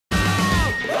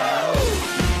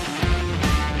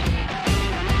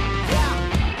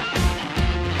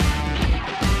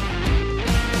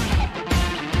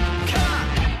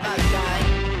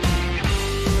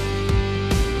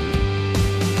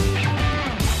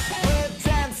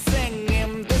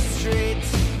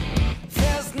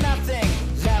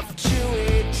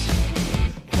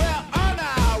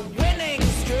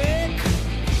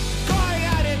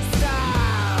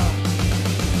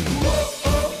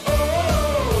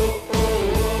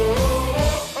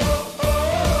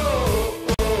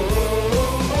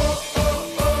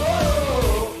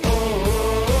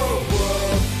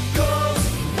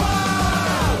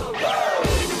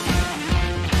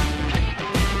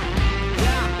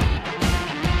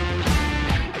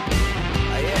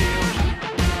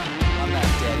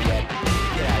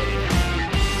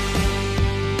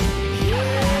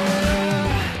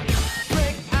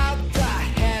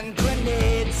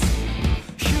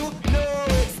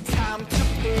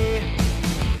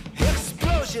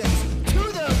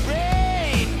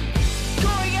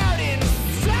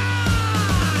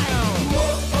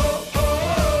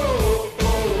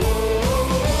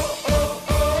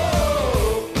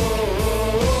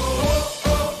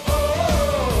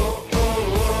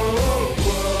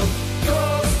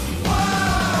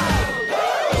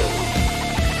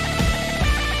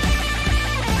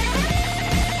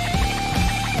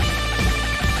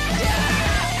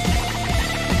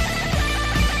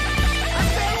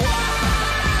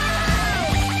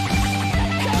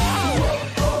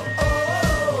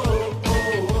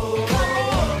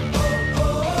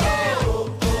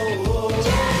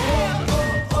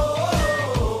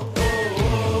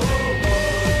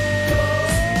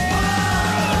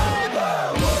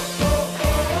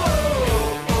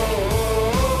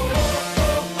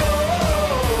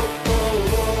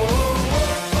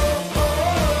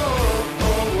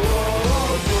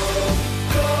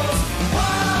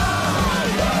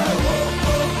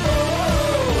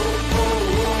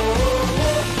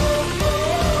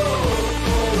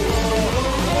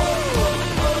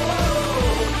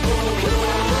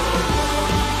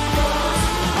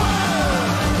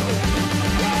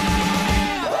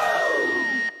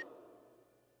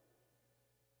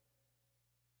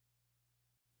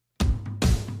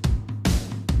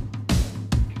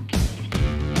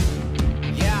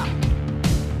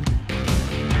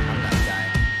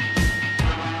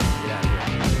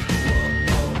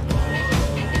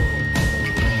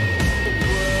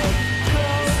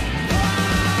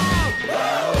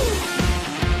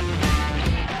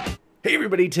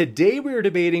everybody. Today we are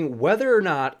debating whether or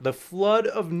not the flood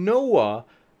of Noah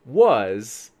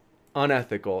was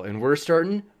unethical, and we're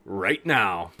starting right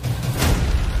now.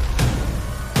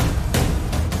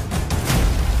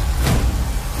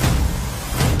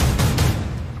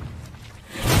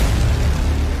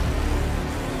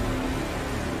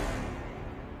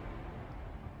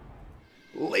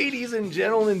 Ladies and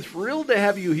gentlemen, thrilled to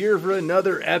have you here for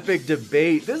another epic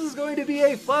debate. This is going to be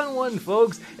a fun one,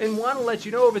 folks, and want to let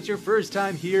you know if it's your first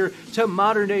time here to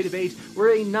Modern Day Debate,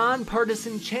 we're a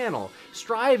nonpartisan channel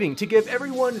striving to give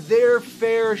everyone their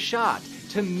fair shot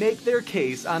to make their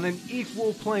case on an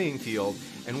equal playing field.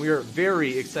 And we are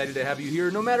very excited to have you here,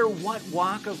 no matter what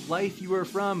walk of life you are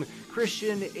from,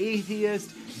 Christian,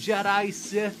 atheist, Jedi,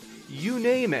 Sith, you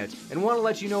name it, and want to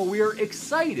let you know we are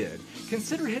excited.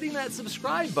 Consider hitting that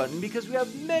subscribe button because we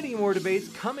have many more debates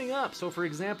coming up. So for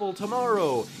example,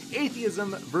 tomorrow,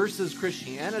 atheism versus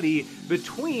Christianity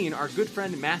between our good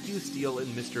friend Matthew Steele and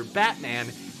Mr. Batman,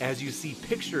 as you see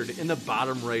pictured in the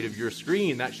bottom right of your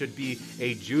screen. That should be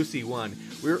a juicy one.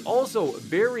 We're also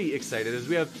very excited as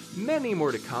we have many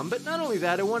more to come, but not only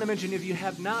that, I want to mention, if you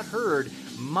have not heard,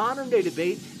 Modern Day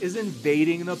Debate is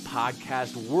invading the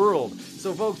podcast world.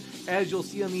 So folks, as you'll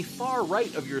see on the far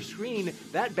right of your screen,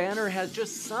 that banner has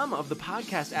just some of the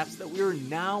podcast apps that we are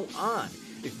now on.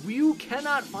 If you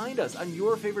cannot find us on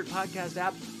your favorite podcast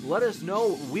app, let us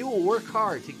know. We will work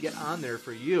hard to get on there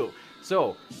for you.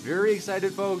 So, very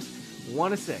excited, folks.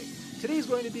 Want to say, today's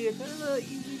going to be a kind of an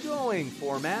easygoing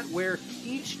format where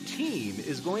each team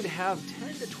is going to have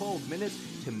 10 to 12 minutes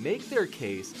to make their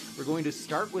case. We're going to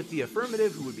start with the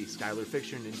affirmative, who would be Skylar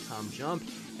Fiction and TJump,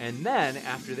 and then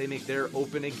after they make their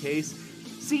opening case,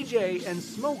 CJ and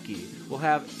Smokey will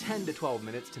have 10 to 12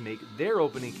 minutes to make their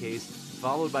opening case,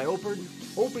 followed by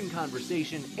open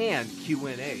conversation and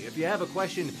Q&A. If you have a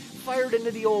question, fire it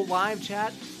into the old live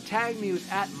chat. Tag me with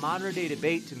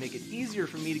 @ModernDayDebate to make it easier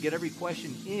for me to get every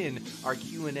question in our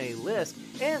Q&A list.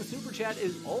 And Super Chat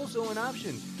is also an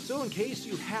option. So in case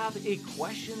you have a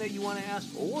question that you want to ask,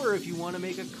 or if you want to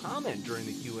make a comment during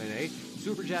the Q&A,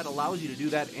 Super Chat allows you to do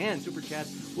that, and Super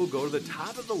Chats will go to the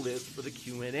top of the list for the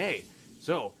Q&A.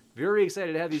 So, very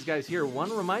excited to have these guys here.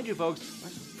 Want to remind you folks,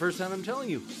 first time I'm telling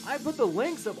you, I put the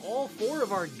links of all four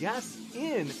of our guests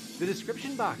in the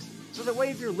description box. So that way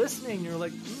if you're listening, you're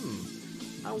like,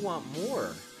 I want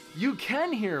more. You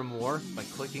can hear more by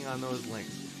clicking on those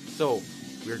links. So,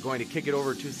 we're going to kick it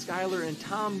over to Skylar and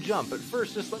TJump. But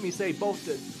first, just let me say both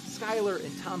to Skylar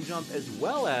and TJump as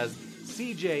well as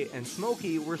CJ and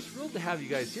Smokey, we're thrilled to have you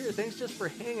guys here. Thanks just for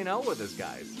hanging out with us,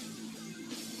 guys.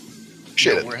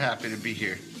 Shit, we're happy to be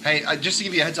here. Hey, just to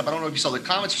give you a heads up, I don't know if you saw the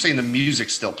comments saying the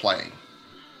music's still playing.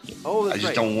 Oh, that's right.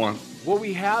 I just don't want. What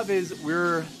we have is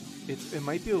it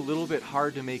might be a little bit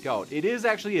hard to make out. It is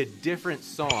actually a different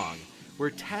song.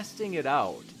 We're testing it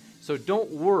out, so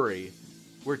don't worry.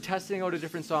 We're testing out a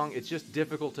different song. It's just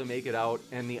difficult to make it out,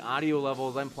 and the audio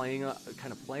levels I'm playing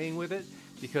with it,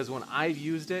 because when I've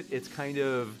used it, it's kind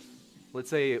of, let's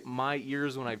say my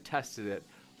ears when I've tested it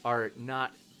are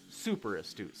not super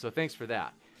astute. So thanks for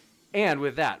that. And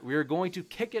with that, we're going to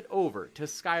kick it over to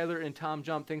Skylar and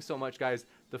TJump. Thanks so much, guys.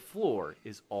 The floor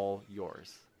is all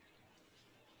yours.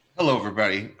 Hello,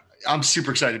 everybody. I'm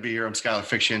super excited to be here. I'm Skylar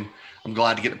Fiction. I'm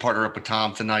glad to get to partner up with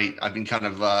Tom tonight. I've been kind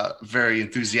of very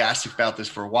enthusiastic about this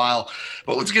for a while,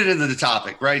 but let's get into the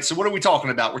topic, right? So what are we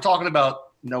talking about? We're talking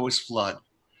about Noah's flood.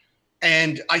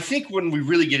 And I think when we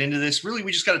really get into this, really,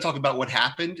 we just got to talk about what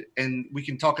happened, and we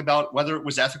can talk about whether it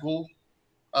was ethical,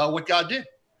 what God did,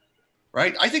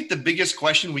 right? I think the biggest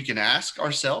question we can ask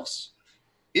ourselves,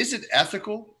 is it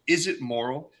ethical? Is it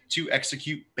moral to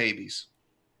execute babies?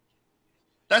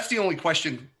 That's the only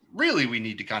question really we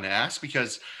need to kind of ask,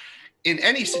 because in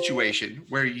any situation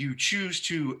where you choose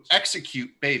to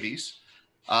execute babies,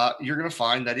 you're going to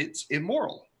find that it's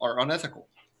immoral or unethical.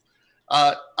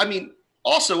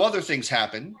 Also, other things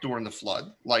happened during the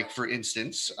flood. Like, for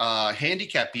instance,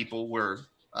 handicapped people were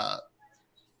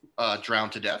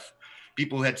drowned to death.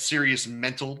 People who had serious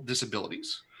mental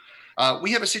disabilities.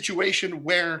 We have a situation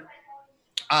where,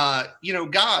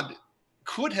 God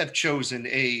could have chosen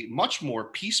a much more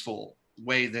peaceful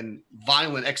way than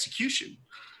violent execution,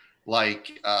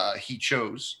 like he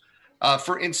chose.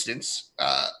 For instance,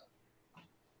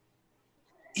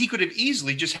 he could have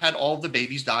easily just had all the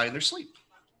babies die in their sleep.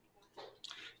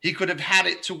 He could have had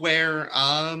it to where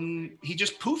he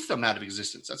just poofed them out of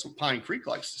existence. That's what Pine Creek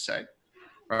likes to say,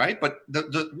 right? But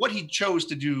what he chose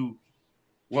to do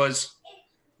was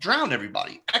drown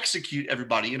everybody, execute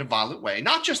everybody in a violent way,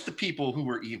 not just the people who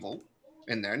were evil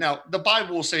in there. Now, the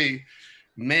Bible will say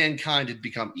mankind had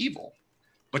become evil,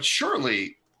 but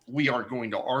surely we aren't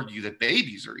going to argue that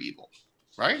babies are evil,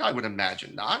 right? I would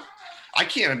imagine not. I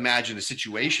can't imagine a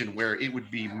situation where it would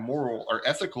be moral or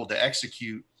ethical to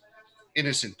execute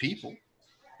innocent people,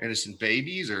 innocent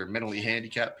babies or mentally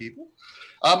handicapped people.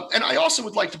 And I also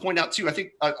would like to point out too, I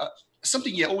think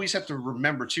something you always have to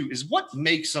remember too is what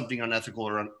makes something unethical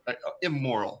or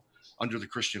immoral under the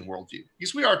Christian worldview.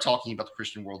 Because we are talking about the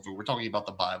Christian worldview. We're talking about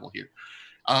the Bible here.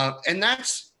 And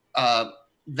that's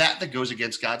that goes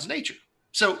against God's nature.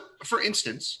 So for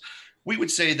instance, we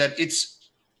would say that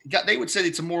they would say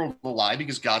it's immoral to lie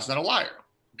because God's not a liar.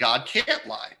 God can't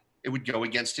lie. It would go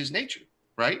against his nature,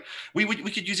 right? We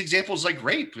could use examples like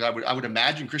rape. I would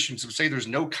imagine Christians would say there's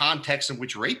no context in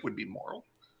which rape would be moral,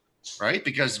 right?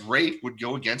 Because rape would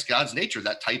go against God's nature,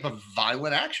 that type of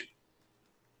violent action.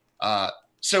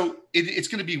 So it's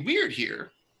going to be weird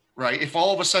here, right? If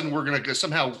all of a sudden we're going to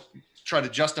somehow try to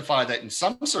justify that in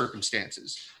some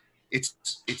circumstances,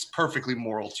 it's perfectly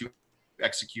moral to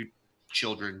execute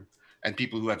children and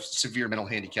people who have severe mental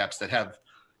handicaps that have,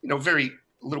 very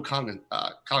little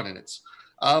cognizance.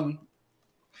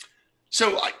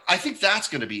 So I think that's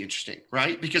going to be interesting,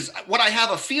 right? Because what I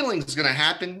have a feeling is going to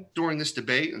happen during this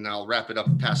debate, and I'll wrap it up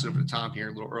and pass it over to Tom here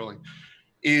a little early,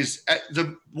 is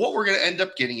what we're going to end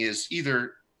up getting is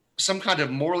either some kind of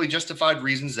morally justified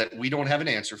reasons that we don't have an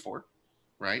answer for,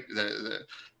 right?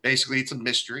 Basically, it's a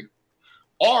mystery.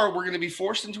 Or we're going to be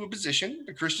forced into a position,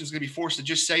 the Christian's going to be forced to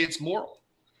just say it's moral.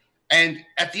 And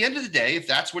at the end of the day, if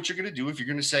that's what you're going to do, if you're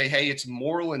going to say, hey, it's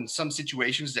moral in some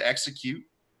situations to execute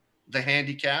the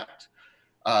handicapped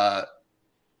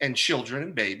and children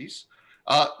and babies,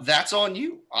 that's on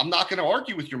you. I'm not going to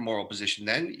argue with your moral position.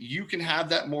 Then you can have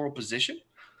that moral position.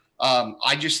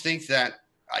 I just think that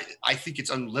I think it's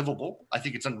unlivable. I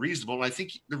think it's unreasonable. And I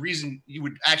think the reason you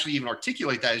would actually even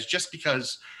articulate that is just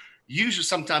because usually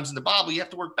sometimes in the Bible, you have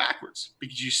to work backwards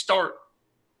because you start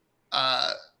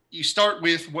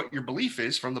with what your belief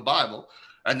is from the Bible,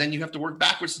 and then you have to work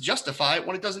backwards to justify it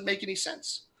when it doesn't make any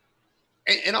sense.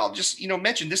 And I'll just,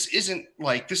 mention this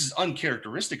is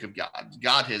uncharacteristic of God.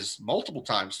 God has multiple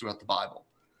times throughout the Bible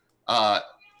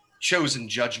chosen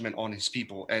judgment on his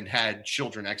people and had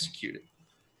children executed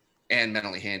and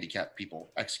mentally handicapped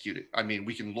people executed. I mean,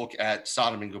 we can look at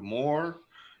Sodom and Gomorrah.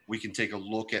 We can take a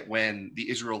look at when the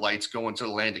Israelites go into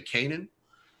the land of Canaan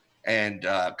and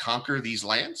conquer these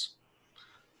lands.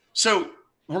 So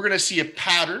we're going to see a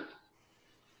pattern.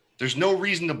 There's no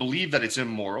reason to believe that it's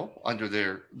immoral under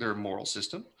their moral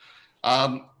system.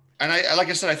 And like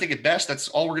I said, I think at best, that's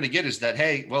all we're going to get is that,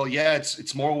 hey, well, yeah,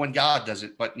 it's moral when God does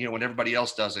it, but when everybody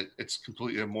else does it, it's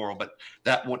completely immoral. But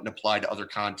that wouldn't apply to other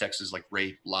contexts like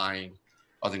rape, lying,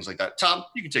 other things like that. Tom,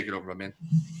 you can take it over, my man.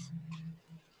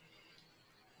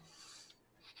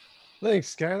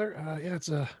 Thanks, Skylar. Yeah, it's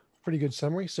a pretty good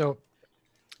summary. So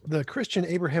the Christian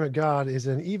Abrahamic God is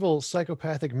an evil,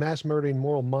 psychopathic, mass-murdering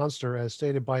moral monster as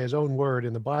stated by his own word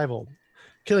in the Bible.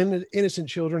 Killing innocent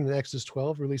children in Exodus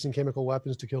 12, releasing chemical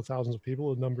weapons to kill thousands of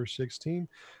people in Numbers 16,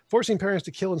 forcing parents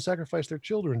to kill and sacrifice their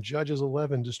children, Judges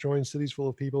 11, destroying cities full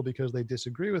of people because they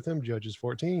disagree with him, Judges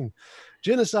 14.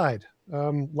 Genocide,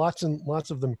 lots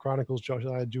of them, Chronicles,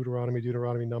 Josiah,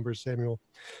 Deuteronomy, Numbers, Samuel.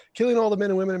 Killing all the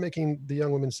men and women and making the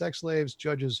young women sex slaves,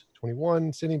 Judges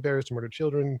 21. Sending bears to murder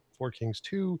children, 4 Kings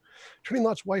 2. Turning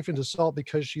Lot's wife into salt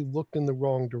because she looked in the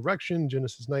wrong direction,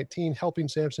 Genesis 19. Helping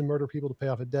Samson murder people to pay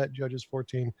off a debt, Judges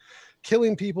 14.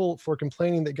 Killing people for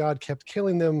complaining that God kept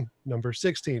killing them, Numbers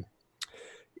 16.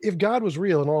 If God was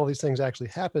real and all of these things actually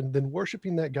happened, then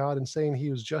worshiping that God and saying he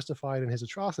was justified in his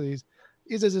atrocities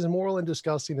is as immoral and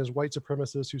disgusting as white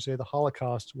supremacists who say the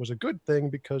Holocaust was a good thing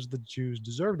because the Jews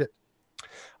deserved it.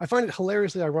 I find it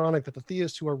hilariously ironic that the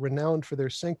theists who are renowned for their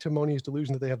sanctimonious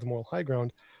delusion that they have the moral high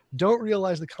ground don't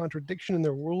realize the contradiction in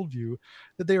their worldview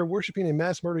that they are worshiping a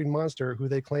mass-murdering monster who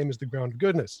they claim is the ground of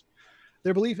goodness.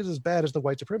 Their belief is as bad as the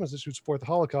white supremacists who support the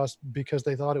Holocaust because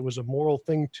they thought it was a moral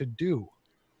thing to do.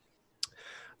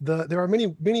 There are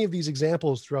many of these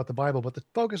examples throughout the Bible, but the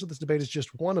focus of this debate is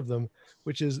just one of them,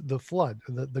 which is the flood,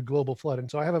 the global flood.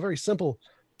 And so I have a very simple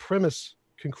premise,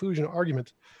 conclusion,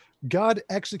 argument. God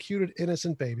executed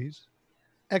innocent babies.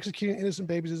 Executing innocent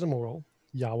babies is immoral.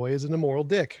 Yahweh is an immoral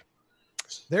dick.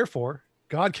 Therefore,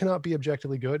 God cannot be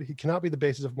objectively good. He cannot be the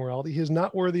basis of morality. He is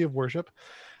not worthy of worship.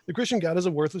 The Christian God is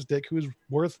a worthless dick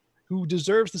who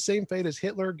deserves the same fate as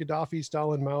Hitler, Gaddafi,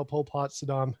 Stalin, Mao, Pol Pot,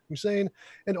 Saddam Hussein,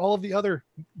 and all of the other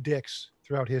dicks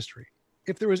throughout history.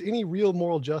 If there was any real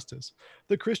moral justice,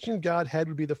 the Christian Godhead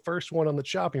would be the first one on the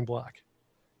chopping block.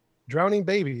 Drowning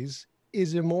babies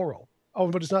is immoral. Oh,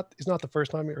 but it's not the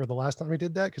first time or the last time he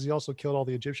did that, because he also killed all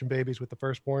the Egyptian babies with the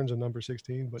firstborns in number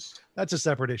 16, but that's a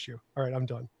separate issue. All right, I'm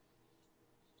done.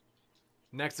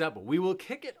 Next up, we will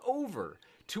kick it over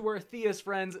to our theist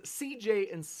friends,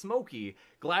 CJ and Smokey.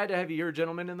 Glad to have you here,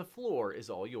 gentlemen, and the floor is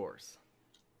all yours.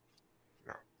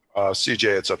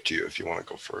 CJ, it's up to you if you want to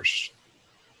go first.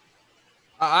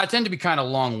 I tend to be kind of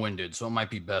long-winded, so it might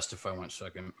be best if I went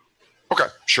second. Okay,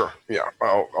 sure. Yeah,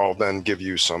 I'll then give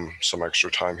you some extra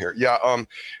time here. Yeah,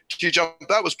 TJump,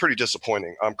 that was pretty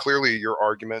disappointing. Clearly, your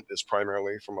argument is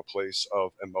primarily from a place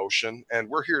of emotion, and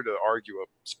we're here to argue a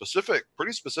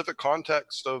pretty specific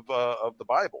context of the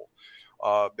Bible.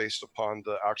 Based upon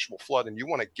the actual flood, and you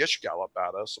want to gish gallop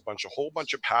at us a whole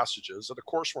bunch of passages that, of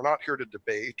course, we're not here to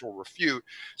debate or refute.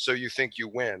 So you think you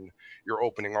win your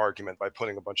opening argument by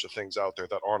putting a bunch of things out there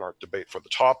that aren't our debate for the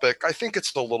topic. I think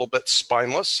it's a little bit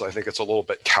spineless. I think it's a little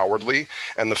bit cowardly,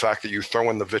 and the fact that you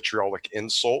throw in the vitriolic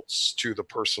insults to the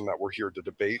person that we're here to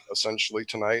debate essentially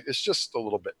tonight is just a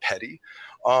little bit petty.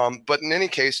 But in any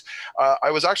case,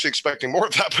 I was actually expecting more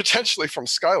of that potentially from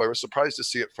Skylar. I was surprised to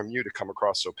see it from you to come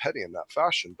across so petty in that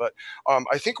fashion. But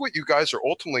I think what you guys are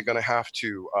ultimately going to have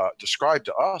to describe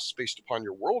to us based upon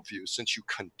your worldview, since you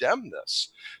condemn this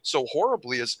so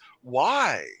horribly, is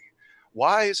why?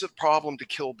 Why is it a problem to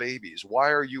kill babies?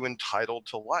 Why are you entitled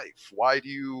to life? Why do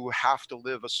you have to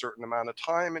live a certain amount of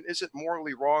time? And is it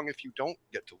morally wrong if you don't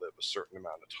get to live a certain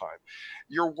amount of time?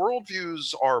 Your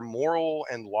worldviews are moral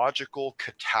and logical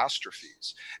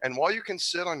catastrophes. And while you can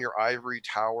sit on your ivory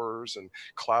towers and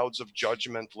clouds of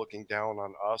judgment looking down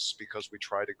on us because we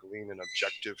try to glean an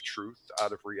objective truth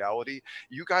out of reality,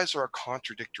 you guys are a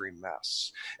contradictory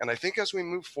mess. And I think as we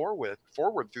move forward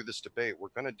through this debate, we're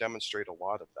going to demonstrate a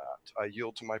lot of that. I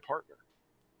yield to my partner.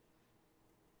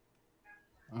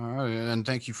 All right, and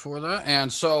thank you for that.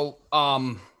 And so,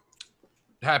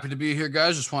 happy to be here,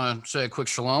 guys. Just want to say a quick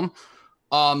shalom.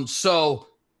 So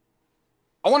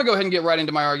I want to go ahead and get right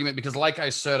into my argument because, like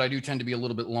I said, I do tend to be a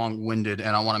little bit long-winded,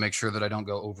 and I want to make sure that I don't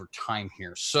go over time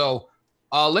here. So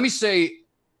let me say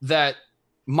that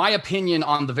my opinion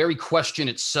on the very question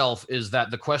itself is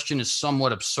that the question is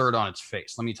somewhat absurd on its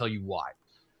face. Let me tell you why.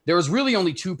 There is really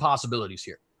only two possibilities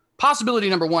here. Possibility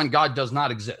number one, God does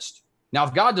not exist. Now,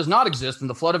 if God does not exist, then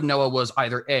the flood of Noah was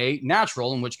either A,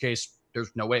 natural, in which case there's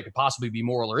no way it could possibly be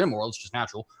moral or immoral, it's just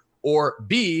natural, or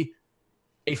B,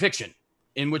 a fiction,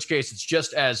 in which case it's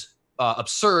just as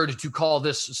absurd to call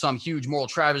this some huge moral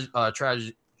travesty,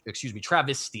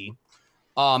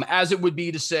 as it would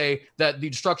be to say that the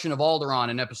destruction of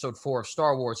Alderaan in episode 4 of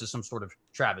Star Wars is some sort of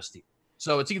travesty.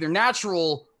 So it's either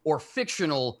natural or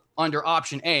fictional under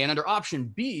option A. And under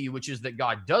option B, which is that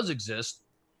God does exist,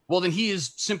 well, then he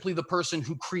is simply the person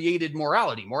who created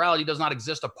morality. Morality does not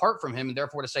exist apart from him, and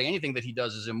therefore to say anything that he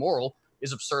does is immoral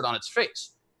is absurd on its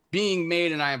face. Being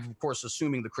made, and I am, of course,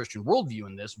 assuming the Christian worldview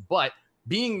in this, but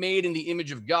being made in the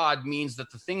image of God means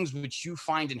that the things which you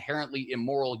find inherently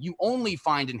immoral, you only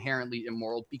find inherently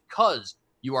immoral because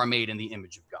you are made in the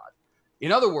image of God.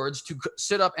 In other words, to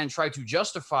sit up and try to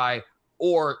justify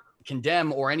or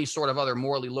condemn or any sort of other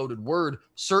morally loaded word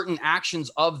certain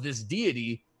actions of this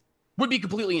deity would be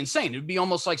completely insane. It would be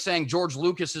almost like saying George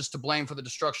Lucas is to blame for the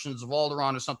destructions of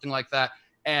Alderaan or something like that.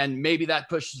 And maybe that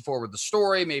pushes forward the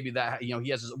story. Maybe that, he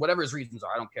has whatever his reasons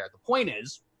are. I don't care. The point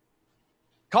is,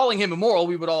 calling him immoral,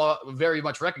 we would all very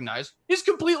much recognize, is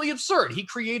completely absurd. He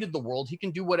created the world. He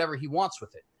can do whatever he wants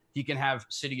with it. He can have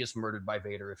Sidious murdered by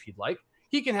Vader if he'd like.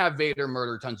 He can have Vader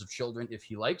murder tons of children if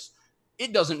he likes.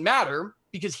 It doesn't matter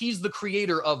because he's the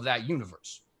creator of that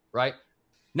universe, right?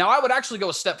 Now, I would actually go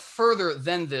a step further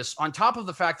than this, on top of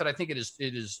the fact that I think it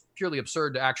is purely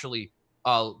absurd to actually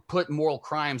put moral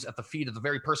crimes at the feet of the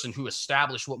very person who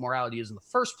established what morality is in the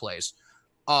first place.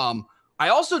 I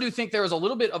also do think there is a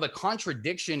little bit of a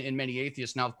contradiction in many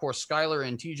atheists. Now, of course, Skylar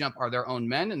and TJump are their own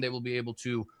men, and they will be able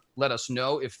to let us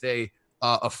know if they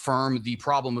affirm the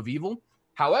problem of evil.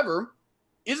 However,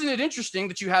 isn't it interesting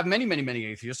that you have many, many, many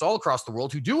atheists all across the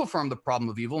world who do affirm the problem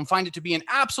of evil and find it to be an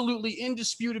absolutely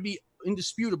indisputably,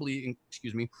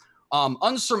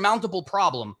 unsurmountable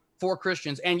problem for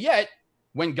Christians. And yet,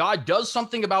 when God does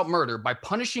something about murder by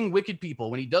punishing wicked people,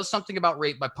 when he does something about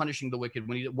rape by punishing the wicked,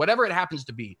 when he, whatever it happens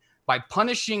to be, by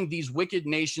punishing these wicked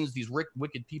nations, these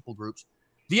wicked people groups,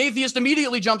 the atheist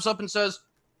immediately jumps up and says,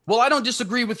 well, I don't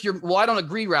agree with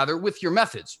your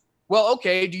methods. Well,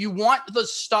 okay, do you want the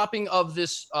stopping of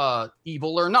this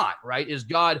evil or not, right? Is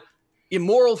God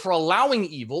immoral for allowing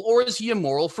evil, or is he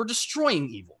immoral for destroying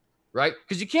evil, right?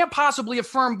 Because you can't possibly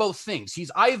affirm both things. He's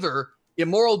either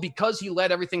immoral because he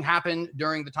let everything happen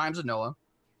during the times of Noah,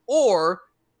 or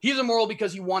he's immoral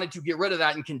because he wanted to get rid of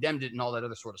that and condemned it and all that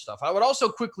other sort of stuff. I would also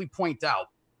quickly point out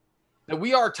that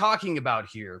we are talking about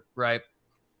here, right,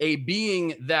 a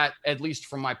being that, at least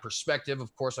from my perspective,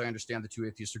 of course, I understand the two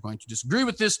atheists are going to disagree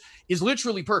with this, is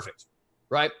literally perfect,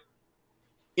 right?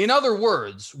 In other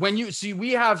words, when you see,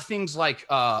 we have things like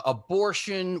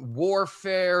abortion,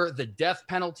 warfare, the death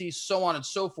penalty, so on and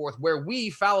so forth, where we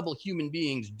fallible human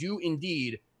beings do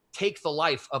indeed take the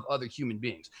life of other human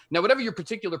beings. Now, whatever your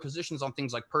particular positions on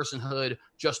things like personhood,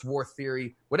 just war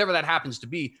theory, whatever that happens to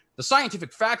be, the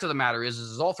scientific fact of the matter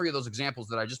is all three of those examples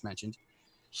that I just mentioned,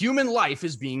 human life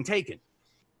is being taken,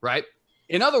 right?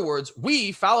 In other words,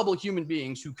 we fallible human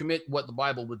beings who commit what the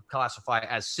Bible would classify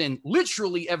as sin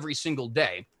literally every single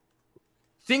day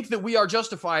think that we are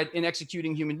justified in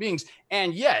executing human beings.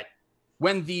 And yet,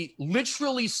 when the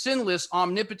literally sinless,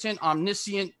 omnipotent,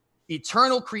 omniscient,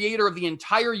 eternal creator of the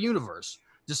entire universe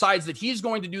decides that he's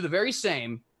going to do the very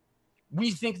same,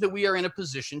 we think that we are in a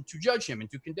position to judge him and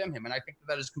to condemn him. And I think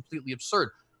that is completely absurd.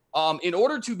 In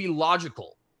order to be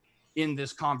logical in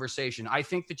this conversation, I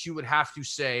think that you would have to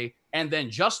say and then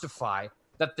justify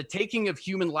that the taking of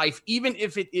human life, even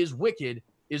if it is wicked,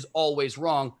 is always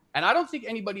wrong. And I don't think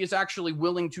anybody is actually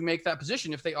willing to make that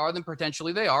position. If they are, then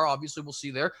potentially they are. Obviously, we'll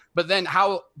see there. But then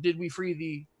how did we free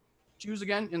the Jews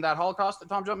again in that Holocaust that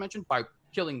TJump mentioned? By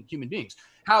killing human beings.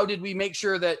 How did we make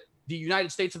sure that the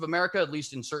United States of America, at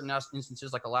least in certain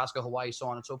instances like Alaska, Hawaii, so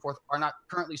on and so forth, are not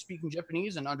currently speaking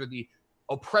Japanese and under the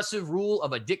oppressive rule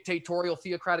of a dictatorial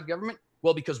theocratic government?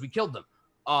 Well, because we killed them.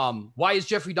 Why is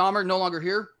Jeffrey Dahmer no longer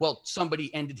here? Well,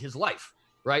 somebody ended his life,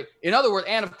 right? In other words,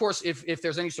 and of course, if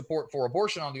there's any support for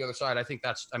abortion on the other side, I think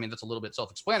that's a little bit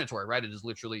self-explanatory, right? It is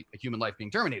literally a human life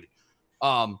being terminated.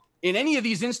 In any of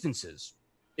these instances,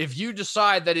 if you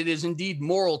decide that it is indeed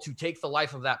moral to take the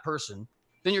life of that person,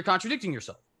 then you're contradicting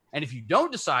yourself. And if you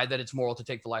don't decide that it's moral to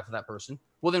take the life of that person,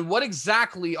 well, then what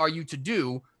exactly are you to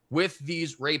do with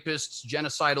these rapists,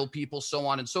 genocidal people, so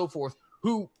on and so forth,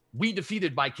 who we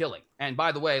defeated by killing? And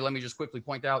by the way, let me just quickly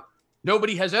point out,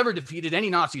 nobody has ever defeated any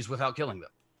Nazis without killing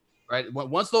them, right?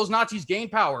 Once those Nazis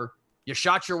gained power, you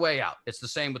shot your way out. It's the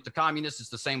same with the communists. It's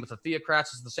the same with the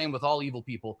theocrats. It's the same with all evil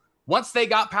people. Once they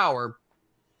got power,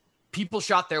 people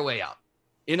shot their way out.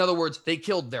 In other words, they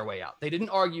killed their way out. They didn't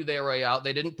argue their way out.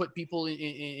 They didn't put people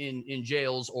in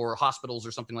jails or hospitals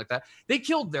or something like that. They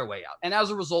killed their way out. And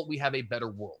as a result, we have a better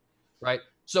world, right?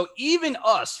 So even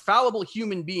us, fallible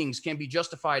human beings, can be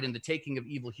justified in the taking of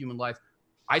evil human life.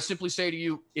 I simply say to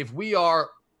you, if we are,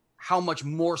 how much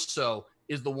more so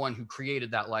is the one who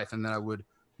created that life? And then I would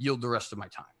yield the rest of my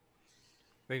time.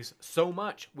 Thanks so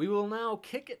much. We will now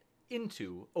kick it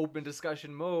into open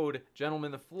discussion mode.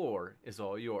 Gentlemen, the floor is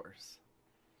all yours.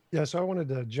 Yeah, so I wanted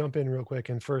to jump in real quick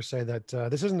and first say that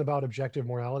this isn't about objective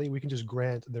morality. We can just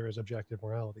grant there is objective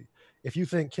morality. If you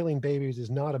think killing babies is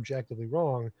not objectively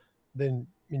wrong, then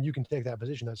you can take that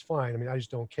position. That's fine. I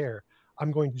just don't care.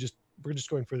 We're just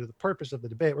going for the purpose of the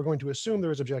debate. We're going to assume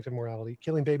there is objective morality.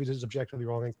 Killing babies is objectively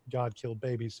wrong, and God killed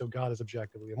babies, so God is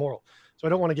objectively immoral. So I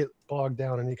don't want to get bogged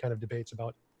down in any kind of debates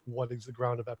about what is the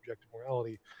ground of objective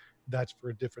morality. That's for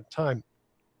a different time.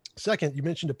 Second, you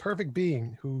mentioned a perfect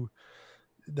being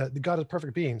the God is a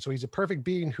perfect being. So he's a perfect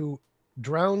being who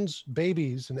drowns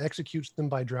babies and executes them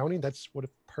by drowning. That's what a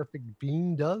perfect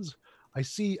being does. I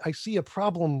see a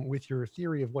problem with your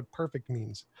theory of what perfect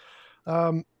means.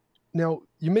 Now,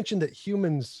 you mentioned that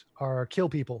humans kill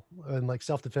people and like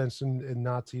self-defense and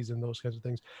Nazis and those kinds of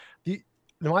things.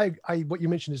 What you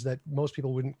mentioned is that most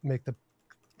people wouldn't make the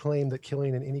claim that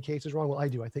killing in any case is wrong. Well, I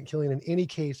do. I think killing in any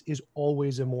case is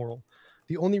always immoral.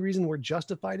 The only reason we're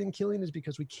justified in killing is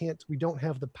because we don't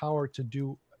have the power to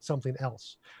do something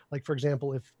else. Like, for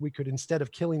example, if we could, instead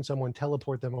of killing someone,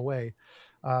 teleport them away,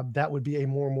 that would be a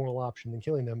more moral option than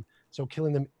killing them. So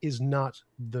killing them is not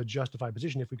the justified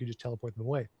position if we could just teleport them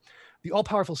away. The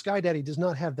all-powerful Sky Daddy does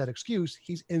not have that excuse.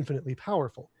 He's infinitely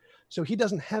powerful. So he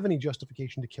doesn't have any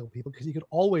justification to kill people because he could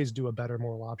always do a better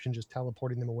moral option, just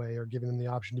teleporting them away or giving them the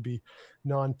option to be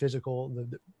non-physical.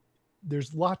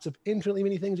 There's lots of infinitely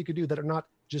many things you could do that are not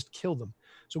just kill them.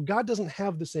 So God doesn't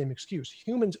have the same excuse.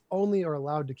 Humans only are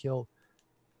allowed to kill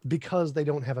because they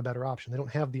don't have a better option. They don't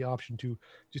have the option to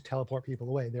just teleport people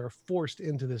away. They're forced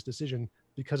into this decision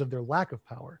because of their lack of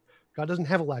power. God doesn't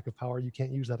have a lack of power. You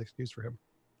can't use that excuse for him.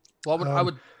 Well, I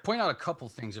would point out a couple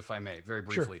things, if I may, very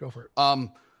briefly. Sure, go for it.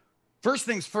 First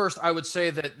things first, I would say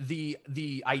that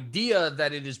the idea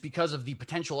that it is because of the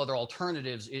potential other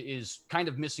alternatives is kind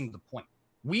of missing the point.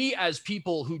 We as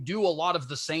people who do a lot of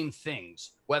the same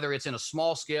things, whether it's in a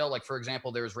small scale, like, for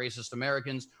example, there's racist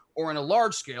Americans, or in a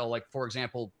large scale, like, for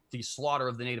example, the slaughter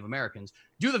of the Native Americans,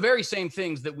 do the very same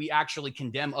things that we actually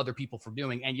condemn other people for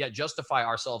doing and yet justify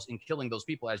ourselves in killing those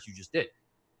people as you just did.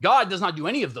 God does not do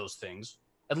any of those things.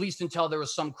 at least until there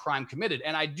was some crime committed.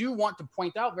 And I do want to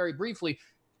point out very briefly,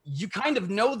 you kind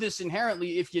of know this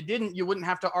inherently. If you didn't, you wouldn't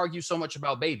have to argue so much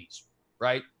about babies,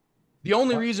 right? The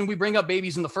only reason we bring up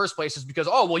babies in the first place is because,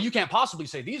 oh, well, you can't possibly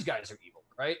say these guys are evil,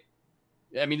 right?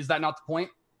 I mean, is that not the point?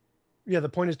 Yeah, the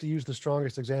point is to use the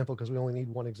strongest example because we only need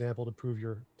one example to prove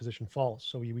your position false.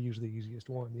 So we use the easiest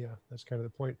one. Yeah, that's kind of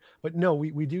the point. But no,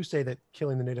 we do say that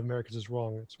killing the Native Americans is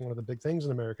wrong. It's one of the big things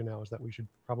in America now is that we should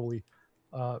probably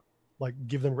like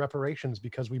give them reparations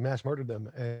because we mass murdered them,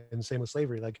 and same with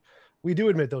slavery. Like we do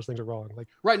admit those things are wrong. Like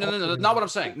right? No, not what I'm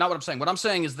saying. Not what I'm saying. What I'm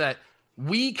saying is that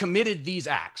we committed these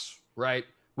acts, right?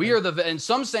 We are in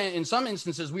some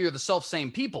instances we are the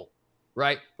self-same people.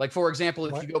 Right. Like, for example,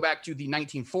 if you go back to the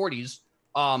 1940s,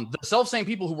 the self-same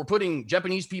people who were putting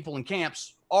Japanese people in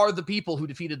camps are the people who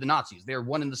defeated the Nazis. They're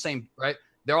one and the same. Right.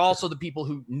 They're also the people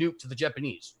who nuked the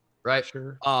Japanese. Right.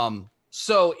 Sure.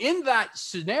 So in that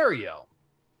scenario,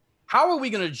 how are we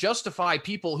going to justify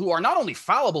people who are not only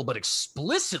fallible, but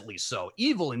explicitly so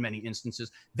evil in many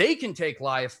instances? They can take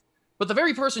life, but the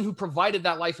very person who provided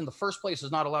that life in the first place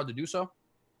is not allowed to do so.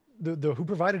 The who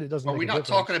provided it doesn't. Are we not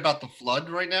talking about the flood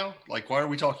right now? Like, why are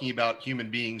we talking about human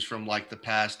beings from like the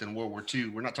past and World War II?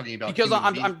 We're not talking about because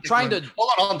I'm trying to hold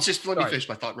on. Just let me finish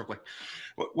my thought real quick.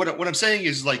 What I'm saying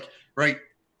is like, right?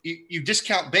 You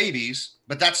discount babies,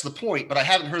 but that's the point. But I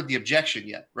haven't heard the objection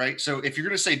yet, right? So if you're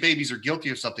going to say babies are guilty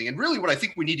of something, and really what I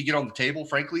think we need to get on the table,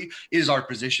 frankly, is our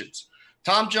positions.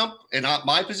 TJump and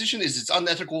my position is it's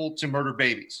unethical to murder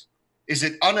babies. Is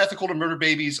it unethical to murder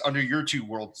babies under your two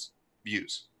worlds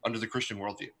views? Under the Christian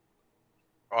worldview?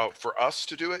 For us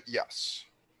to do it, yes.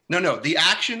 No. The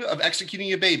action of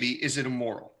executing a baby, is it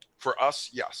immoral? For us,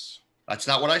 yes. That's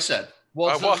not what I said.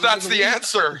 Well, that's the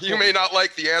answer. You may not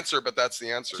like the answer, but that's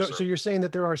the answer. So you're saying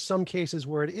that there are some cases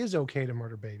where it is okay to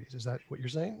murder babies. Is that what you're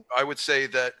saying? I would say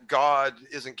that God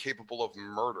isn't capable of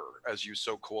murder, as you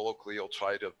so colloquially will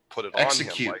try to put it on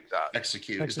him like that.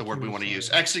 Execute is the word we want to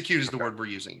use. Execute is the word we're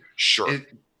using. Sure.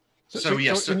 So in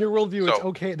your worldview, it's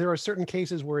okay. There are certain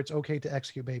cases where it's okay to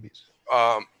execute babies.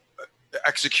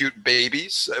 Execute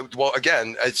babies. Well,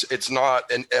 again, it's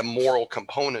not a moral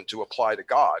component to apply to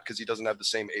God because he doesn't have the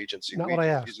same agency. Not what I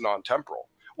asked. He's non-temporal.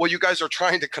 Well, you guys are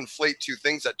trying to conflate two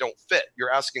things that don't fit.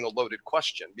 You're asking a loaded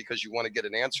question because you want to get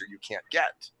an answer you can't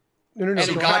get. No. And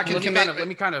let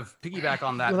me kind of piggyback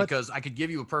on that because I could give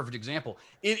you a perfect example.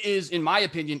 It is, in my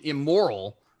opinion,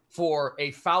 immoral for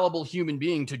a fallible human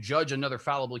being to judge another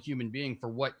fallible human being for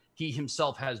what he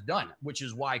himself has done, which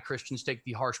is why Christians take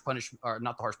the harsh punishment, or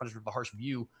not the harsh punishment, the harsh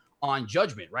view on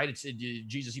judgment, right?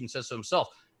 Jesus even says so himself.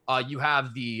 You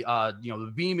have the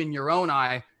beam in your own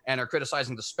eye and are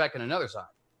criticizing the speck in another's eye.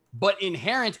 But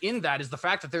inherent in that is the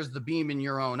fact that there's the beam in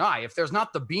your own eye. If there's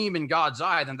not the beam in God's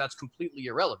eye, then that's completely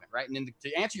irrelevant, right? And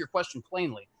to answer your question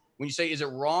plainly, when you say, is it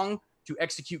wrong to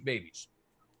execute babies?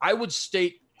 I would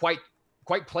state quite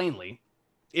plainly,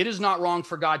 it is not wrong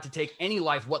for God to take any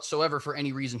life whatsoever for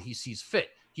any reason he sees fit.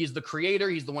 He's the creator.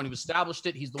 He's the one who established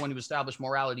it. He's the one who established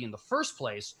morality in the first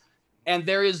place. And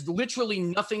there is literally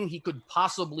nothing he could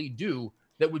possibly do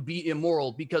that would be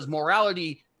immoral because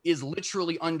morality is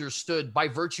literally understood by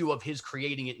virtue of his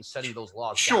creating it and setting those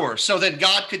laws. Sure. Down. So then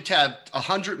God could have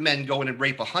 100 men go in and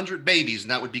rape 100 babies,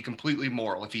 and that would be completely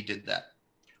moral if he did that.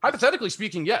 Hypothetically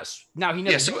speaking, yes. Now he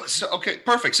never. Yeah. So okay,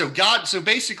 perfect. So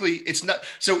basically, it's not.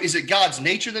 So is it God's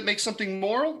nature that makes something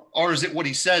moral, or is it what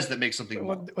he says that makes something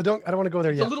moral? I don't want to go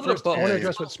there yet. A little bit of both. I want to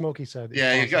address what Smokey said.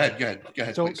 Yeah. Go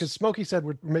ahead. So, because Smokey said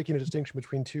we're making a distinction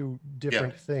between two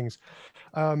different things.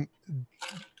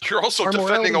 You're also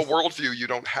defending a worldview you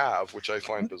don't have, which I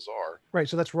find bizarre. Right.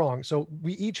 So that's wrong. So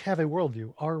we each have a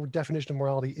worldview. Our definition of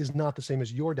morality is not the same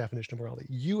as your definition of morality.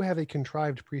 You have a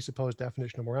contrived, presupposed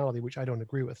definition of morality, which I don't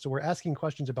agree with. So we're asking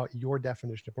questions about your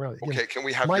definition of morality. Okay. Can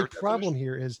we have my problem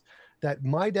here is that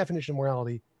my definition of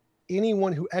morality,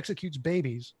 anyone who executes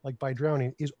babies, like by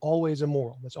drowning, is always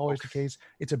immoral. That's always the case.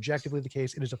 It's objectively the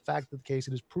case. It is a fact of the case.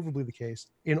 It is provably the case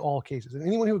in all cases. And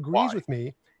anyone who agrees with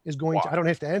me is going to, I don't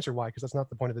have to answer why, because that's not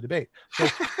the point of the debate. So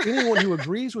anyone who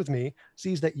agrees with me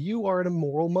sees that you are an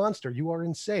immoral monster. You are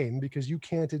insane because you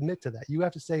can't admit to that. You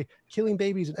have to say killing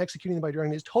babies and executing them by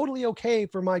drowning is totally okay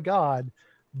for my God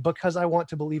because I want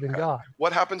to believe in God.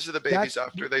 What happens to the babies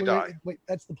after they die? Wait,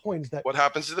 that's the point. Is that what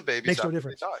happens to the babies after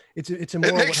they die? It's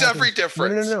immoral. It makes every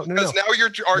difference. No. Because now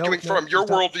you're arguing from your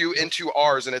worldview into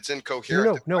ours, and it's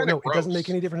incoherent. No. It doesn't make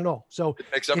any difference at all. So it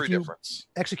makes every difference.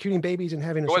 Executing babies and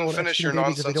having a soul and executing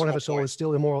babies if they don't have a soul is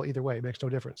still immoral either way. It makes no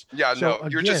difference. Yeah, so, no,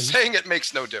 you're just saying it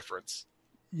makes no difference.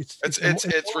 It's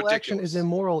ridiculous. Action is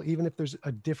immoral even if there's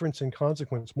a difference in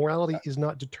consequence. Morality is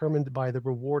not determined by the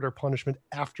reward or punishment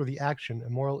after the action.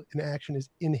 An action is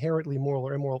inherently moral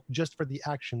or immoral just for the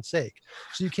action's sake.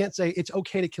 So you can't say it's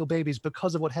okay to kill babies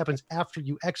because of what happens after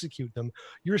you execute them.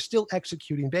 You're still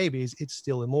executing babies. It's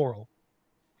still immoral.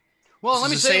 Well,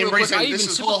 let me say real quick, I even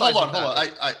hold on.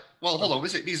 hold on.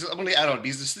 Because I'm going to add on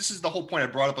because this is the whole point I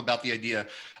brought up about the idea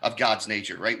of God's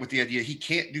nature, right? With the idea he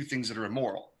can't do things that are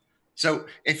immoral. So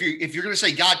if you're going to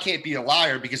say God can't be a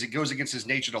liar because it goes against his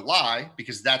nature to lie,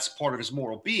 because that's part of his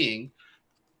moral being,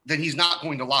 then he's not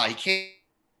going to lie. He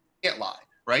can't lie,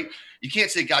 right? You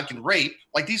can't say God can rape.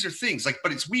 Like these are things like,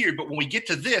 but it's weird. But when we get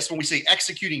to this, when we say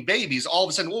executing babies, all of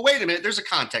a sudden, well, wait a minute, there's a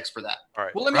context for that. All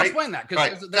right. Well, let me explain that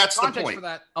because there's that's context the point for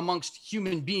that amongst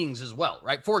human beings as well,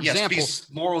 right? For example, yes,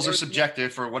 morals are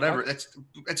subjective or whatever. It's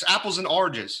apples and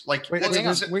oranges. Like,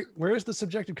 where is the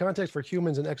subjective context for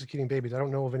humans in executing babies? I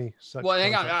don't know of any such. Well,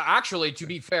 hang on. Actually, to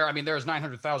be fair, I mean, there's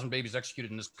 900,000 babies executed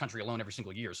in this country alone every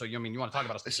single year. So, you want to talk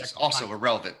about a this is also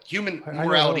irrelevant. Human I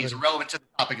morality is irrelevant to the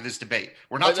topic of this debate.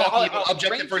 We're not talking about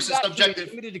objective versus subjective.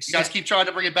 You guys keep trying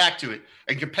to bring it back to it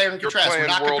and compare and contrast. You're We're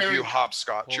not comparing comparing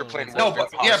hopscotch. You're playing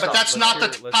but that's not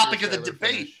the topic of the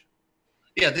debate.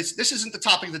 Yeah, this isn't the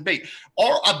topic of the debate.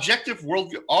 Our objective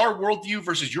worldview, our worldview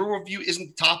versus your worldview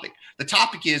isn't the topic. The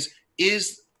topic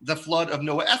is the flood of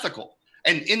Noah ethical?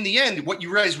 And in the end, what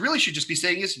you guys really should just be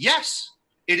saying is, yes,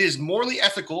 it is morally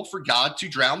ethical for God to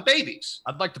drown babies.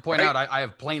 I'd like to point out I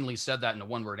have plainly said that in a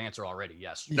one-word answer already.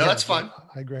 Yes. No, that's fine.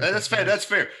 I agree. That's fair. That's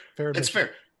fair. That's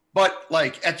fair. But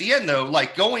like at the end though,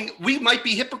 like we might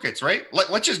be hypocrites, right?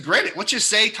 Let's just grant it. Let's just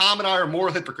say Tom and I are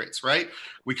moral hypocrites, right?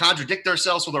 We contradict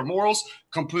ourselves with our morals,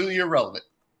 completely irrelevant,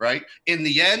 right? In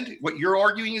the end, what you're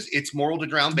arguing is it's moral to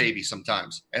drown babies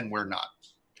sometimes, and we're not.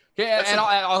 Okay,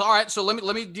 all right. So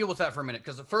let me deal with that for a minute,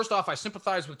 because first off, I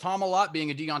sympathize with Tom a lot,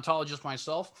 being a deontologist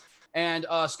myself, and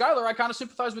Skylar, I kind of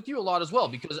sympathize with you a lot as well,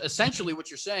 because essentially what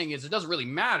you're saying is it doesn't really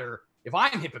matter if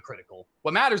I'm hypocritical.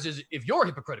 What matters is if you're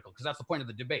hypocritical, because that's the point of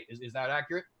the debate. Is that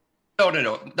accurate?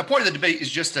 No. The point of the debate is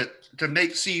just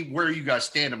to see where you guys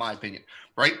stand, in my opinion,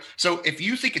 right? So if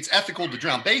you think it's ethical to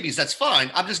drown babies, that's fine.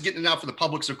 I'm just getting it out for the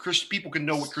public so people can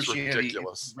know what Christianity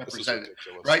is represented,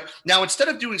 right? Now, instead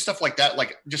of doing stuff like that,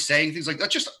 like just saying things like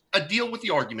that, just deal with the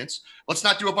arguments. Let's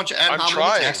not do a bunch of ad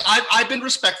hominem attacks. I've been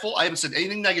respectful. I haven't said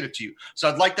anything negative to you. So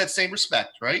I'd like that same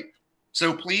respect, right?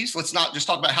 So please, let's not just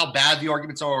talk about how bad the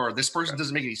arguments are or this person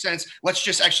doesn't make any sense. Let's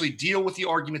just actually deal with the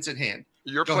arguments at hand.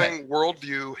 You're playing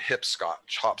worldview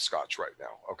hopscotch right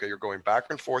now. Okay, you're going back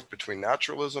and forth between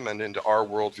naturalism and into our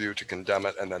worldview to condemn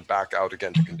it, and then back out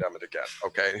again to condemn it again.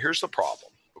 Okay, and here's the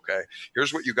problem. Okay,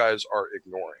 here's what you guys are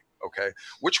ignoring. Okay,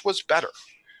 which was better?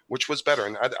 Which was better?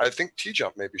 And I think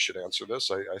TJump maybe should answer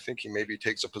this. I think he maybe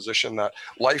takes a position that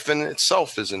life in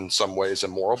itself is in some ways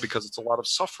immoral because it's a lot of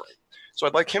suffering. So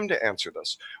I'd like him to answer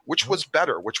this. Which was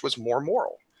better? Which was more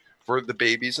moral? For the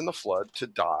babies in the flood to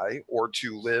die or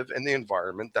to live in the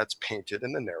environment that's painted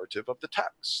in the narrative of the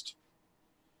text?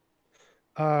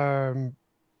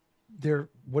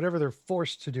 Whatever they're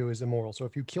forced to do is immoral. So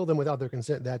if you kill them without their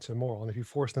consent, that's immoral. And if you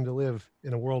force them to live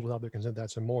in a world without their consent,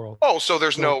 that's immoral. Oh, so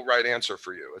there's no right answer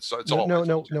for you. It's all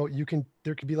no. You can.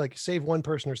 There could be like save one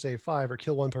person or save five, or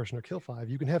kill one person or kill five.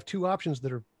 You can have two options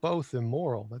that are both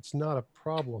immoral. That's not a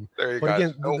problem. There you go. But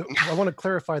again, I want to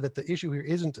clarify that the issue here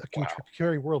isn't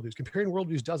comparing worldviews. Comparing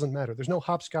worldviews doesn't matter. There's no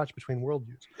hopscotch between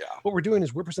worldviews. Yeah. What we're doing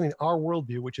is we're presenting our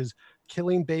worldview, which is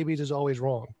killing babies is always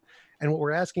wrong. And what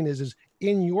we're asking is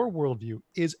in your worldview,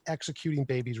 is executing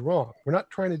babies wrong? We're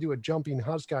not trying to do a jumping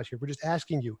hopscotch here. We're just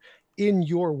asking you, in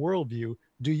your worldview,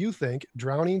 do you think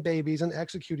drowning babies and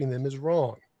executing them is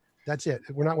wrong? That's it.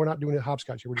 We're not doing a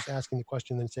hopscotch here. We're just asking the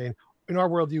question and saying, in our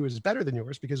worldview is better than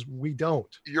yours because we don't.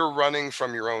 You're running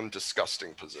from your own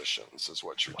disgusting positions is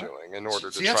what you're doing in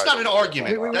order to try. That's not an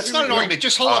argument. That's not an argument.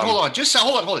 Just hold on. Just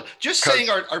hold on. Just saying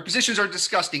our positions are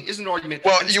disgusting isn't an argument.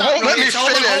 Well, you won't let me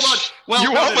finish.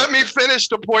 You won't let me finish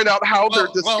to point out how they're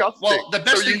disgusting. Well, the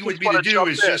best thing would be to do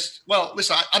is just,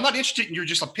 listen, I'm not interested in your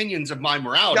just opinions of my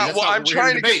morality. Yeah, well, I'm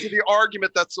trying to get to the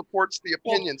argument that supports the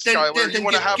opinions, Skylar. You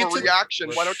want to have a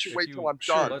reaction? Why don't you wait till I'm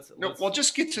done? No, well,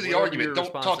 just get to the argument.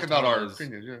 Don't talk about our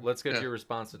opinions. Let's get to your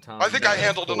response to Tom. I think I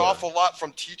handled an awful lot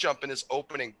from TJump in his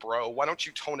opening, bro. Why don't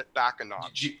you tone it back a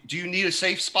notch? Do you need a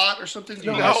safe spot or something? Do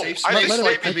you need a safe space?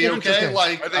 Like to be okay?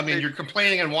 Like, I mean, you're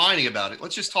complaining and whining about it.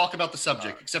 Let's just talk about the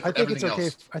subject, except for everything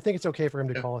else. I think it's okay for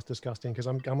him to call us disgusting because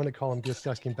I'm going to call him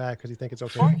disgusting back because he thinks it's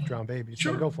okay to drown babies.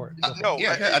 Sure. So go for it.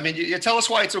 I mean, you tell us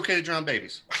why it's okay to drown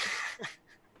babies.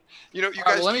 You know, you All right,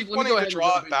 guys well, let me keep go wanting ahead to and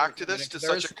draw jump it in back here to for a this to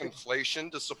minute. such a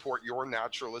conflation to support your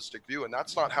naturalistic view, and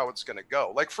that's not how it's going to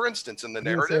go. Like, for instance, in the I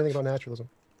didn't say anything narrative, about naturalism.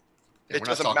 Yeah, it we're not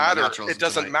doesn't talking about matter. naturalism It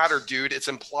doesn't tonight. matter, dude. It's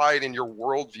implied in your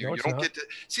worldview. No, You it's don't not. get to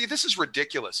see. This is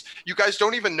ridiculous. You guys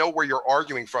don't even know where you're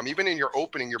arguing from. Even in your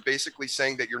opening, you're basically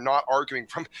saying that you're not arguing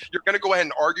from. You're going to go ahead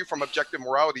and argue from objective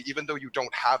morality, even though you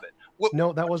don't have it.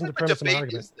 No, that wasn't the premise of my debate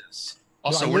argument. is this?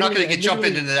 Also, No, I we're not going literally- to jump I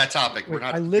into that topic. We're Wait,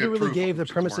 not. I good literally proof gave the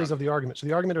objective premises morality. of the argument. So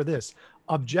the argument are this: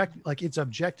 it's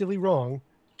objectively wrong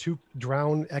to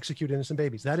drown, execute innocent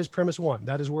babies. That is premise one.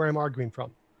 That is where I'm arguing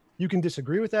from. You can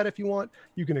disagree with that if you want.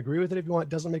 You can agree with it if you want. It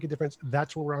doesn't make a difference.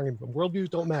 That's where we're arguing from. Worldviews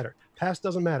don't matter. Past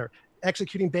doesn't matter.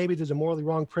 Executing babies is immorally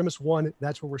wrong. Premise one.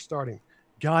 That's where we're starting.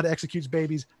 God executes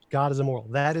babies. God is immoral.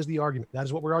 That is the argument. That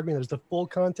is what we're arguing. That is the full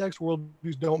context.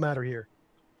 Worldviews don't matter here.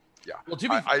 Yeah. Well, to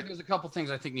be fair, there's a couple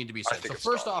things I think need to be said. So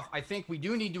first off, I think we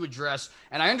do need to address,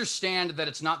 and I understand that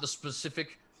it's not the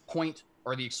specific point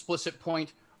or the explicit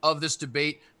point of this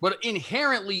debate, but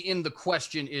inherently in the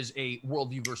question is a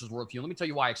worldview versus worldview. Let me tell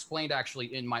you why. I explained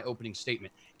actually in my opening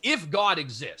statement. If God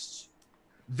exists,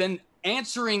 then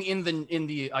answering in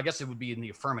the I guess it would be in the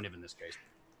affirmative in this case,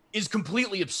 is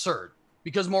completely absurd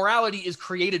because morality is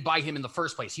created by him in the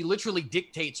first place. He literally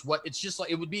dictates what it's just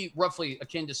like. It would be roughly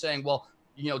akin to saying, well,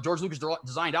 you know, George Lucas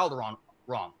designed Alderaan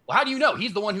wrong. Well, how do you know?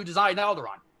 He's the one who designed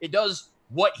Alderaan. It does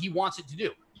what he wants it to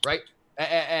do, right?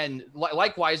 And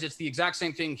likewise, it's the exact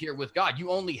same thing here with God.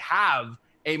 You only have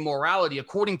a morality,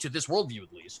 according to this worldview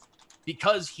at least,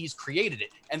 because he's created it.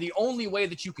 And the only way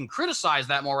that you can criticize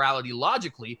that morality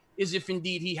logically is if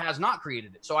indeed he has not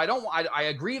created it. So I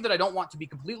agree that I don't want to be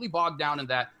completely bogged down in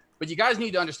that, but you guys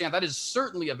need to understand that is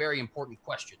certainly a very important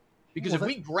question. Because if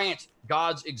we grant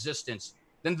God's existence,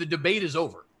 then the debate is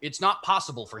over. It's not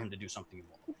possible for him to do something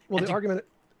immoral. Well,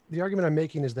 the argument I'm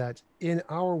making is that in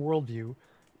our worldview,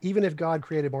 even if God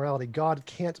created morality, God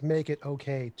can't make it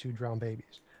okay to drown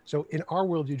babies. So in our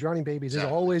worldview, drowning babies is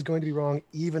always going to be wrong,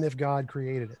 even if God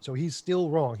created it. So he's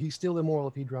still wrong. He's still immoral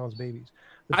if he drowns babies.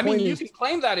 I mean, you can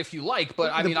claim that if you like,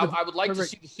 but I mean, I would like to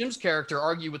see the Sims character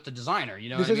argue with the designer. You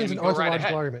know, this isn't an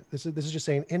ontological argument. This is just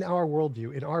saying, in our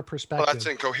worldview, in our perspective. Well, that's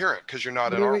incoherent because you're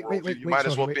not in our worldview. You might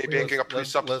as well be making a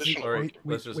presupposition.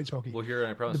 Wait, Smokey. We'll hear it.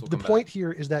 I promise we'll the come point back.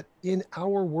 here is that in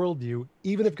our worldview,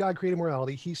 even if God created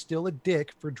morality, he's still a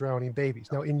dick for drowning babies.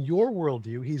 Now, in your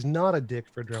worldview, he's not a dick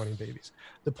for drowning babies.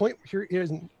 The point here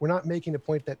isn't, we're not making a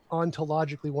point that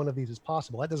ontologically one of these is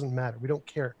possible. That doesn't matter. We don't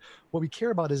care. What we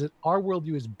care about is that our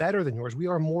worldview is better than yours. We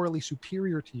are morally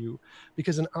superior to you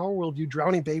because in our worldview,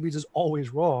 drowning babies is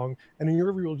always wrong. And in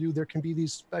your worldview, there can be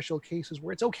these special cases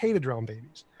where it's okay to drown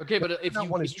babies. Okay, but if you,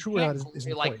 one is true or not is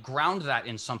the like point. ground that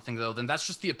in something though, then that's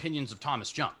just the opinions of Thomas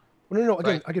Jump. Well, no.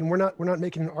 Again, we're not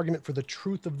making an argument for the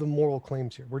truth of the moral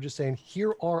claims here. We're just saying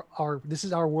here are this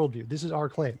is our worldview. This is our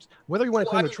claims. Whether you want to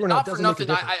claim it true or not doesn't make a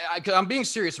difference. I'm being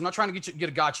serious. I'm not trying to get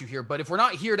a got you here. But if we're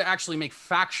not here to actually make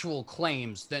factual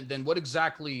claims, then what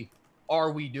exactly are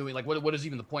we doing? Like, what is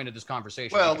even the point of this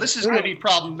conversation? Well, this is going to be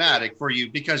problematic for you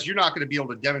because you're not going to be able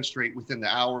to demonstrate within the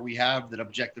hour we have that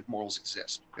objective morals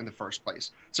exist in the first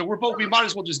place. So we might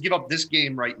as well just give up this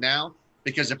game right now.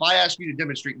 Because if I ask you to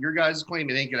demonstrate your guys' claim,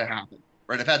 it ain't going to happen,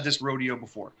 right? I've had this rodeo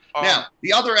before. Now,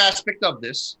 the other aspect of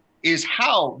this is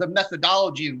how the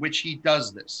methodology in which he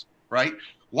does this, right?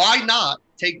 Why not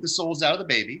take the souls out of the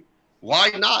baby?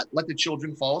 Why not let the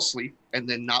children fall asleep and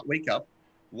then not wake up?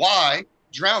 Why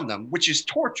drown them, which is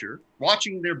torture?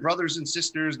 Watching their brothers and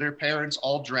sisters, their parents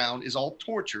all drown is all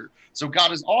torture. So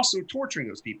God is also torturing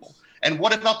those people. And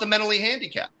what about the mentally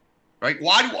handicapped? Right?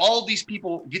 Why do all these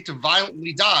people get to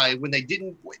violently die when they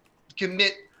didn't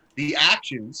commit the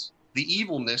actions, the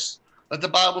evilness that the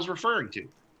Bible's referring to?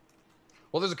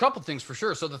 Well, there's a couple things for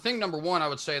sure. So the thing number one, I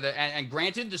would say that, and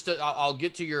granted, I'll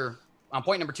get to your on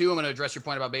point number two. I'm going to address your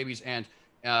point about babies and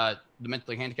the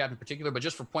mentally handicapped in particular. But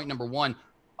just for point number one,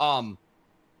 the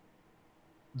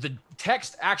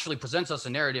text actually presents us a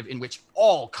narrative in which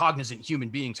all cognizant human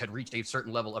beings had reached a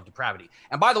certain level of depravity.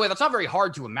 And by the way, that's not very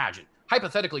hard to imagine.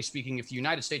 Hypothetically speaking, if the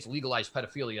United States legalized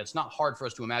pedophilia, it's not hard for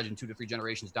us to imagine 2 to 3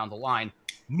 generations down the line,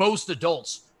 most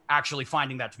adults actually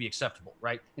finding that to be acceptable,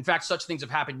 right? In fact, such things have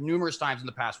happened numerous times in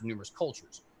the past with numerous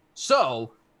cultures.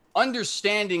 So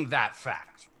understanding that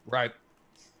fact, right,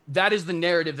 that is the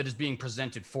narrative that is being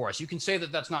presented for us. You can say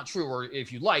that that's not true, or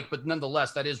if you like, but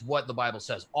nonetheless, that is what the Bible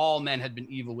says. All men had been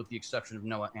evil with the exception of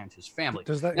Noah and his family.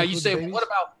 Does that now you say, well, what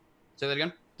about, say that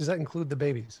again? Does that include the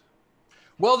babies?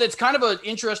 Well, that's kind of an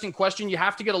interesting question. You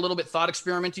have to get a little bit thought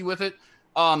experimenty with it.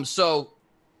 So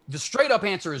the straight up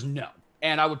answer is no.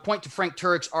 And I would point to Frank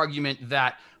Turek's argument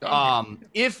that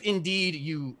if indeed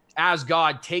you, as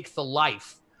God, take the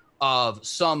life of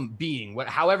some being,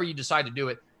 however you decide to do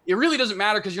it. It really doesn't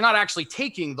matter because you're not actually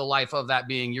taking the life of that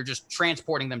being. You're just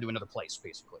transporting them to another place,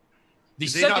 basically. Do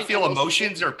they not feel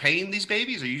emotions or pain, these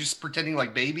babies? Are you just pretending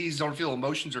like babies don't feel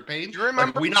emotions or pain? Do you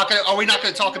remember? Like, are we not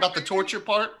gonna talk about the torture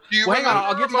part? Do you hang on,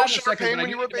 I'll get to that in a emotion or second, pain but I when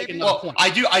do you were a need to make baby? another Well, point.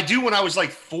 I do when I was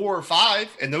like 4 or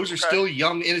 5, and those are still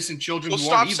young, innocent children Well, who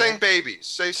stop aren't evil. saying babies.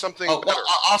 Say something Oh, better.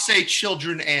 well, I'll say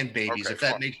children and babies, Okay, if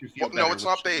that fine. makes you feel Well, no, better. it's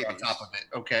not with sugar babies. On top of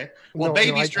it, okay. Well, No,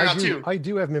 babies I turn out too. I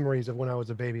do have memories of when I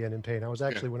was a baby and in pain. I was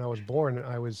actually, when I was born,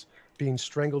 I was being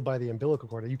strangled by the umbilical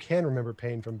cord. You can remember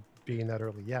pain from being that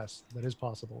early. Yes, that is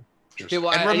possible. Okay,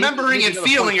 well, And I remembering need to and make another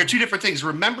feeling point. are two different things.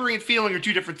 Remembering and feeling are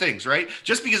two different things, right?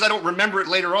 Just because I don't remember it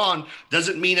later on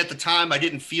doesn't mean at the time I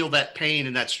didn't feel that pain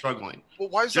and that struggling. Well,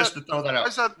 why is Just that? to throw that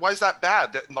out. Why is that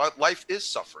bad? That life is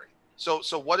suffering. So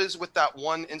what is with that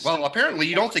one instance? Well, apparently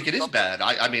you don't think it is bad.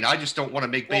 I mean, I just don't want to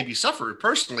make babies suffer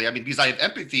personally. I mean, because I have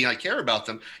empathy and I care about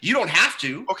them. You don't have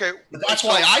to. Okay, But that's so-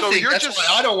 why I so think you're that's just- why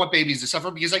I don't want babies to suffer,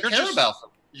 because I You're care just- about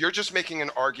them. You're just making an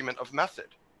argument of method.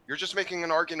 You're just making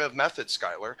an argument of method,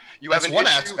 Skylar. That's one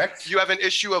aspect. You have an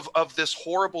issue of this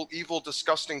horrible, evil,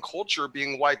 disgusting culture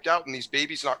being wiped out and these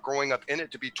babies not growing up in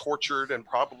it to be tortured and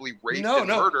probably raped and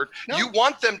murdered. No. You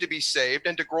want them to be saved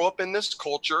and to grow up in this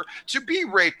culture to be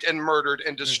raped and murdered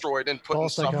and destroyed and put in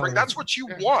False suffering. dichotomy. That's what you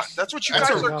want. That's what you That's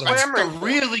guys a, are that's clamoring a for.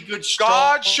 really good God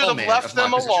straw should have man left of my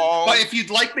them position. alone. But if you'd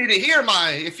like me to hear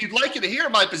if you'd like you to hear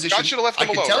my position, God should have left them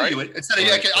I could alone, tell right? you it. Instead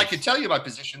of I could tell you my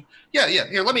position. Yeah.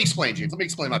 Here, let me explain, James. Let me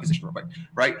explain my position real quick.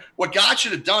 Right? What God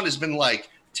should have done is been like,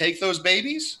 take those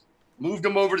babies, moved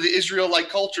them over to the Israelite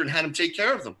culture, and had them take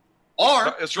care of them.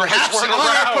 Or Israelites perhaps, weren't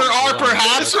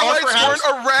around. Israelites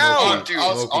weren't around, dude.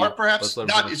 Or perhaps Let's let him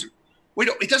not. finish.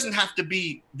 It doesn't have to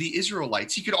be the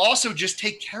Israelites. He could also just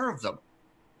take care of them,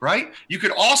 right? You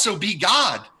could also be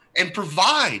God and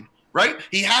provide, right?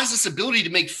 He has this ability to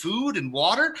make food and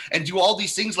water and do all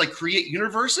these things like create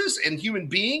universes and human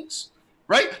beings,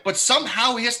 right? But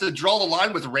somehow he has to draw the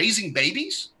line with raising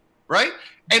babies, right?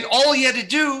 And all he had to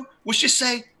do was just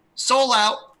say, soul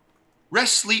out,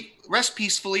 rest, sleep, rest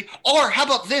peacefully. Or how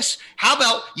about this? How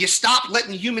about you stop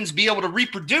letting humans be able to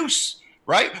reproduce,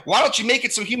 right? Why don't you make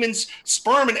it so humans'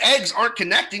 sperm and eggs aren't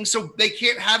connecting so they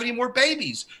can't have any more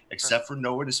babies, except for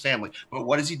Noah and his family. But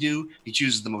what does he do? He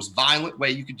chooses the most violent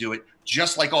way you could do it,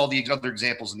 just like all the other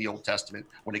examples in the Old Testament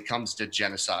when it comes to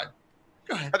genocide.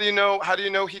 Go ahead. How do you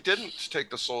know he didn't take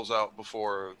the souls out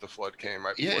before the flood came?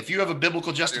 Right? Yeah, if you have a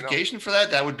biblical justification for that,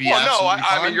 that would be Well, no, absolutely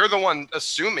I fine. mean, you're the one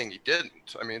assuming he didn't.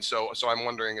 I mean, so I'm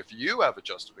wondering if you have a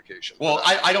justification. for Well,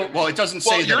 that. I don't. Well, it doesn't say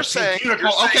Well, that. you're a saying, pink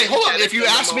unicorn- okay, hold on. If you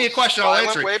ask me a question, I'll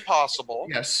answer way it. possible.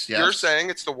 Yes. You're saying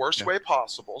it's the worst Yeah. way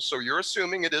possible, so you're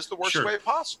assuming it is the worst Sure. way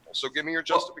possible. So give me your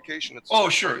justification. It's the oh,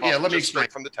 worst sure. way Yeah, possible, let me just straight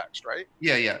explain. from the text, right?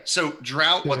 Yeah. So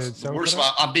drought. Did What's it the sound worst?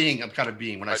 cut I'm kind of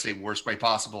being when I say worst way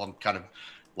possible. I'm kind of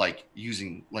like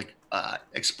using like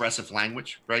expressive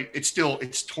language, right?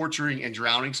 It's torturing and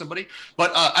drowning somebody.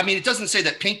 But I mean, it doesn't say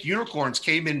that pink unicorns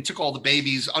came in and took all the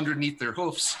babies underneath their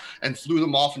hoofs and flew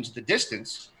them off into the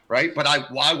distance, right?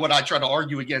 But why would I try to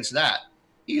argue against that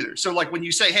either? So like when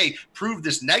you say, hey, prove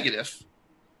this negative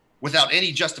without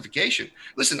any justification.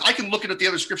 Listen, I can look at the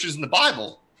other scriptures in the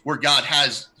Bible where God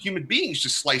has human beings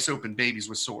just slice open babies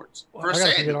with swords. Well, First I got a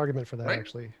good Samuel, argument for that, right?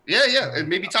 actually. Yeah, and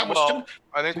maybe Tom was Well,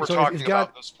 I think we're So if talking God-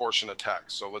 about this portion of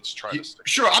text, so let's try to stick.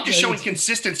 Sure, I'm just Yeah, showing it's-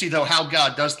 consistency though how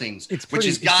God does things, It's which pretty-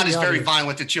 is it's God pretty is very obvious.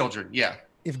 violent to children. Yeah.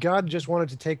 If God just wanted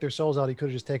to take their souls out, he could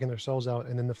have just taken their souls out,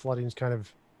 and then the flooding is kind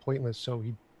of pointless. So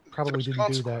he probably There's didn't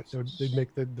do that. So consequences. they'd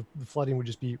make the flooding would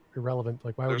just be irrelevant.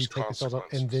 Like, why would There's he take the souls out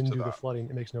and consequences then to do the that. flooding?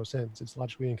 It makes no sense. It's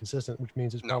logically inconsistent, which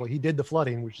means it's No. probably he did the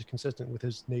flooding, which is consistent with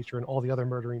his nature and all the other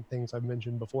murdering things I've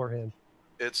mentioned beforehand.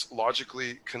 It's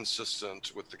logically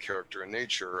consistent with the character and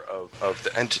nature of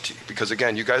the entity. Because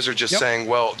again, you guys are just saying,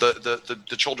 well,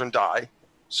 the children die,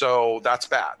 so that's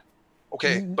bad.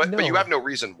 Okay, but you No. have no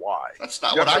reason why. That's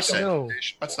not You what have I no said. No.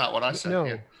 justification That's for not what I said. No.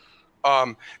 Yeah.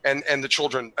 and the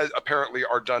children apparently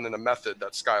are done in a method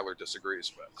that Skylar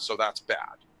disagrees with, so that's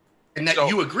bad. And that So-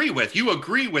 you agree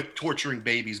with torturing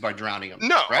babies by drowning them.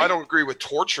 No, right? I don't agree with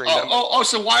torturing them.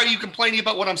 So why are you complaining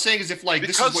about what I'm saying? As if like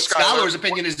this Because is what Skylar- Skylar's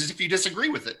opinion is if you disagree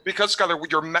with it. Because Skylar,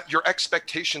 your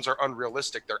expectations are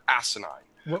unrealistic. They're asinine.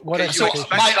 What Okay, So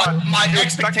expectation? my you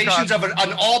expectations of an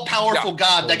all-powerful Yeah.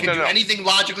 God that can No, do no. anything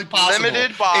logically possible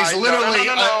Limited by is literally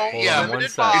Hold on one limited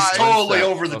sec. by is totally One sec.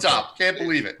 over the Okay. top. Can't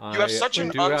believe it. You have such I an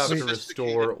do have to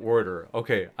unsophisticated- restore order.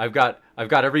 Okay, I've got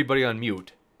everybody on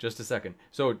mute. Just a second.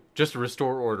 So just to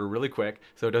restore order really quick,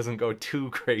 so it doesn't go too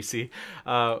crazy.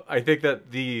 I think that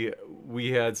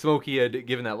Smokey had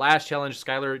given that last challenge.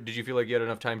 Skylar, did you feel like you had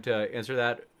enough time to answer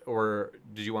that, or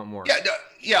did you want more? Yeah,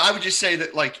 yeah, I would just say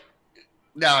that, like,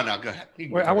 no, go ahead.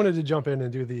 Wait, I wanted to jump in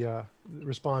and do the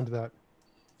respond to that.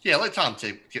 Yeah, let Tom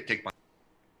take my.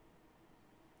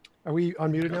 Are we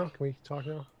unmuted now? Can we talk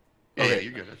now? Yeah, Okay.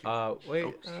 you're good. Wait.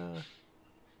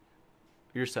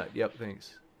 You're set. Yep.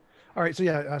 Thanks. All right. So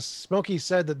yeah, Smokey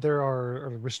said that there are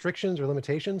restrictions or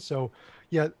limitations. So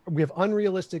yeah, we have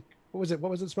unrealistic. What was it?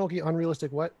 What was it, Smokey?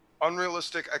 Unrealistic what?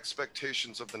 Unrealistic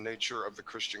expectations of the nature of the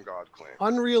Christian God claim.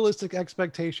 Unrealistic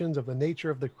expectations of the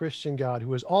nature of the Christian God,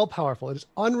 who is all powerful. It is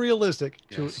unrealistic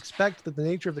to expect that the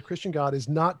nature of the Christian God is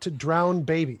not to drown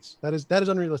babies. That is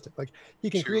unrealistic. Like,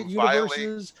 he can create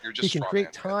universes, he can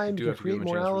create time, he can create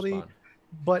morality,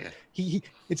 but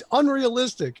it's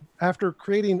unrealistic after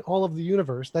creating all of the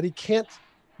universe that he can't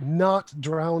not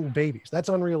drown babies. That's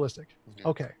unrealistic.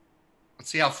 Okay. Let's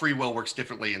see how free will works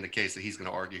differently in the case that he's going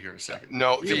to argue here in a second.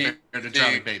 No,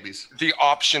 the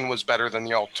option was better than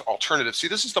the alternative. See,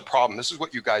 this is the problem. This is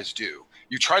what you guys do.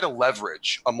 You try to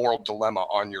leverage a moral dilemma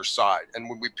on your side. And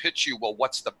when we pitch you, well,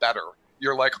 what's the better?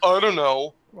 You're like, I don't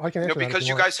know. Well, I can answer because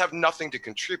you guys have nothing to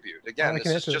contribute. Again, I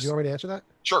can answer. Do you want me to answer that?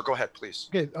 Sure, go ahead, please.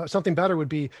 Okay, something better would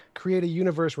be create a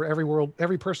universe where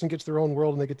every person gets their own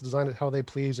world and they get to design it how they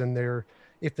please. And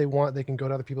if they want, they can go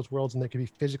to other people's worlds and they can be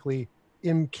physically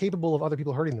incapable of other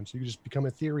people hurting them. So you just become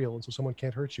ethereal, and so someone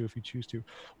can't hurt you if you choose to.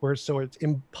 So it's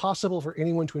impossible for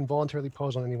anyone to involuntarily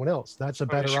pose on anyone else. That's a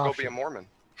better option. You should go be a Mormon.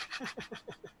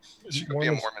 You should go be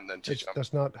a Mormon then, TJump.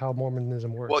 That's not how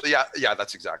Mormonism works. Well, yeah,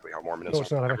 that's exactly how Mormonism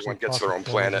works. Everyone gets their own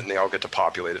planet and they all get to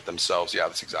populate it themselves. Yeah,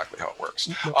 that's exactly how it works.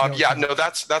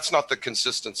 That's not the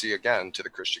consistency, again, to the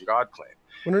Christian God claim.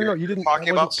 Well, no, you didn't talking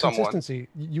about consistency.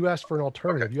 You asked for an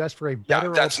alternative. Okay. You asked for a better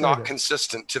alternative. That's not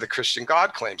consistent to the Christian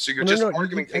God claim. So you're just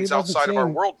arguing things outside of our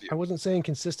worldview. I wasn't saying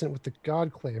consistent with the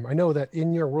God claim. I know that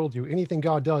in your worldview, anything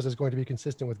God does is going to be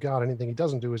consistent with God. Anything he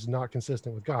doesn't do is not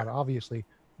consistent with God, obviously.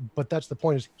 But that's the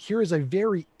point, is here is a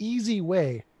very easy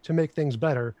way to make things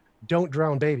better. Don't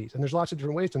drown babies. And there's lots of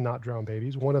different ways to not drown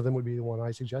babies. One of them would be the one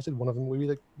I suggested. One of them would be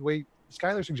the way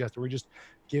Skylar suggested, where we just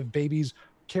give babies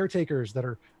caretakers that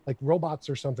are like robots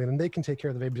or something, and they can take care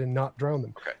of the babies and not drown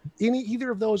them. Okay. Either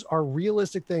of those are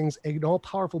realistic things an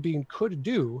all-powerful being could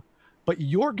do, but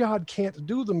your God can't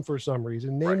do them for some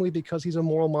reason, namely because he's a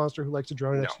moral monster who likes to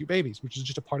drown and execute babies, which is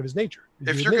just a part of his nature.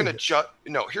 If you're going to judge,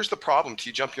 here's the problem,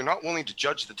 TJump. You're not willing to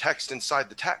judge the text inside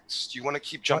the text. You want to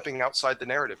keep jumping outside the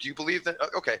narrative. Do you believe that?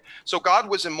 Okay, so God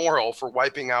was immoral for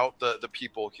wiping out the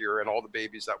people here and all the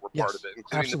babies that were part of it,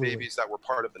 including the babies that were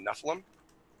part of the Nephilim.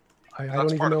 I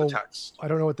don't even know. I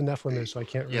don't know what the Nephilim is, so I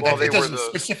can't. Yeah, it doesn't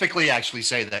specifically actually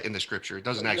say that in the scripture. It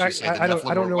doesn't actually say. I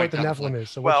don't know what the Nephilim is.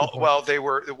 So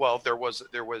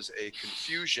there was a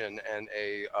confusion and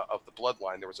of the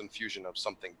bloodline. There was a confusion of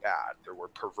something bad. There were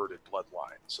perverted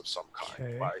bloodlines of some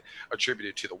kind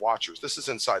attributed to the Watchers. This is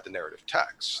inside the narrative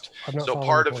text. So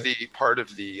part of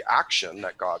the action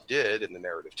that God did in the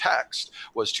narrative text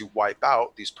was to wipe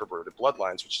out these perverted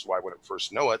bloodlines, which is why when it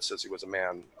first Noah says he was a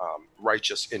man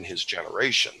righteous in his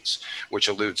generations, which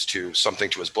alludes to something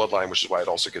to his bloodline, which is why it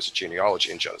also gives a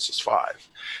genealogy in Genesis 5.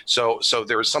 So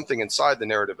there is something inside the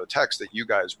narrative of text that you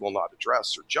guys will not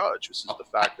address or judge, which is the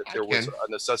fact that there was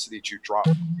a necessity to drop,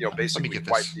 basically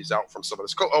wipe these out from some of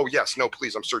this. Oh yes, no,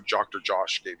 please. I'm sure Dr.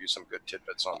 Josh gave you some good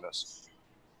tidbits on this.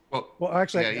 Well,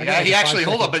 actually, he actually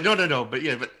hold on, but no,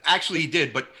 but actually he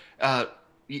did. But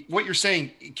what you're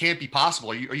saying can't be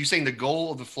possible. Are you saying the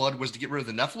goal of the flood was to get rid of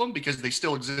the Nephilim because they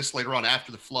still exist later on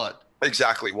after the flood?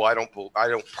 Exactly. Well, I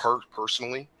don't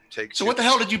personally take. So what the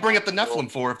hell did you bring up the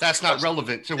Nephilim for if that's not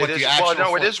relevant to what the actual? Well,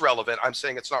 no, it is relevant. I'm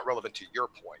saying it's not relevant to your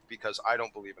point because I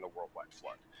don't believe in a worldwide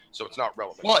flood. So it's not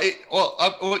relevant.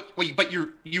 But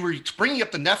you were bringing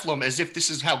up the Nephilim as if this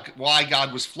is why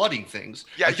God was flooding things.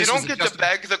 Yeah, you don't get to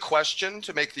beg the question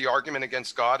to make the argument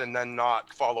against God and then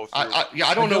not follow through.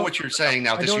 I don't know what you're saying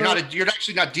now. You're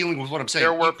actually not dealing with what I'm saying.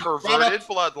 There were perverted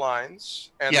bloodlines,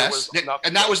 and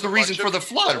that was the reason for the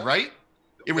flood, right?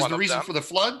 It was the reason for the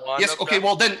flood? Yes. Okay.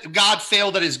 Well, then God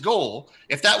failed at his goal.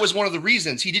 If that was one of the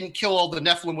reasons, he didn't kill all the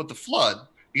Nephilim with the flood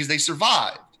because they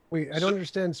survived. Wait, I don't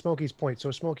understand Smokey's point.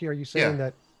 So, Smokey, are you saying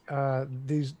that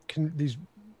these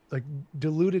like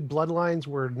diluted bloodlines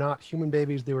were not human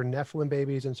babies; they were Nephilim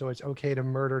babies, and so it's okay to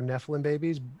murder Nephilim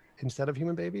babies instead of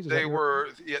human babies? They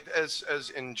were,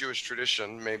 as in Jewish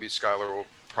tradition. Maybe Skylar will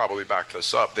probably back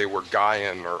this up. They were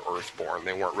Gaian or earthborn.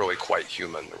 They weren't really quite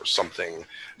human. There was something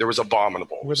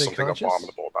abominable. Were they something conscious?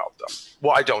 Abominable about them.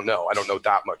 Well, I don't know. I don't know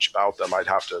that much about them. I'd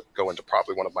have to go into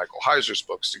probably one of Michael Heiser's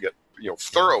books to get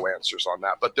thorough answers on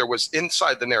that. But there was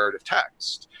inside the narrative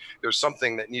text, there's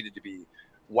something that needed to be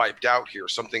wiped out here,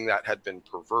 something that had been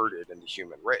perverted in the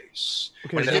human race.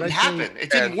 Okay, But it what didn't I happen. say-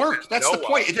 It didn't work. That's the Noah-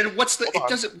 point. It didn't. It Hold on.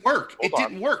 doesn't work. It Hold on.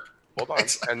 didn't work. Hold on.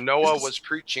 It's- And Noah this is- was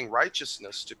preaching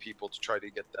righteousness to people to try to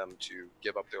get them to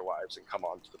give up their lives and come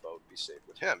onto the boat and be saved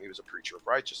with him. He was a preacher of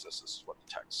righteousness. This is what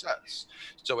the text says.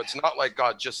 So it's not like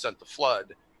God just sent the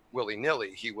flood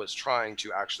willy-nilly. He was trying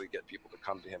to actually get people to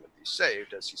come to him and be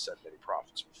saved, as he said many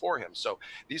prophets before him. So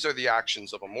these are the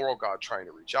actions of a moral God trying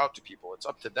to reach out to people. It's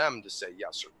up to them to say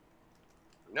yes or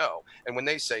no. And when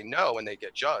they say no and they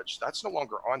get judged, that's no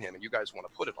longer on him, and you guys want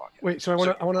to put it on him. Wait, so I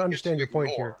want to understand your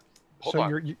point here. Hold So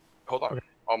on. Hold on. Okay.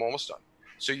 I'm almost done.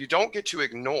 So you don't get to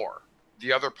ignore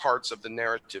the other parts of the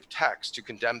narrative text to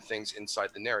condemn things inside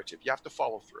the narrative. You have to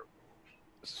follow through.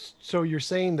 So you're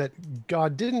saying that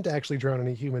God didn't actually drown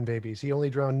any human babies. He only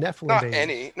drowned Nephilim Not babies.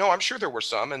 any. No, I'm sure there were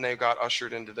some, and they got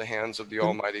ushered into the hands of the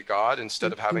Almighty God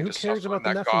instead of then having who to cares suffer about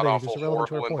in the that Nephilim babies? god-awful, It's irrelevant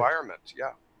to our horrible point. environment.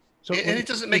 Yeah. So And it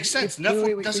doesn't make sense.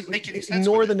 Nephilim doesn't make any sense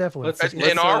Ignore with the it. Nephilim. Let's-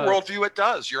 In our worldview, it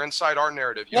does. You're inside our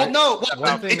narrative. You Well, don't no, step well,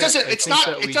 out it from doesn't. I It's think not.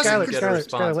 that we It can doesn't. get a Skylar,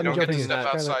 response. let me You don't jump get in to here. step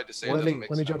Skylar, outside to say it let doesn't me make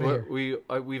jump sense. in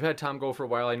here. We've had Tom go for a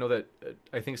while. I know that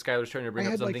I think Skylar's trying to bring I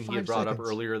up had, like, something he had 5 brought up seconds.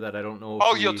 earlier that I don't know. If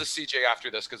I'll we- yield to CJ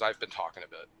after this because I've been talking a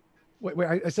bit.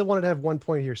 Wait, I still wanted to have one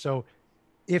point here. So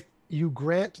if you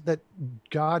grant that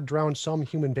God drowned some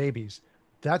human babies,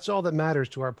 that's all that matters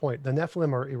to our point. The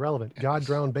Nephilim are irrelevant. God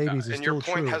drowned babies is And still your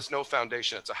point true. has no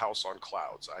foundation. It's a house on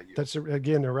clouds. I yield. That's,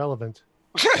 again, irrelevant.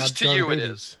 God to drowned you it babies.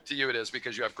 is. To you it is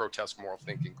because you have grotesque moral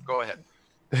thinking. Go ahead.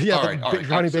 Yeah, All but right, all right.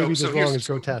 drowning So- babies so is here's- wrong. It's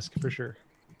grotesque, for sure.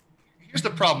 Here's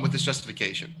the problem with this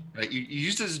justification. Right? You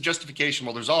use it as a justification.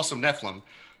 Well, there's also Nephilim,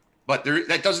 but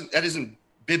that isn't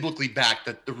biblically backed.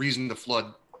 That the reason the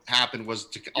flood happened was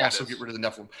to Yeah, also it get is. rid of the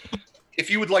Nephilim. If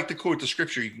you would like to quote the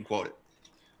scripture, you can quote it.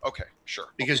 Okay, sure.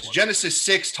 Because Genesis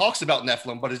 6 talks about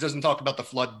Nephilim, but it doesn't talk about the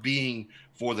flood being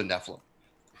for the Nephilim.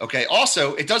 Okay.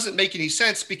 Also, it doesn't make any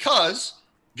sense because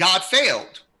God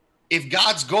failed. If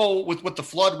God's goal with what the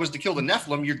flood was to kill the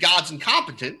Nephilim, your God's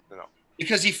incompetent No.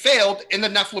 because he failed and the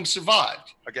Nephilim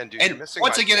survived. Again, dude, you're And missing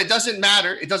once my again, point. it doesn't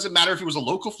matter. It doesn't matter if it was a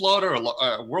local flood or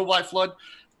a worldwide flood,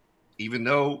 even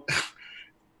though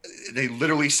they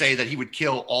literally say that he would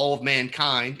kill all of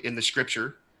mankind in the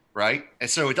scripture, right? And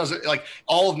so it doesn't like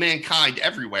all of mankind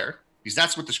everywhere, because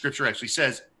that's what the scripture actually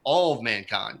says, all of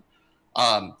mankind.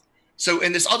 So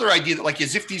in this other idea that like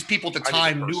as if these people at the I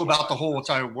need to time knew about the personalize whole this.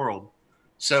 entire world.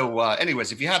 So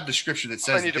anyways, if you have the scripture that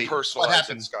says I need to what personalize it,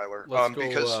 happened, Skylar. Let's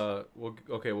go.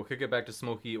 Because We'll kick it back to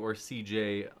Smokey or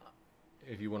CJ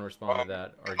if you want to respond to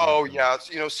that. argument oh from- yeah,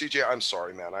 CJ, I'm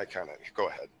sorry, man. I kind of go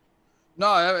ahead.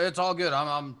 No, it's all good.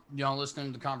 I'm listening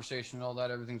to the conversation and all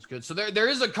that. Everything's good. So there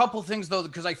is a couple things though,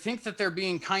 because I think that they're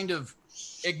being kind of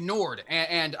ignored,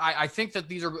 and I think that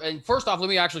these are. And first off, let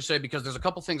me actually say, because there's a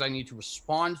couple things I need to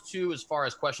respond to as far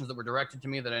as questions that were directed to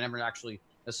me that I never actually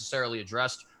necessarily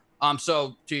addressed.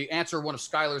 So to answer one of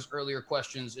Skylar's earlier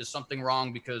questions, is something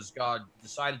wrong because God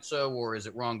decided so, or is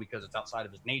it wrong because it's outside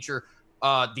of his nature?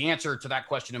 The answer to that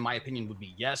question, in my opinion, would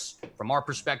be yes. From our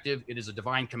perspective, it is a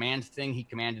divine command thing. He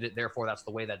commanded it, therefore that's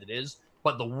the way that it is.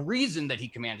 But the reason that he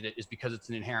commanded it is because it's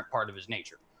an inherent part of his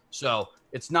nature. So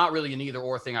it's not really an either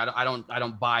or thing. I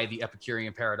don't buy the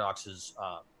Epicurean paradox's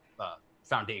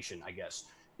foundation, I guess,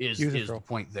 is the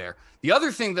point there. The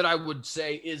other thing that I would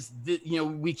say is that,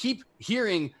 we keep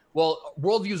hearing, well,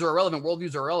 worldviews are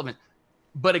irrelevant.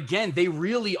 But again, they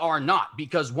really are not,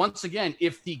 because once again,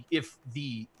 if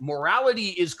the morality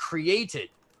is created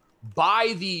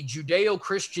by the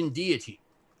Judeo-Christian deity,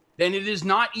 then it is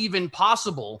not even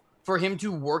possible for him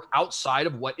to work outside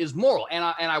of what is moral. And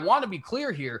I want to be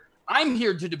clear here. I'm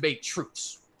here to debate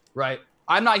truths, right?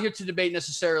 I'm not here to debate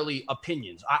necessarily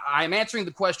opinions. I'm answering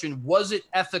the question, was it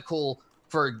ethical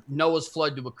for Noah's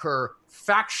flood to occur?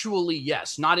 Factually,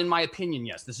 yes. Not in my opinion,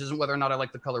 yes. This isn't whether or not I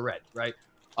like the color red, right?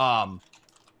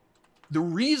 The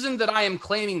reason that I am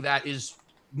claiming that is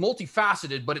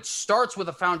multifaceted, but it starts with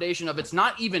a foundation of it's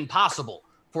not even possible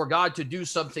for God to do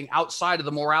something outside of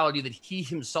the morality that he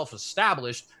himself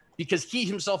established, because he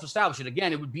himself established it.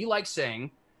 Again, it would be like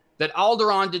saying that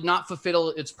Alderaan did not fulfill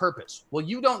its purpose. Well,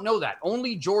 you don't know that.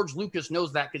 Only George Lucas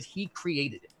knows that because he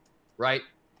created it, right?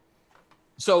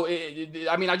 So,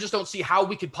 I just don't see how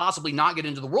we could possibly not get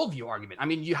into the worldview argument.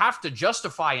 You have to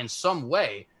justify in some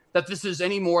way that this is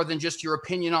any more than just your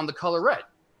opinion on the color red.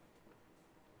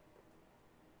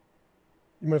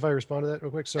 You mind if I respond to that real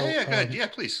quick? So, yeah, go ahead. Yeah,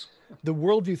 please. The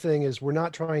worldview thing is, we're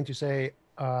not trying to say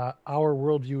our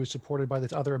worldview is supported by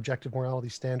this other objective morality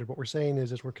standard. What we're saying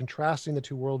is we're contrasting the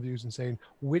two worldviews and saying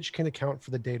which can account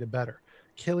for the data better.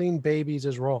 Killing babies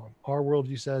is wrong. Our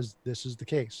worldview says this is the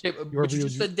case. Okay, but you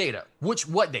just said data.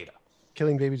 What data?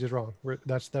 killing babies is wrong.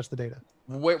 That's the data.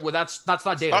 Wait, well, that's not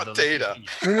data. Not though. data.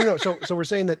 No. So we're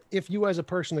saying that if you as a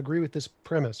person agree with this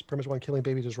premise one, killing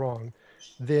babies is wrong,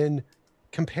 then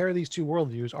compare these two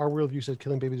worldviews. Our worldview says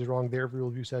killing babies is wrong. Their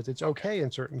worldview says it's okay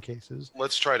in certain cases.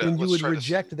 Let's try to. And you let's would try to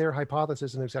reject their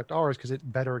hypothesis and accept ours because it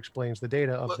better explains the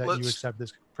data of that you Let's- accept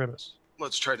this premise.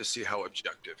 Let's try to see how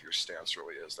objective your stance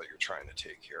really is that you're trying to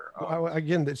take here.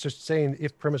 Again, it's just saying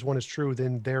if premise one is true,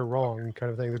 then they're wrong,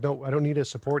 kind of thing. I don't need a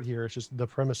support here. It's just the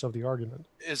premise of the argument.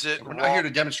 Is it We're wrong? not here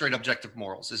to demonstrate objective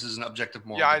morals. This is an objective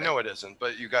moral. Yeah, I debate. know it isn't,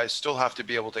 but you guys still have to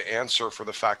be able to answer for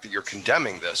the fact that you're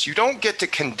condemning this. You don't get to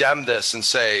condemn this and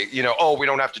say, oh, we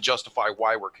don't have to justify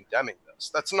why we're condemning this.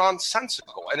 That's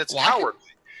nonsensical and it's cowardly.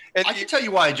 And I can tell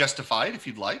you why I justify it if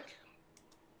you'd like.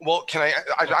 well, can I?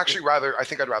 I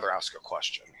think I'd rather ask a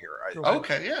question here.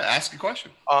 Okay, yeah, ask a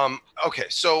question. Okay,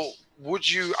 so would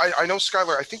you? I know,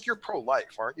 Skylar. I think you're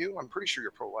pro-life, aren't you? I'm pretty sure you're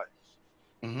pro-life.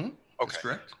 Mm-hmm. Okay, That's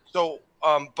correct. so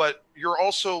but you're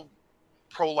also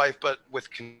pro-life, but with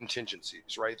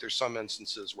contingencies, right? There's some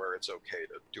instances where it's okay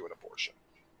to do an abortion.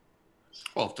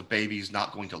 Well, if the baby's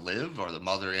not going to live, or the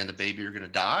mother and the baby are going to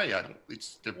die,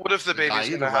 What if the they die baby's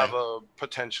going either to have way. a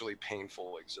potentially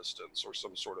painful existence or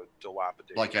some sort of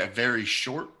dilapidated? Like a very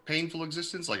short, painful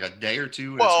existence, like a day or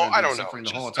two. and Well, it's gonna I be don't know. suffering the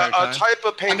whole Just entire time. a type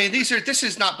of pain. I mean, this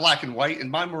is not black and white, and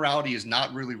my morality is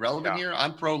not really relevant Yeah. here.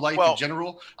 I'm pro-life Well- in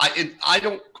general. I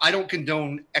don't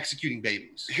condone executing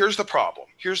babies. Here's the problem.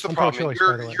 Here's the I'm problem. pro-choice,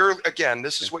 by the way. You're again,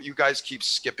 this is what you guys keep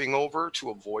skipping over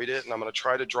to avoid it, and I'm going to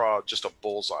try to draw just a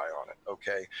bullseye on it.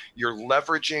 Okay, you're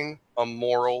leveraging a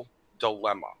moral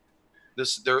dilemma.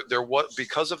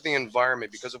 Because of the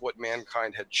environment, because of what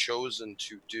mankind had chosen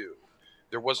to do,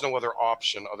 there was no other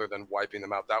option other than wiping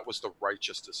them out. That was the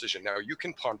righteous decision. Now, you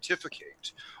can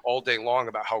pontificate all day long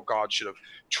about how God should have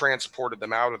transported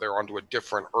them out of there onto a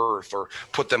different earth or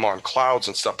put them on clouds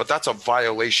and stuff, but that's a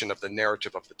violation of the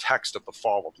narrative of the text of the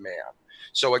fall of man.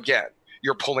 So again,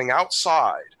 you're pulling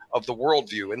outside of the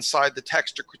worldview inside the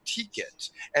text to critique it,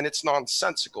 and it's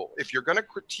nonsensical. If you're going to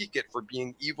critique it for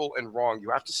being evil and wrong, you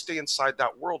have to stay inside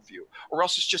that worldview, or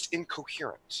else it's just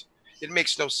incoherent. It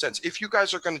makes no sense. If you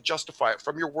guys are going to justify it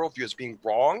from your worldview as being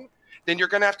wrong, then you're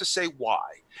going to have to say why.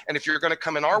 And if you're going to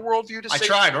come in our worldview to say I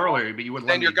tried it's wrong, earlier, but you wouldn't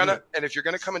then let you're me do gonna. it. And if you're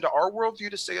going to come into our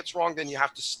worldview to say it's wrong, then you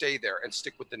have to stay there and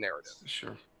stick with the narrative.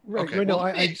 Sure. Right. Okay. right, well, no,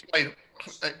 let me I explain.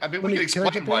 I mean, let we me- can can I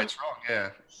explain jump why in? it's wrong. Yeah.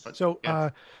 But, So, yeah.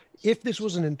 if this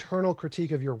was an internal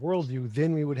critique of your worldview,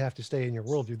 then we would have to stay in your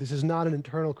worldview. This is not an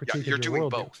internal Yeah, critique you're of your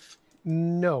doing worldview. both.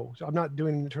 No, so I'm not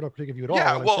doing an internal critique of you at all.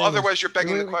 Yeah, What I'm well, saying is- otherwise you're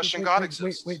begging the wait, question: wait, God wait,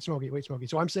 exists. Wait, Smokey.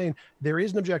 So I'm saying there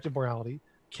is an objective morality.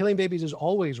 Killing babies is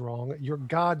always wrong. Your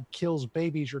God kills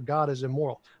babies. Your God is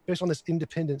immoral based on this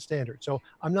independent standard. So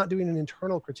I'm not doing an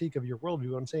internal critique of your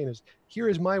worldview. What I'm saying is, here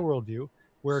is my worldview,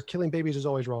 where killing babies is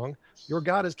always wrong. Your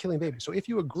God is killing babies. So if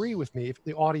you agree with me, if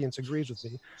the audience agrees with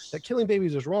me that killing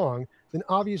babies is wrong, then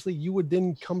obviously you would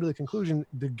then come to the conclusion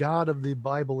the God of the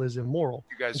Bible is immoral.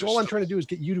 You guys So are all I'm still trying to do is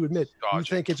get you to admit you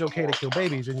dodging think it's the okay to moral kill dilemma.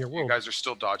 babies in your You world. guys are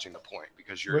still dodging the point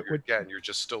because you're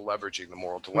just still leveraging the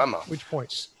moral dilemma. Which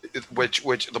point?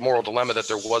 Which the moral dilemma that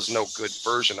there was no good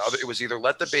version. It was either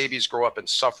let the babies grow up and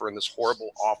suffer in this horrible,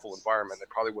 awful environment. They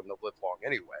probably wouldn't have lived long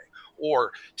anyway,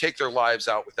 or take their lives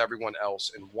out with everyone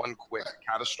else in one quick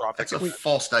catastrophic That's a event.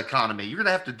 false dichotomy. You're going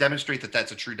to have to demonstrate that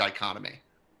that's a true dichotomy.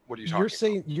 What are you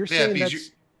talking You're Yeah, saying because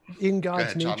that's in God's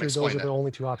ahead, Tom, nature, those explain are the that.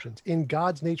 only two options. In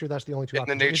God's nature, that's the only two about?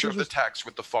 In options. the If nature this of the was- text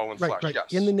with the fallen flesh, right.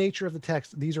 yes. In the nature of the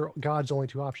text, these are God's only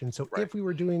two options. So Right. if we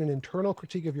were doing an internal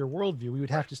critique of your worldview, we would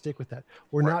have to stick with that.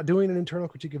 We're Right. not doing an internal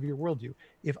critique of your worldview.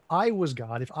 If I was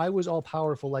God, if I was all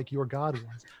powerful like your God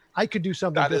was, I could do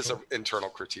something That is different. an internal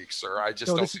critique, sir. I just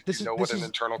No, don't this- think this you is- know this what an is-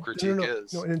 internal No, critique no,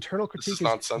 is. no, an internal This critique is is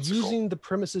nonsensical. using the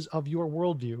premises of your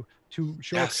worldview to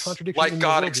show Yes, a contradiction like in your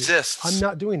God worldview. exists. I'm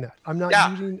not doing that. I'm not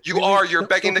Yeah, using. you wait, are. wait, You're no,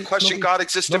 begging the Smokey, question: Smokey, God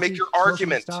exists to make Smokey, your Smokey,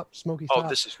 argument. Stop, Smokey, Oh, stop.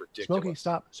 this is ridiculous. Smokey,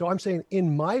 stop. So I'm saying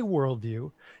in my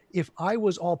worldview, if I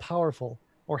was all powerful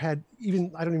or had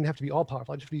even, I don't even have to be all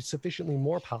powerful, I just have to be sufficiently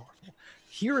more powerful.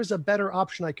 Here is a better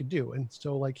option I could do. And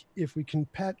so like, if we can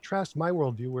contrast my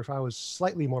worldview, where if I was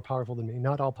slightly more powerful than me,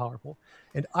 not all powerful,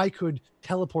 and I could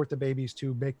teleport the babies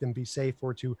to make them be safe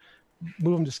or to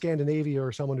move them to Scandinavia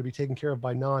or someone to be taken care of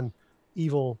by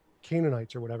non-evil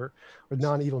Canaanites or whatever, or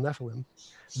non-evil Nephilim,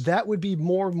 that would be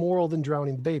more moral than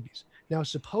drowning the babies. Now,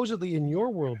 supposedly in your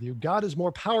worldview, God is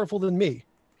more powerful than me.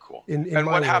 Cool. In And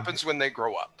my what worldview. happens when they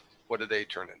grow up? What do they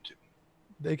turn into?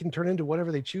 They can turn into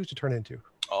whatever they choose to turn into.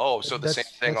 Oh, so the same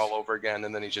That's- thing that's- all over again,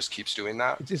 and then he just keeps doing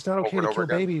that? It's not okay Over and to over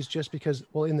kill again. babies just because,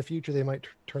 well, in the future they might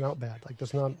turn out bad. Like,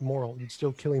 that's not moral. It's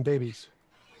still killing babies.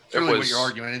 It's really what you're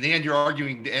arguing. In the end, you're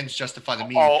arguing the ends justify the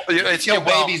means. Oh, it's kill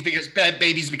babies because bad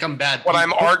babies become bad people. What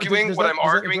I'm arguing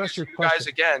address is your you guys question?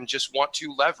 again just want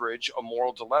to leverage a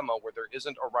moral dilemma where there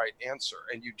isn't a right answer,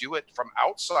 and you do it from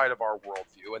outside of our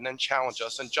worldview, and then challenge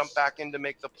us and jump back in to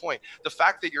make the point. The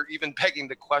fact that you're even begging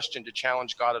the question to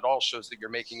challenge God at all shows that you're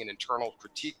making an internal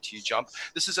critique. TJump.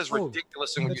 This is as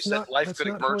ridiculous as when you said life could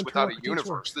emerge without a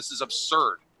universe. This is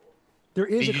absurd. There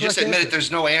is you just admitted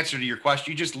there's no answer to your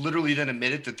question. You just literally then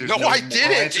admitted that there's no I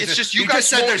didn't. It's just you guys just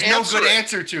said there's no good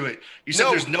answer to it. You said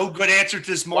there's no good answer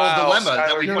to this moral dilemma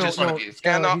that we just want to be.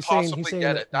 Cannot possibly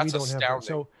get it. That's astounding.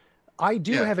 So I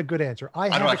do have a good answer. I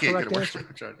have a correct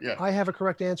answer. I have a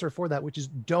correct answer for that, which is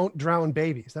don't drown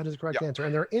babies. That is the correct answer.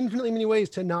 And there are infinitely many ways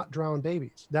to not drown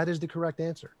babies. That is the correct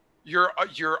answer. Your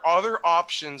other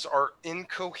options are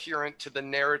incoherent to the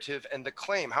narrative and the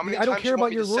claim. How many times I don't care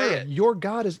about your word. Your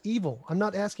God is evil. I'm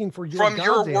not asking for your from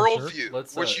God's your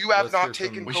worldview, which you have not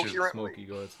taken coherently. Smokey,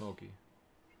 go ahead, Smokey.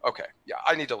 Okay, yeah,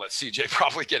 I need to let CJ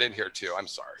probably get in here too. I'm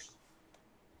sorry.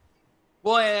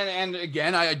 Well, and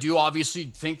again, I do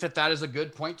obviously think that is a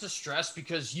good point to stress,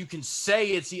 because you can say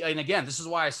it's, and again, this is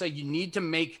why I say you need to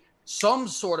make some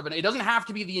sort of it doesn't have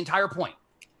to be the entire point,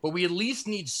 but we at least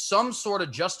need some sort of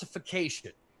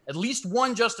justification, at least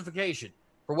one justification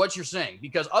for what you're saying,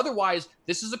 because otherwise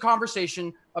this is a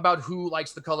conversation about who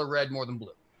likes the color red more than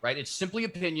blue, right? It's simply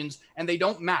opinions and they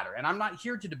don't matter. And I'm not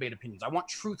here to debate opinions. I want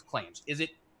truth claims. Is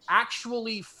it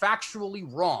actually factually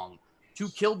wrong to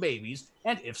kill babies?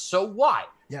 And if so, why?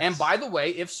 Yes. And by the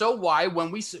way, if so, why? When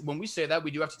we say that,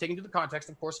 we do have to take into the context,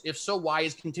 of course. If so, why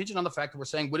is contingent on the fact that we're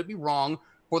saying, would it be wrong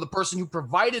for the person who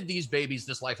provided these babies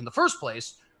this life in the first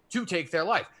place to take their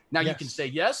life? Now, you can say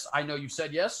yes. I know you've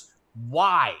said yes.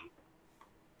 Why?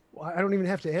 Well, I don't even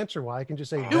have to answer why. I can just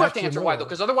say you do have to answer why, though,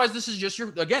 because otherwise this is just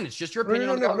it's just your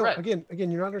opinion. No. Again,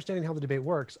 you're not understanding how the debate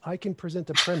works. I can present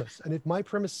a premise, and if my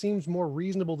premise seems more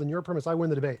reasonable than your premise, I win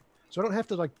the debate. So I don't have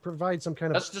to provide some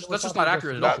kind of. That's just not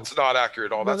accurate at all. That's not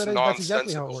accurate at all. That's nonsensical. That's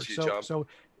exactly how it works. So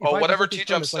whatever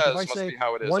TJump says must be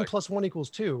how it is. 1 + 1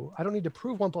 = 2. I don't need to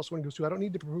prove 1 + 1 = 2. I don't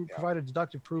need to provide a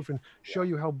deductive proof and show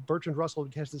you how Bertrand Russell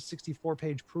has this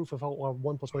 64-page proof of how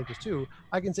 1 + 1 = 2.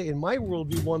 I can say in my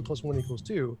worldview 1 + 1 =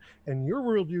 2, and your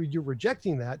worldview you're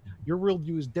rejecting that. Your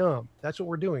worldview is dumb. That's what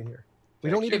we're doing here. We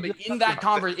don't need to. In that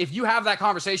if you have that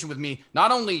conversation with me,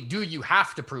 not only do you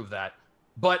have to prove that,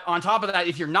 but on top of that,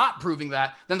 if you're not proving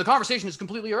that, then the conversation is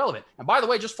completely irrelevant. And by the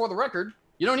way, just for the record,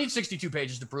 you don't need 62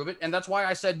 pages to prove it. And that's why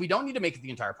I said we don't need to make it the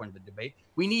entire point of the debate.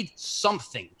 We need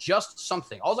something, just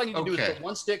something. All I need to do is put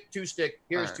 1 stick, 2 stick.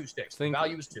 Here's 2 sticks. The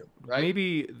value is 2, right?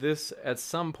 Maybe this, at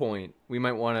some point, we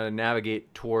might want to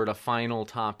navigate toward a final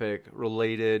topic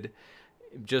related,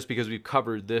 just because we've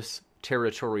covered this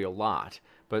territory a lot.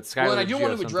 But Skylar, well, I do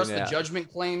want to address the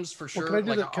judgment claims for sure. Well,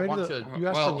 you asked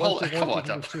for 1 +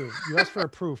 1 = 2. You asked for a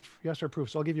proof.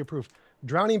 So I'll give you a proof.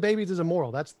 Drowning babies is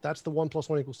immoral. That's the 1 +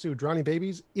 1 = 2. Drowning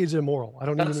babies is immoral. I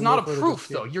don't. That's not a proof,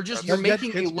 though. You're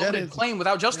making a loaded claim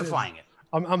without justifying it.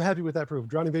 I'm happy with that proof.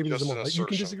 Drowning babies is immoral. You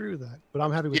can disagree with that, but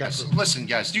I'm happy with that proof. Listen,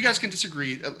 guys, you guys can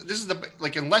disagree. This is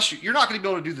unless you're not going to be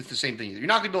able to do the same thing either. You're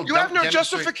not going to be able to. You have no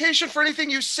justification for anything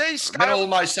you say, Skylar.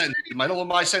 Middle of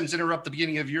my sentence interrupt the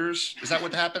beginning of yours. Is that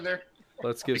what happened there?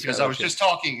 Let's give because I was just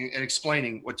talking and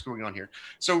explaining what's going on here.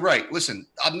 So, right, listen,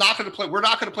 we're not going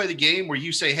to play the game where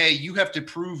you say, hey, you have to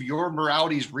prove your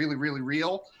morality is really, really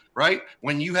real, right?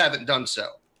 When you haven't done so,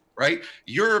 right?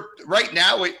 Right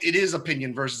now, it is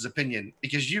opinion versus opinion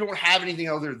because you don't have anything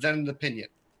other than an opinion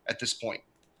at this point.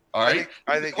 All right.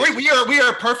 I think we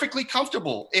are perfectly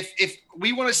comfortable. If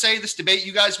we want to say this debate,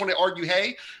 you guys want to argue,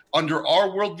 hey, under our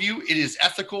worldview, it is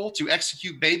ethical to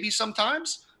execute babies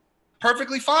sometimes.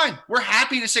 Perfectly fine. We're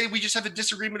happy to say we just have a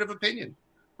disagreement of opinion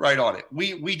right on it.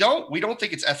 We don't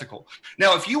think it's ethical.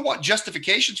 Now, if you want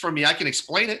justifications from me, I can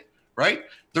explain it, right?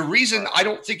 The reason I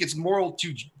don't think it's moral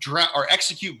to drown or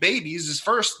execute babies is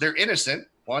first, they're innocent.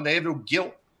 One, they have no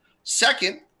guilt.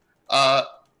 Second, I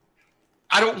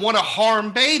don't want to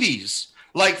harm babies.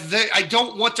 I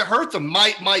don't want to hurt them.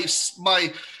 My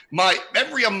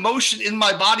every emotion in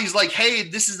my body is like, hey,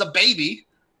 this is a baby.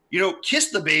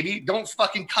 Kiss the baby, don't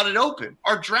fucking cut it open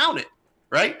or drown it,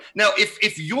 right? Now,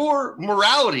 if your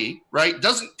morality, right,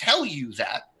 doesn't tell you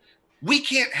that, we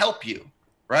can't help you,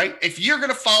 right? If you're going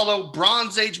to follow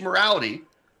Bronze Age morality,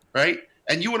 right,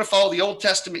 and you want to follow the Old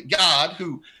Testament God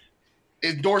who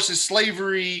endorses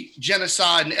slavery,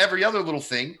 genocide, and every other little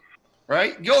thing,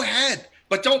 right, go ahead.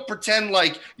 But don't pretend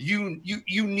like you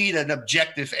need an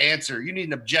objective answer. You need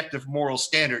an objective moral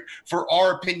standard for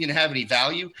our opinion to have any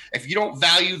value. If you don't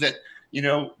value that,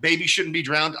 babies shouldn't be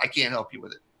drowned, I can't help you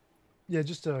with it. Yeah,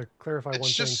 just to clarify one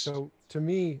thing. just- So to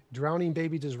me, drowning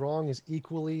babies is wrong is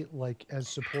equally like as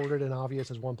supported and obvious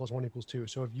as 1 + 1 = 2.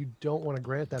 So if you don't want to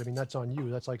grant that, I mean, that's on you.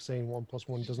 That's like saying 1 +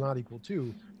 1 does not equal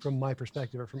 2 from my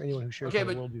perspective or from anyone who shares Okay,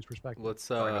 my but- worldview's perspective. Let's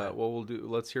what we'll do.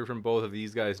 Let's hear from both of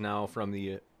these guys now from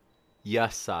the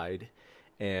yes side,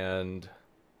 and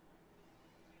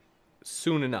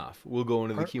soon enough we'll go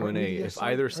into the Aren't we Q&A. the yes If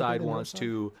side? either Aren't they side the no wants side?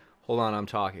 to, hold on, I'm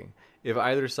talking. If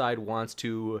either side wants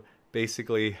to,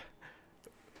 basically,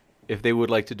 if they would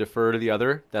like to defer to the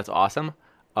other, that's awesome.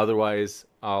 Otherwise,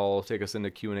 I'll take us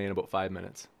into Q&A in about 5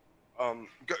 minutes.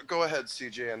 Go ahead,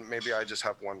 CJ, and maybe I just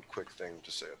have one quick thing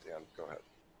to say at the end. Go ahead.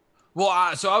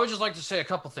 Well, so I would just like to say a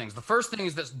couple things. The first thing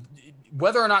is that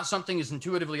whether or not something is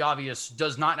intuitively obvious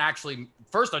does not actually,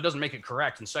 first, it doesn't make it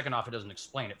correct, and second off, it doesn't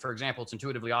explain it. For example, it's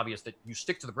intuitively obvious that you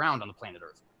stick to the ground on the planet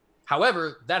Earth.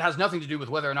 However, that has nothing to do with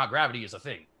whether or not gravity is a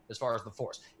thing as far as the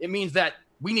force. It means that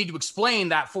we need to explain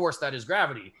that force that is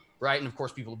gravity, right? And of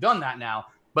course, people have done that now.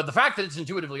 But the fact that it's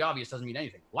intuitively obvious doesn't mean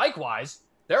anything. Likewise,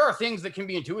 there are things that can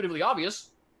be intuitively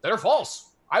obvious that are false.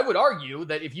 I would argue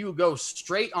that if you go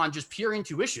straight on just pure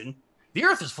intuition, the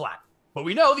Earth is flat. But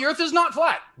we know the Earth is not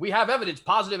flat. We have evidence,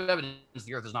 positive evidence,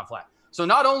 the Earth is not flat. So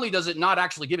not only does it not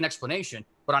actually give an explanation,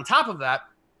 but on top of that,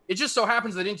 it just so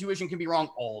happens that intuition can be wrong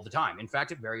all the time. In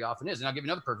fact, it very often is. And I'll give you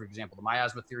another perfect example, the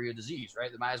miasma theory of disease,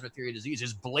 right? The miasma theory of disease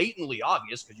is blatantly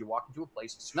obvious because you walk into a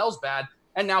place, it smells bad,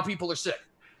 and now people are sick.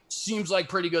 Seems like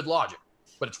pretty good logic,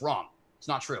 but it's wrong. It's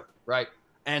not true, right?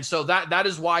 And so that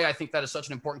is why I think that is such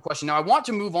an important question. Now, I want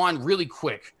to move on really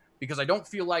quick because I don't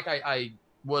feel like I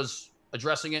was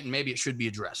addressing it, and maybe it should be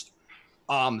addressed.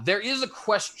 There is a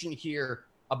question here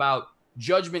about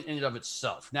judgment in and of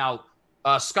itself. Now,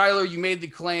 Skylar, you made the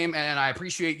claim, and I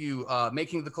appreciate you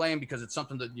making the claim because it's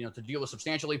something that, to deal with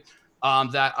substantially,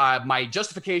 that my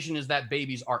justification is that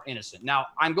babies are innocent. Now,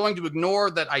 I'm going to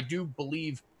ignore that I do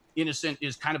believe innocent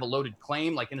is kind of a loaded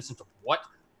claim, like innocent of what?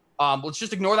 Let's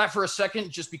just ignore that for a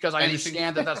second, just because I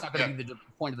understand that that's not going to be the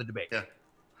point of the debate. Yeah.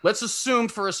 Let's assume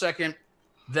for a second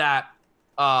that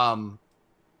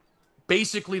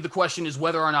basically the question is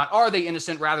whether or not are they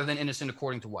innocent rather than innocent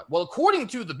according to what? Well, according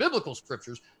to the biblical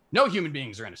scriptures, no human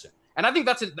beings are innocent. And I think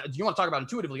that's it. Do you want to talk about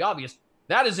intuitively obvious?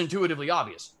 That is intuitively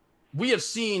obvious. We have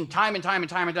seen time and time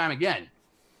again.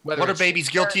 What are babies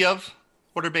guilty of?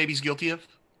 What are babies guilty of?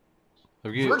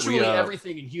 Virtually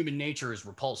everything in human nature is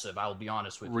repulsive. I will be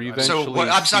honest with you. So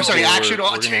I'm sorry. Action.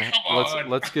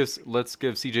 Let's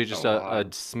give CJ just a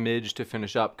smidge to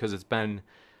finish up because it's been.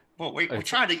 Well, wait. We're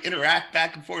trying to interact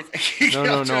back and forth.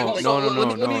 No.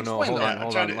 Hold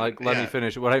on. Let me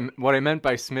finish. What I meant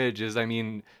by smidge is, I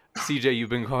mean, CJ,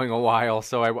 you've been going a while,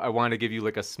 so I want to give you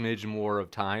like a smidge more of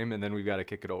time, and then we've got to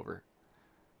kick it over.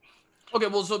 Okay.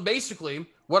 Well, so basically,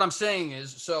 what I'm saying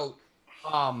is, so.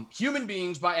 Human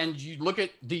beings, and you look at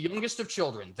the youngest of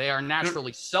children, they are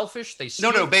naturally selfish. They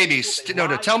babies.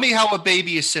 No. Tell me how a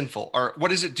baby is sinful, or what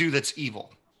does it do that's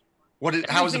evil?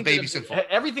 How is a baby sinful?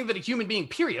 Everything that a human being,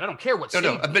 period. I don't care what.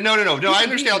 No. I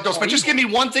understand those, but just give me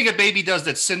one thing a baby does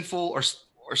that's sinful, or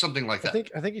something like that.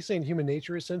 I think he's saying human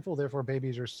nature is sinful, therefore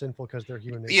babies are sinful because they're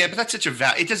human nature. Yeah, but that's such a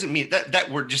it doesn't mean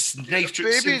that we're just nature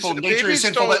Babies, sinful. Nature is babies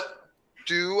sinful. don't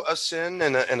do a sin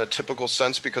in a typical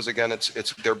sense because again it's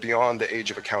they're beyond the age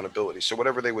of accountability, so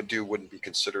whatever they would do wouldn't be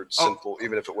considered sinful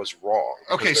even if it was wrong.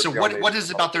 Okay, so what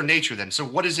is about their nature then? So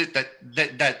what is it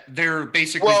that they're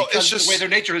basically, because it's just the way their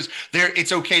nature is,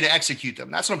 it's okay to execute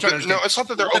them? That's what I'm trying to understand. No, it's not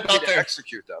that they're okay to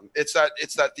execute them. It's that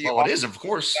the it is, of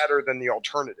course, better than the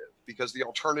alternative, because the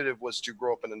alternative was to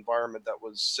grow up in an environment that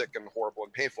was sick and horrible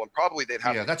and painful, and probably they'd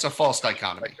have that's a false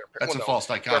dichotomy. That's a false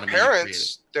dichotomy.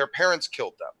 Their parents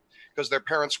killed them because their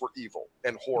parents were evil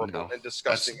and horrible and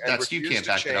disgusting. You can't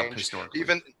back it up historically.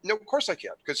 No, of course I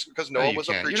can't, because Noah was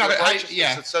a preacher of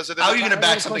righteousness. It says it. How are you going to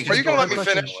back something? Are you going to let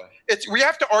me finish? We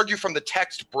have to argue from the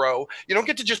text, bro. You don't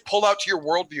get to just pull out to your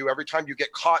worldview every time you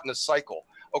get caught in a cycle.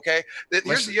 Okay,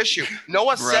 here's the issue.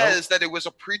 Noah says that it was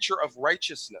a preacher of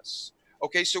righteousness.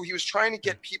 Okay, so he was trying to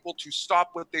get people to stop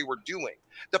what they were doing.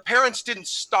 The parents didn't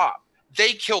stop.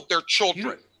 They killed their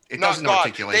children. It doesn't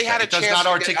articulate that. It does not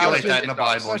articulate that in the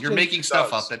Bible. You're making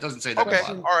stuff up. That doesn't say that in the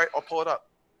Bible. All right, I'll pull it up.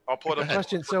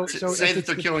 Question. So say that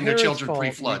they're killing their children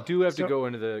pre-flood. We do have to go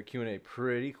into the Q&A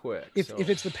pretty quick. If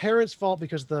it's the parents' fault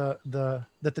because that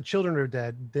the children are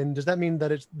dead, then does that mean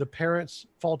that it's the parents'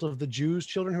 fault of the Jews'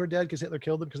 children who are dead because Hitler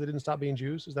killed them because they didn't stop being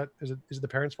Jews? Is it the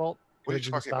parents' fault? What are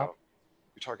you talking about?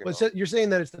 talking But about? you're saying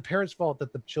that it's the parents' fault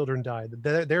that the children died.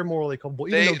 They're morally culpable,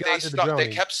 even though God did the drowning. They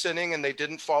kept sinning and they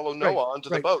didn't follow Noah onto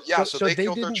the boat. Yeah, so they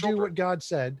killed their didn't do children. what God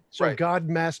said. So God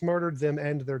mass murdered them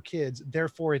and their kids.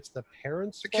 Therefore, it's the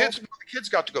parents' fault. The kids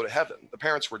got to go to heaven. The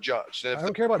parents were judged. I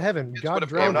don't care about heaven. God We're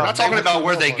drowned them. not talking about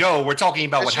where they go. We're talking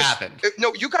about what happened.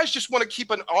 No, you guys just want to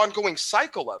keep an ongoing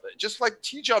cycle of it. Just like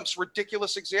TJump's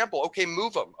ridiculous example. Okay,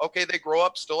 move them. Okay, they grow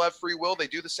up, still have free will. They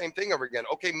do the same thing over again.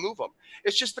 Okay, move them.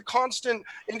 It's just the constant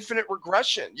infinite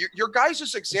regression. Your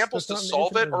guys' examples to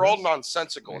solve it are all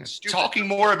nonsensical and stupid. Talking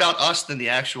more about us than the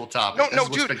actual topic. No,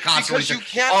 dude, because you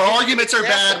can't. Our arguments are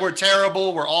bad. We're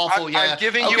terrible. We're awful. I'm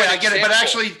giving you I get it, but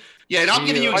actually. Yeah, and I'm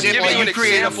giving you an example. You've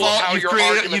created a false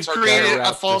dichotomy. You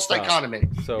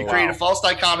created a false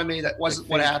dichotomy that wasn't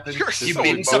what happened. You've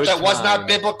beaten stuff that was not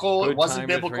biblical. It wasn't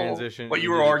biblical. What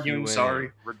you were arguing,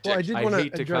 sorry. Well, I did want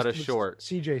hate to cut us what short.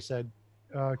 CJ said,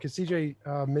 because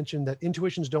CJ mentioned that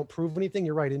intuitions don't prove anything.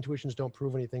 You're right, intuitions don't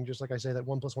prove anything. Just like I say that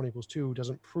 1 + 1 = 2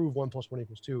 doesn't prove 1 + 1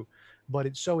 = 2, but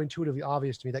it's so intuitively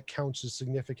obvious to me that counts as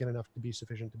significant enough to be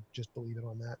sufficient to just believe it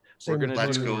on that.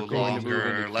 Let's go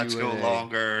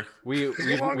longer. We've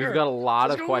got a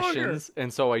lot of questions,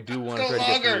 and so I do want to try to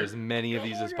get through as many of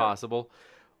these as possible.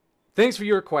 Thanks for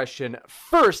your question.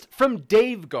 First, from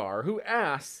Dave Gar, who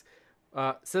asks,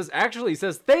 says,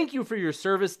 thank you for your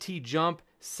service, TJump.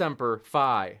 Semper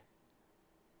Fi.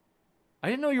 I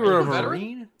didn't know you were a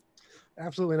Marine.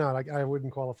 Absolutely not. I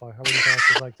wouldn't qualify. I wouldn't pass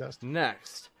the psych test.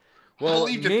 Next. Well,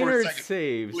 Maynard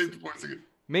saves.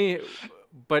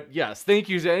 But yes, thank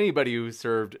you to anybody who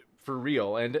served for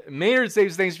real. And Maynard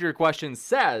saves, thanks for your question,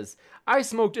 says, I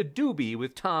smoked a doobie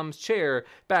with Tom's chair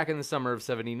back in the summer of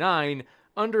 '79.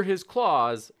 Under his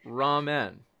claws,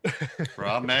 ramen.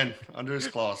 Ramen under his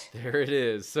claws. There it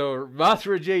is. So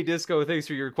Mothra J Disco, thanks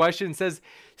for your question, says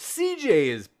CJ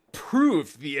is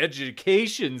proof the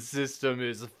education system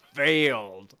is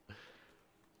failed.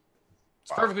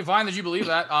 It's perfectly fine that you believe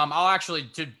that. I'll actually,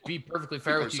 to be perfectly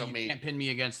fair with you, you can't pin me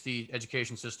against the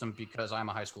education system because I'm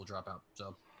a high school dropout.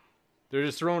 So they're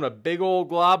just throwing a big old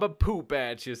glob of poop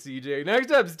at you, CJ. Next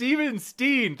up, Steven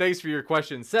Steen, thanks for your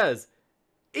question, says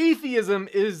atheism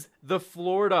is the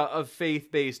Florida of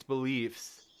faith-based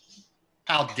beliefs.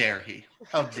 How dare he?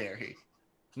 How dare he?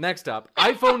 Next up,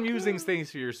 iPhone Musings,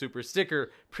 thanks for your super sticker.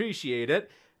 Appreciate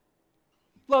it.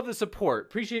 Love the support.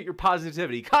 Appreciate your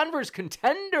positivity. Converse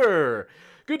Contender,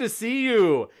 good to see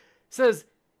you. Says,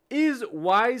 is it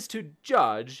wise to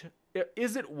judge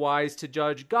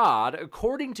God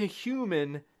according to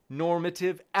human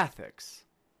normative ethics?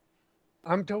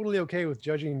 I'm totally okay with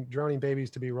judging drowning babies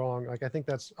to be wrong. Like, I think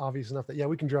that's obvious enough that, yeah,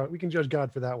 we can judge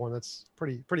God for that one. That's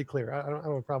pretty clear. I don't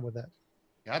have a problem with that.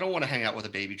 Yeah, I don't want to hang out with a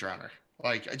baby drowner.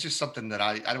 Like, it's just something that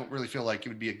I don't really feel like it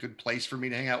would be a good place for me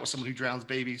to hang out with someone who drowns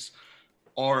babies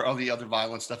or all the other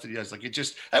violent stuff that he does. Like,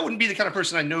 that wouldn't be the kind of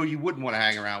person I know you wouldn't want to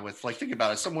hang around with. Like, think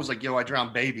about it. Someone's like, yo, I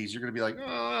drown babies. You're going to be like,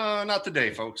 not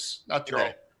today, folks. Not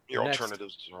today. Your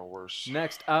alternatives are worse.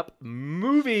 Next up,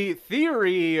 movie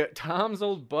theory. Tom's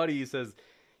old buddy says,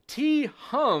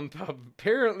 T-Hump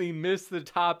apparently missed the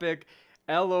topic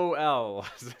LOL.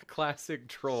 Classic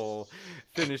troll.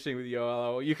 Finishing with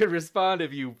YOLO. You can respond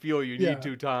if you feel you need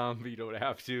to, Tom, but you don't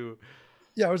have to.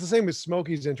 Yeah, it was the same with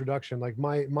Smokey's introduction. Like,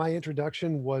 my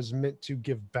introduction was meant to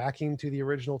give backing to the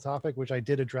original topic, which I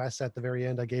did address at the very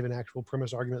end. I gave an actual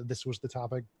premise argument that this was the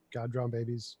topic. God drowned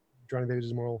babies. Drowning babies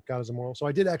is immoral. God is immoral. So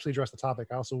I did actually address the topic.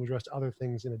 I also addressed other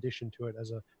things in addition to it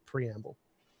as a preamble.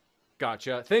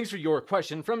 Gotcha. Thanks for your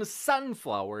question. From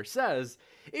Sunflower says,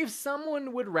 if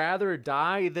someone would rather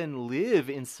die than live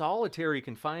in solitary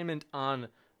confinement on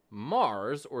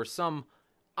Mars or some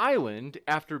island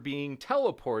after being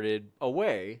teleported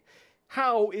away,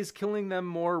 how is killing them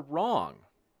more wrong?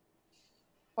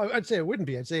 I'd say it wouldn't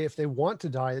be. I'd say if they want to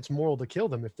die, it's moral to kill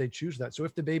them if they choose that. So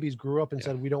if the babies grew up and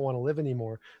said, we don't want to live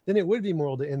anymore, then it would be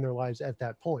moral to end their lives at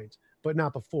that point, but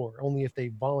not before, only if they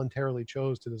voluntarily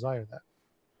chose to desire that.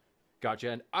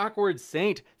 Gotcha. And Awkward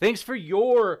Saint, thanks for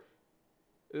your...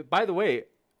 By the way,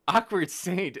 Awkward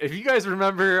Saint, if you guys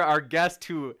remember our guest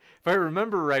who, if I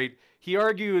remember right, he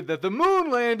argued that the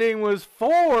moon landing was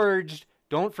forged.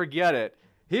 Don't forget it.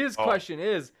 His question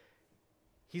is,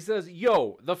 he says,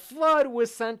 yo, the flood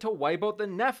was sent to wipe out the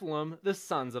Nephilim, the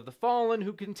sons of the fallen,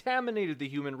 who contaminated the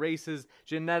human race's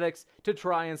genetics to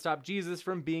try and stop Jesus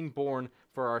from being born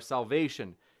for our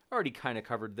salvation. Already kind of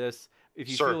covered this. If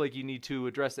you feel like you need to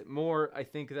address it more, I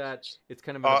think that it's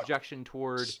kind of an objection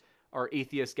toward our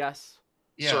atheist guests.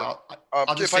 Yeah,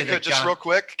 if I could just real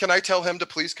quick, can I tell him to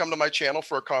please come to my channel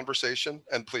for a conversation?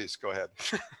 And please go ahead.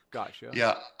 Gotcha.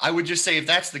 Yeah, I would just say if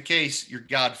that's the case, your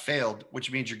God failed,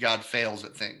 which means your God fails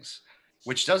at things.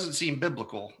 which doesn't seem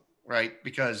biblical, right?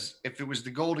 Because if it was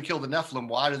the goal to kill the Nephilim,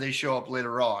 why do they show up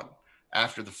later on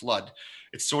after the flood?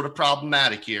 It's sort of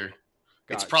problematic here.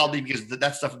 It's Gotcha. probably because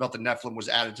that stuff about the Nephilim was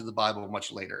added to the Bible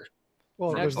much later.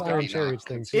 Well, Next there's the up. Iron Chariots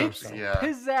thing too. It's So. Yeah.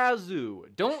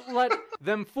 Pizzazoo. Don't let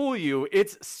them fool you.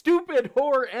 It's stupid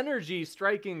horror energy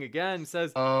striking again.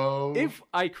 Says, Oh, if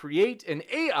I create an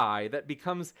AI that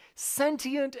becomes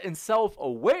sentient and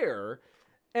self-aware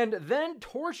and then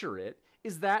torture it,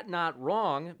 is that not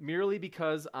wrong merely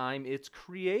because I'm its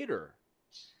creator?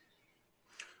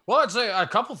 Well, I'd say a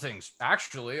couple things,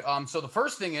 actually. So the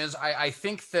first thing is I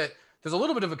think that there's a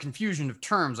little bit of a confusion of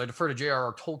terms. I defer to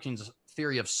J.R.R. Tolkien's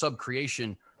theory of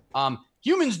subcreation.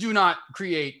 Humans do not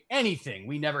create anything.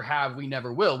 We never have, we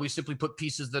never will. We simply put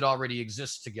pieces that already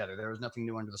exist together. There is nothing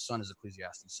new under the sun, as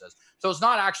Ecclesiastes says. So it's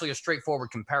not actually a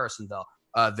straightforward comparison,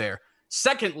 though, there.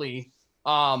 Secondly,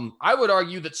 I would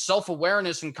argue that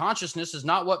self-awareness and consciousness is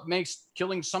not what makes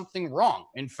killing something wrong.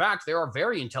 In fact, there are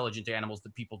very intelligent animals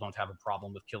that people don't have a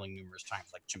problem with killing numerous times,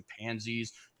 like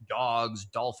chimpanzees, dogs,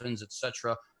 dolphins,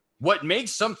 etc. What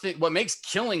makes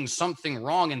killing something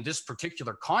wrong in this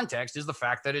particular context is the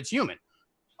fact that it's human.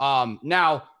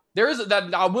 Now, there is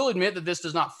that. I will admit that this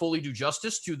does not fully do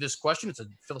justice to this question. It's a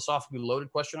philosophically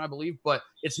loaded question, I believe, but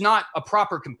it's not a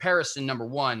proper comparison, number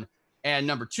one. And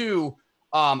number two,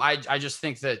 I just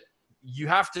think that you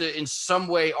have to in some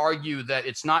way argue that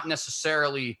it's not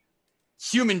necessarily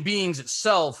human beings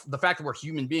itself, the fact that we're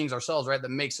human beings ourselves, right, that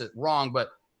makes it wrong, but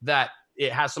that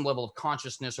it has some level of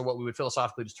consciousness or what we would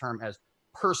philosophically term as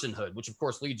personhood, which of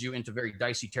course leads you into very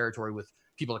dicey territory with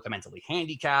people like the mentally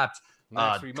handicapped,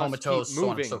 comatose, so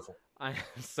on and so forth. I'm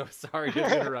so sorry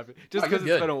to interrupt you, just because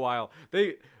it's been a while.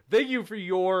 Thank you for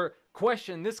your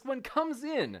question. This one comes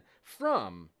in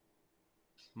from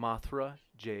Mothra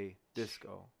J.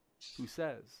 Disco, who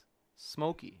says,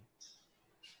 Smokey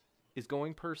is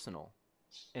going personal,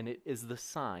 and it is the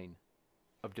sign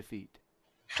of defeat.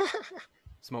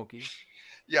 Smokey?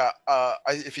 Yeah,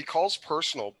 if he calls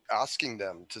personal, asking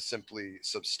them to simply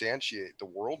substantiate the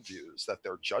worldviews that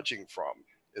they're judging from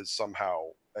is somehow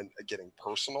getting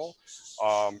personal.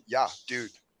 Yeah,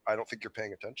 dude, I don't think you're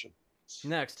paying attention.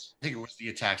 Next. I think it was the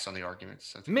attacks on the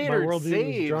arguments. Maynard my worldview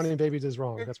saves. is Johnny and Babies is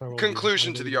wrong. That's my worldview.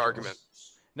 Conclusion to the argument.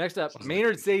 Next up,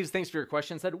 Maynard Saves, thanks for your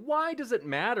question, said, why does it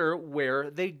matter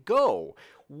where they go?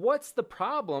 What's the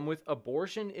problem with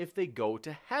abortion if they go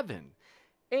to heaven?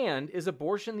 And is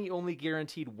abortion the only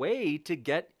guaranteed way to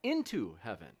get into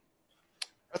heaven?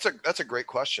 That's a great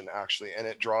question, actually, and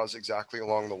it draws exactly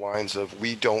along the lines of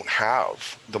we don't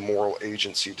have the moral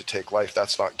agency to take life.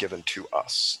 That's not given to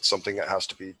us. It's something that has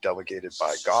to be delegated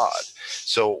by God.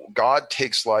 So God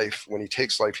takes life. When he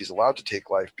takes life, he's allowed to take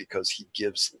life because he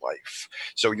gives life.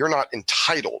 So you're not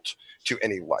entitled to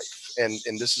any life. And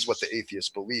this is what the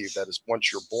atheists believe, that is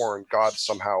once you're born, God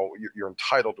somehow, you're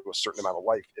entitled to a certain amount of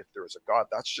life if there is a God.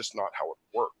 That's just not how it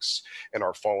works in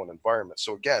our fallen environment.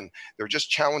 So again, they're just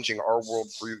challenging our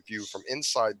worldview from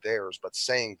inside theirs, but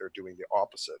saying they're doing the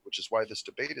opposite, which is why this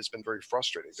debate has been very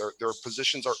frustrating. Their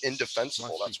positions are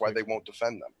indefensible. That's why they won't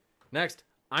defend them. Next,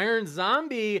 Iron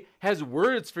Zombie has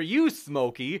words for you,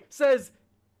 Smokey. Says,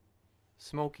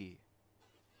 Smokey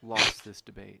lost this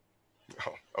debate.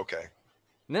 Oh, okay.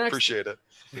 Next, appreciate it.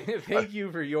 Thank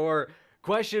you for your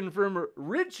question from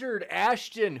Richard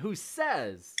Ashton, who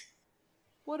says,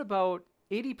 what about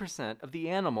 80% of the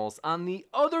animals on the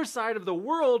other side of the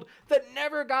world that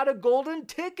never got a golden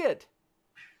ticket?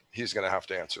 He's going to have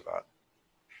to answer that.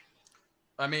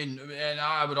 I mean, and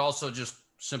I would also just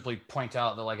simply point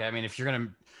out that, like, I mean, if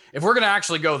we're gonna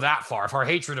actually go that far, if our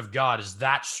hatred of God is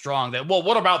that strong, that, well,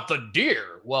 what about the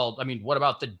deer? Well, I mean, what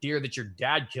about the deer that your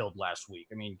dad killed last week?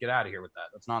 I mean, get out of here with that.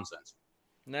 That's nonsense.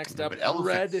 Next up,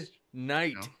 Red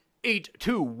Knight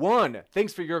 821.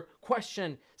 Thanks for your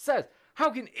question. Says,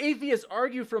 how can atheists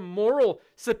argue from moral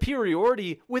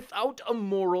superiority without a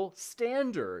moral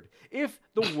standard? If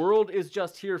the world is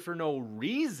just here for no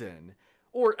reason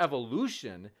or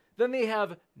evolution, then they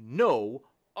have no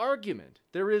argument.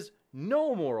 There is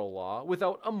no moral law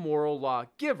without a moral law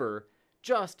giver,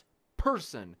 just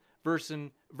person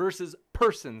versus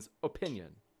person's opinion.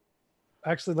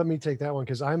 Actually, let me take that one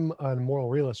because I'm a moral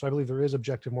realist. So I believe there is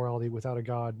objective morality without a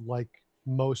God, like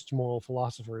most moral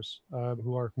philosophers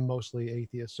who are mostly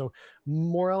atheists. So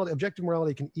objective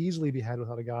morality can easily be had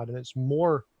without a God, and it's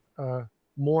more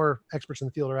experts in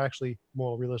the field are actually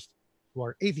moral realists who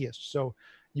are atheists. So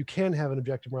you can have an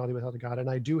objective morality without a God, and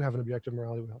I do have an objective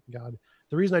morality without a God.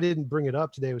 The reason I didn't bring it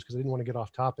up today was because I didn't want to get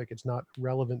off topic. It's not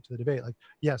relevant to the debate. Like,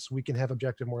 yes, we can have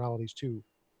objective moralities too.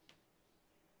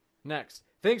 Next,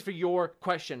 thanks for your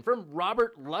question from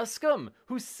Robert Luscombe,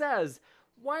 who says,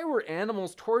 why were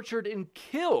animals tortured and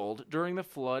killed during the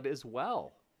flood as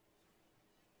well?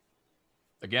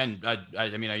 Again,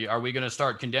 I mean, are we going to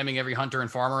start condemning every hunter and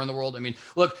farmer in the world? I mean,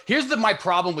 look, here's my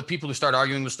problem with people who start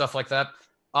arguing with stuff like that.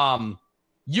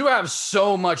 You have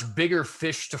so much bigger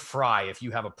fish to fry if you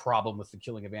have a problem with the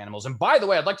killing of animals. And by the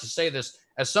way, I'd like to say this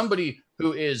as somebody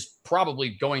who is probably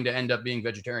going to end up being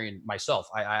vegetarian myself.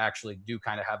 I actually do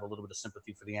kind of have a little bit of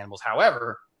sympathy for the animals.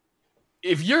 However,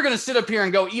 if you're going to sit up here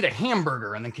and go eat a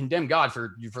hamburger and then condemn God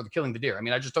for the killing the deer, I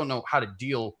mean, I just don't know how to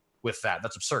deal with that.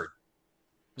 That's absurd.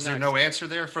 Is there no answer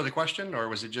there for the question, or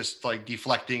was it just like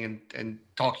deflecting and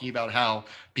talking about how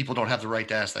people don't have the right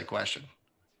to ask that question?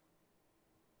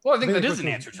 Well, I think that is an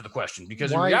answer to the question,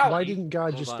 because why, in reality, why didn't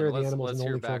God just spare the animals and hear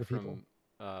only kill back the people?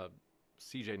 from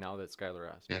CJ now that Skylar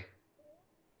asked. Yeah.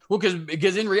 Well,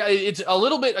 because in reality, it's a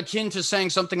little bit akin to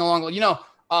saying something along,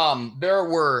 there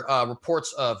were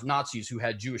reports of Nazis who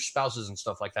had Jewish spouses and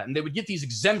stuff like that, and they would get these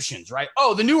exemptions, right?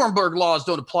 Oh, the Nuremberg laws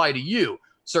don't apply to you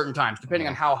certain times, depending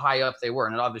on how high up they were.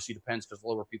 And it obviously depends, because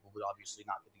lower people would obviously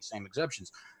not get these same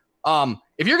exemptions.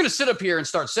 If you're going to sit up here and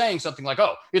start saying something like,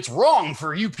 oh, it's wrong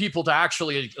for you people to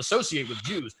actually associate with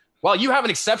Jews, while you have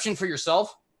an exception for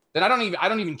yourself, then I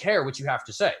don't even care what you have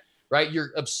to say, right?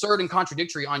 You're absurd and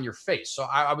contradictory on your face. So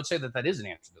I would say that is an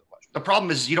answer to the question. The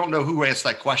problem is you don't know who asked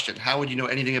that question. How would you know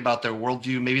anything about their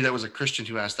worldview? Maybe that was a Christian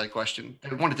who asked that question.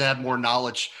 They wanted to have more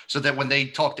knowledge so that when they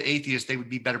talk to atheists, they would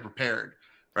be better prepared.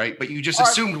 Right. But you just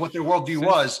assumed what their worldview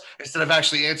was instead of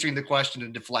actually answering the question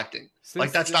and deflecting.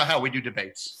 That's not how we do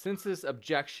debates. Since this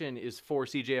objection is for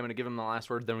CJ, I'm going to give him the last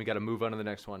word. Then we got to move on to the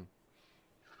next one.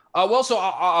 So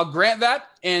I'll grant that.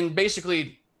 And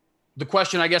basically, the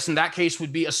question, I guess, in that case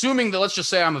would be, assuming that, let's just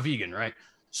say I'm a vegan, right?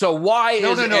 So why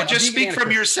No. Just speak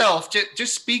from yourself.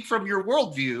 Just speak from your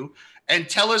worldview and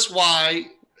tell us why.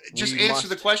 Just answer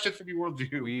the question from your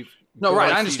worldview. No,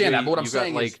 right. I understand that. But what I'm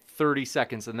saying is 30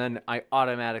 seconds, and then I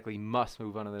automatically must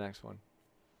move on to the next one.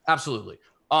 Absolutely.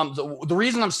 The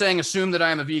reason I'm saying assume that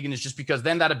I am a vegan is just because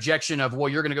then that objection of, well,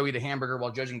 you're going to go eat a hamburger while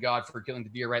judging God for killing the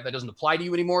deer, right? That doesn't apply to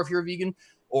you anymore if you're a vegan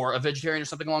or a vegetarian or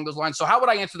something along those lines. So how would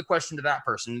I answer the question to that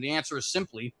person? And the answer is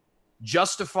simply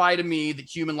justify to me that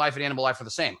human life and animal life are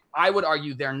the same. I would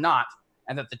argue they're not,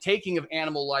 and that the taking of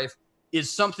animal life is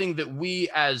something that we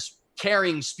as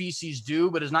caring species do,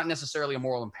 but is not necessarily a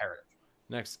moral imperative.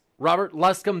 Next, Robert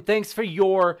Luscombe, thanks for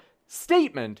your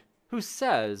statement, who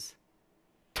says,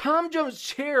 TJump's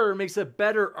chair makes a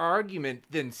better argument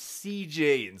than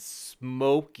CJ and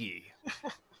Smokey.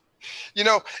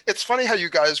 It's funny how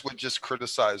you guys would just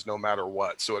criticize no matter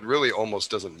what. So it really almost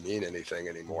doesn't mean anything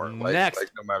anymore.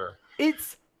 Next, no matter.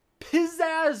 It's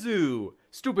Pizzazu.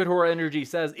 Stupid Horror Energy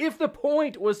says, if the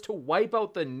point was to wipe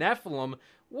out the Nephilim,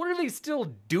 what are they still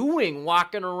doing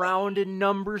walking around in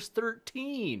Numbers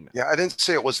 13? Yeah, I didn't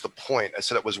say it was the point. I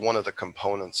said it was one of the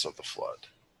components of the flood.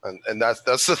 And that's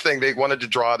the thing. They wanted to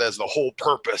draw it as the whole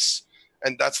purpose.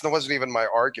 And that wasn't even my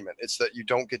argument. It's that you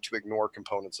don't get to ignore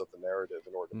components of the narrative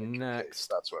in order to make your case.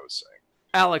 That's what I was saying.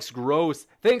 Alex Gross,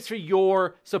 thanks for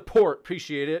your support.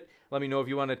 Appreciate it. Let me know if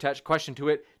you want to attach a question to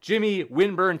it. Jimmy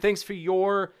Winburn, thanks for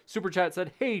your super chat.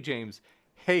 Said, hey, James.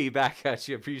 Hey, back at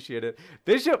you. Appreciate it.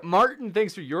 Bishop Martin,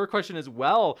 thanks for your question as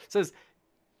well. Says,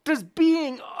 does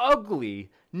being ugly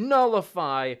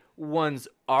nullify one's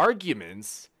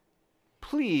arguments?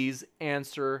 Please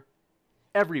answer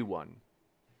everyone.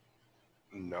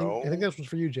 No. I think this was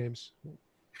for you, James.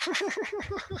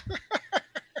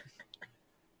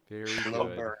 Very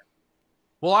good.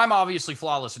 Well, I'm obviously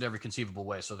flawless in every conceivable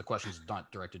way, so the question's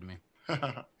not directed to me.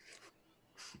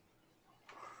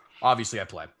 Obviously, I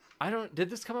play. Did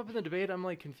this come up in the debate? I'm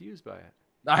confused by it.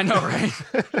 I know, right?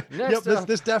 Next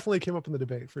this definitely came up in the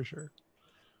debate for sure.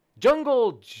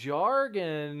 Jungle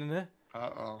Jargon.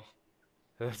 Uh-oh.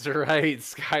 That's right.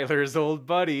 Skylar's old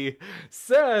buddy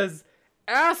says,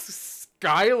 ask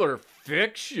Skylar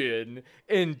Fiction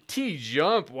and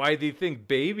TJump why they think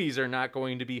babies are not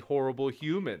going to be horrible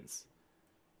humans.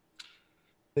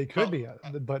 They could be,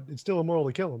 but it's still immoral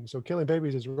to kill them. So killing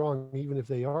babies is wrong, even if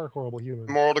they are horrible humans.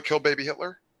 Immoral to kill baby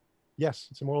Hitler? Yes,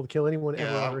 it's immoral to kill anyone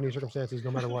ever under any circumstances,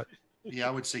 no matter what. Yeah,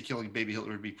 I would say killing baby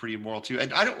Hitler would be pretty immoral too.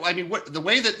 And what the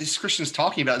way that these Christians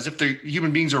talking about is if they're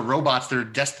human beings or robots, they're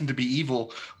destined to be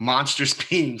evil, monstrous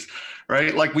beings,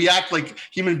 right? Like we act like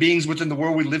human beings within the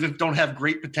world we live in don't have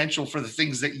great potential for the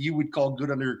things that you would call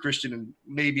good under a Christian and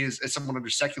maybe as someone under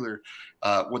secular,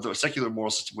 what the secular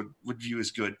moral system would view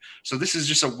as good. So this is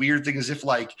just a weird thing, as if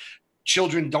like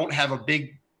children don't have a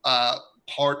big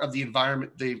part of the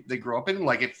environment they grow up in.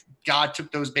 Like if God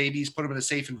took those babies, put them in a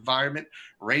safe environment,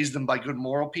 raised them by good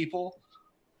moral people,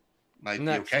 might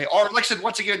Next. be okay. Or like I said,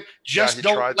 once again, just he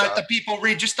don't tried let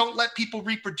that. just don't let people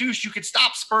reproduce. You can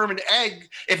stop sperm and egg.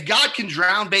 If God can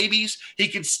drown babies, he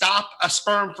can stop a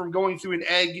sperm from going through an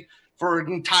egg for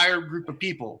an entire group of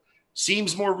people.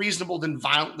 Seems more reasonable than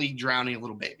violently drowning a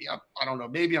little baby. I don't know.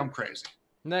 Maybe I'm crazy.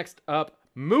 Next up,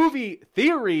 Movie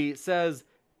Theory says,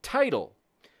 title,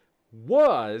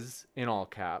 was, in all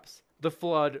caps, the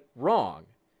flood wrong?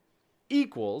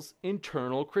 Equals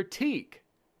internal critique.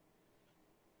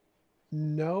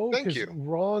 No, Thank because you.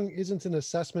 wrong isn't an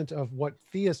assessment of what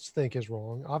theists think is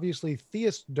wrong. Obviously,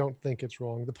 theists don't think it's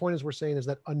wrong. The point is we're saying is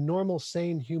that a normal,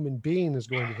 sane human being is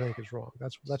going to think it's wrong.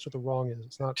 That's what the wrong is.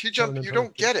 It's not. TJump, you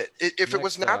don't get it. If it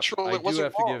was Next up, natural, I it do wasn't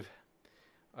have wrong. to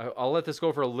give. I'll let this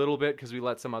go for a little bit because we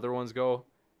let some other ones go.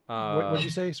 What did you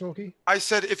say, Smokey? I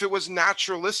said if it was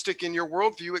naturalistic in your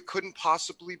worldview, it couldn't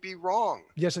possibly be wrong.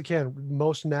 Yes, it can.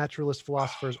 Most naturalist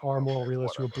philosophers are moral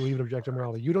realists who believe in objective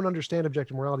morality. You don't understand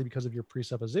objective morality because of your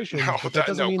presuppositions, No, but that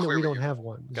doesn't mean that we clearly don't you have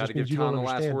one. It Got just to means give you don't Tom the last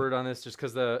understand it. word on this just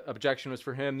because the objection was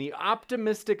for him. The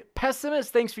optimistic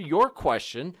pessimist, thanks for your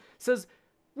question, says,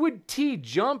 would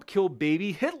TJump kill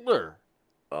baby Hitler?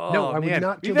 Oh, No, I would man,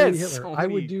 not kill we've had baby Hitler. so I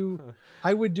many-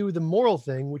 would do the moral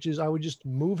thing, which is I would just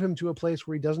move him to a place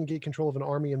where he doesn't get control of an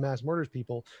army and mass murders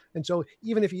people. And so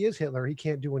even if he is Hitler, he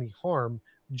can't do any harm,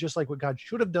 just like what God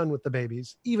should have done with the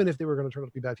babies, even if they were going to turn out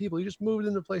to be bad people. He just moved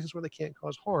them to places where they can't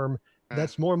cause harm.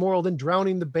 That's more moral than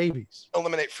drowning the babies.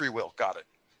 Eliminate free will. Got it.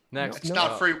 Next, It's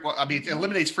not free. Well, I mean, it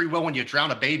eliminates free will when you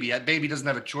drown a baby. That baby doesn't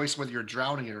have a choice whether you're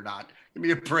drowning it or not. Give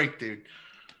me a break, dude.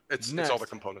 It's Next, all the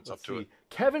components let's up to see. it.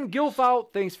 Kevin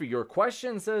Gilfout, thanks for your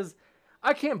question, says,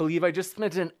 I can't believe I just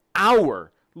spent an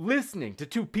hour listening to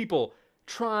two people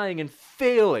trying and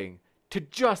failing to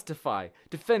justify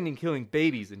defending killing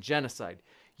babies and genocide.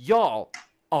 Y'all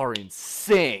are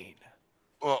insane.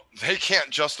 Well, they can't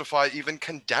justify even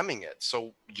condemning it.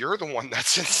 So you're the one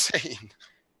that's insane.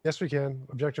 Yes, we can.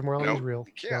 Objective morality No, is real.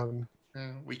 we can't.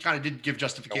 We kind of did give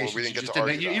justifications. we didn't You get just to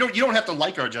didn't- argue you don't have to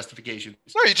like our justifications.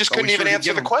 No, you just But we couldn't even sure did answer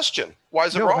give the them. question. Why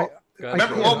is it No, wrong?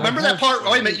 Remember that part?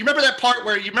 Wait a minute. You remember that part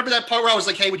where I was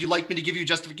like, "Hey, would you like me to give you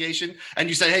justification?" And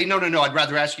you said, "Hey, no. I'd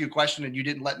rather ask you a question," and you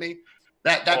didn't let me.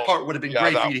 That Well, part would have been yeah,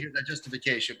 great that- for you to hear that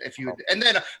justification if you. And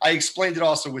then I explained it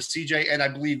also with CJ, and I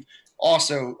believe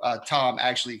also Tom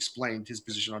actually explained his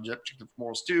position on objective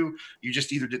morals too. You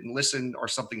just either didn't listen or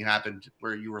something happened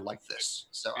where you were like this.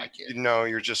 So I can't. No,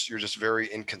 you're just very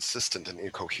inconsistent and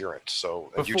incoherent.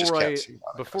 So you just can't see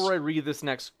that. Before I read this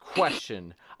next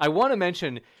question, I want to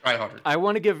mention, Try harder. I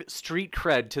want to give street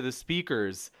cred to the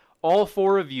speakers. All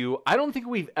four of you, I don't think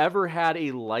we've ever had a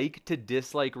like to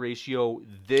dislike ratio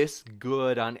this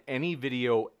good on any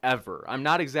video ever. I'm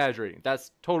not exaggerating. That's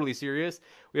totally serious.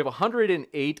 We have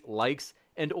 108 likes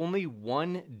and only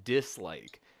one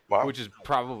dislike, Wow. which is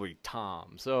probably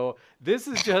Tom. So this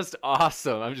is just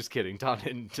awesome. I'm just kidding. Tom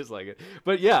didn't dislike it.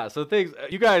 But yeah, so thanks.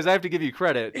 You guys, I have to give you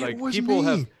credit. It Like was people me.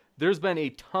 have, there's been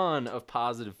a ton of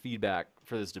positive feedback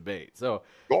for this debate. So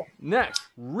Cool. next,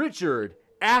 Richard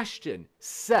Ashton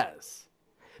says,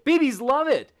 babies love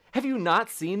it. Have you not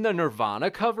seen the Nirvana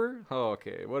cover? Oh,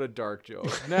 okay, what a dark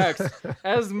joke. Next,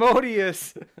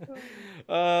 Asmodeus.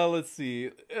 Let's see.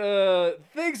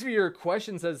 Thanks for your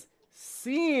question. Says,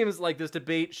 seems like this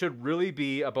debate should really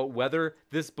be about whether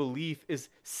this belief is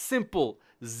simple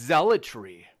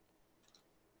zealotry.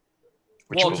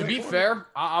 Well, to be fair,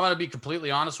 I'm going to be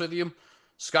completely honest with you.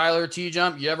 Skylar,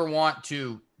 TJump, you ever want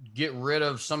to get rid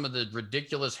of some of the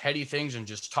ridiculous, heady things and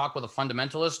just talk with a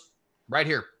fundamentalist? Right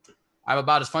here. I'm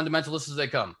about as fundamentalist as they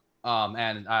come.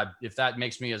 And if that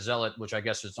makes me a zealot, which I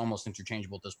guess is almost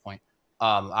interchangeable at this point,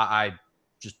 I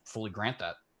just fully grant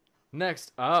that.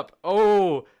 Next up,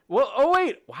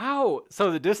 wait, wow.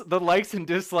 So the likes and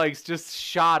dislikes just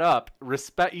shot up.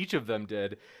 Respect, each of them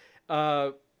did.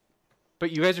 But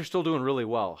you guys are still doing really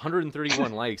well.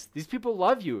 131 likes. These people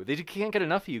love you. They can't get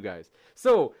enough of you guys.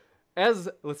 So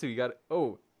let's see, we got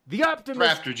the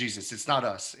optimist. Raptor Jesus. It's not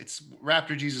us. It's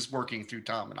Raptor Jesus working through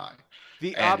Tom and I.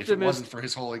 The And if it optimist wasn't for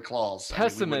his holy claws,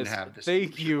 pessimist, we wouldn't have this.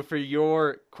 thank you for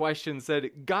your question.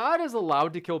 Said, God is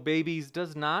allowed to kill babies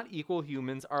does not equal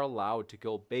humans are allowed to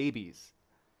kill babies.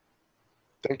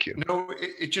 Thank you. No,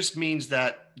 it just means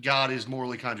that God is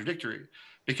morally contradictory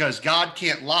because God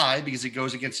can't lie because it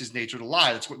goes against his nature to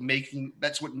lie. That's what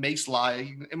makes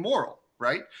lying immoral,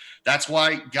 right? That's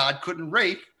why God couldn't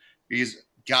rape because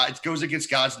it goes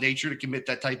against God's nature to commit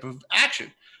that type of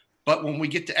action. But when we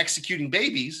get to executing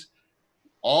babies,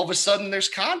 all of a sudden there's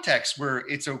context where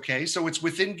it's okay. So it's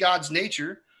within God's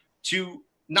nature to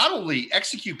not only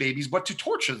execute babies, but to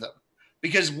torture them.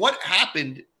 Because what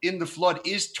happened in the flood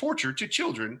is torture to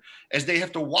children as they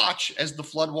have to watch as the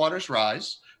flood waters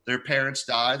rise. their parents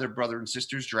die, their brother and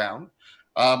sisters drown.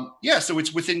 So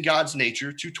it's within God's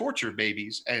nature to torture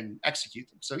babies and execute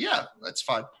them. So yeah, that's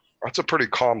fine. That's a pretty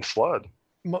calm flood.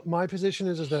 My position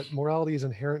is that morality is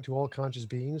inherent to all conscious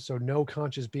beings. So no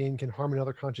conscious being can harm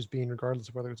another conscious being, regardless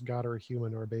of whether it's God or a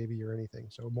human or a baby or anything.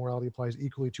 So morality applies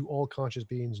equally to all conscious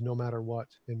beings, no matter what,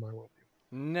 in my worldview.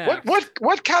 Next.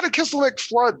 What cataclysmic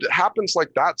flood happens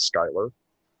like that, Skylar?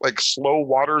 Like slow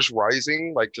waters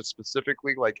rising, like to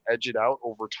specifically like edge it out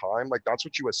over time? Like that's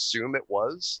what you assume it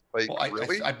was? Like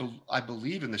really? I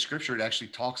believe in the scripture it actually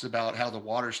talks about how the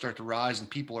waters start to rise and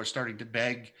people are starting to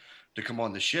beg to come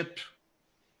on the ship.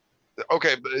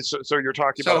 Okay, so you're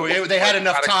talking about they had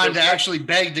enough time to actually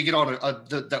beg to get on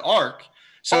the ark.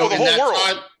 So the whole world.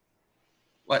 Time,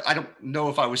 I don't know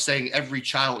if I was saying every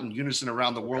child in unison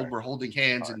around the world were holding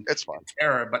hands and it's fine.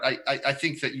 terror, but I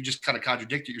think that you just kind of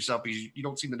contradicted yourself because you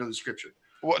don't seem to know the scripture.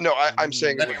 Well, no, I'm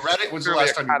saying Have you read it? When's the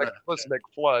last time you read it? Cataclysmic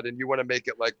flood, and you want to make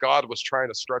it like God was trying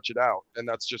to stretch it out, and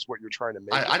that's just what you're trying to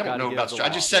make. I don't know about. I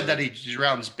just said that he he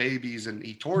drowns babies and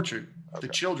he tortured the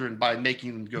children by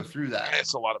making them go through that.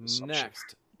 It's a lot of assumption.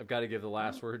 Next, I've got to give the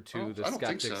last word to the I don't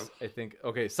skeptics. think so. I think.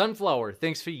 Okay, Sunflower,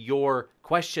 thanks for your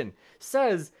question.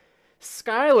 Says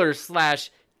Skylar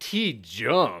 /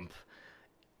 TJump.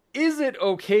 Is it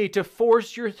okay to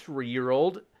force your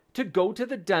 3-year-old to go to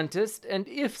the dentist? And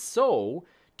if so,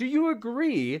 do you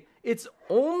agree it's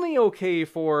only okay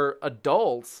for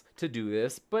adults to do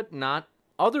this, but not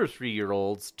other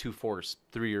 3-year-olds to force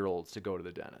 3-year-olds to go to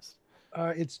the dentist?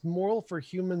 It's moral for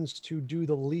humans to do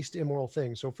the least immoral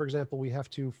thing. So, for example, we have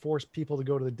to force people to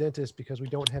go to the dentist because we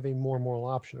don't have a more moral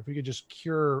option. If we could just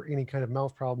cure any kind of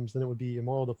mouth problems, then it would be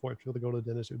immoral to force people to go to the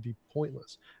dentist. It would be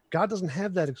pointless. God doesn't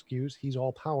have that excuse. He's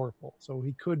all powerful. So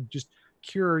he could just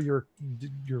cure your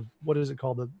what is it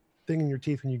called? The thing in your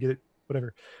teeth when you get it,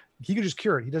 whatever. He could just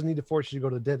cure it. He doesn't need to force you to go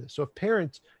to the dentist. So if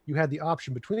parents, you had the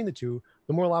option between the two,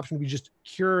 the moral option would be just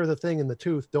cure the thing in the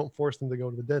tooth. Don't force them to go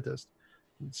to the dentist.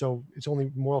 So it's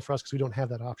only moral for us because we don't have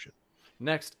that option.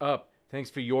 Next up,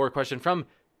 thanks for your question from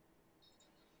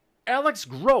Alex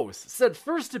Gross. Said,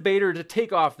 first debater to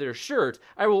take off their shirt.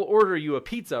 I will order you a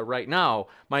pizza right now.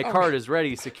 My card is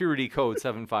ready. Security code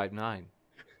 759.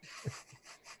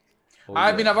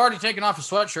 I mean, I've already taken off a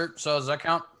sweatshirt, so does that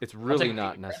count? It's really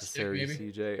not necessary,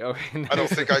 CJ. Okay. I don't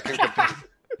think I can compete.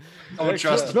 I don't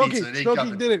trust the Smokey, pizza. It ain't Smokey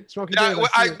coming. did it. Smokey Yeah, did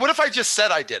it. what if I just said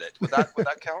I did it? Would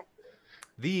that count?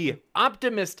 The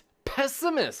optimist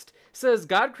pessimist says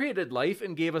God created life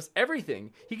and gave us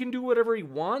everything. He can do whatever he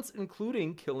wants,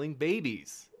 including killing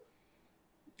babies.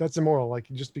 That's immoral. Like,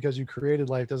 just because you created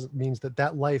life doesn't mean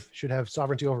that life should have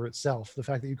sovereignty over itself. The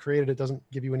fact that you created it doesn't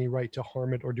give you any right to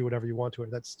harm it or do whatever you want to it.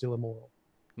 That's still immoral.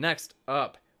 Next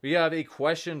up, we have a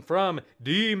question from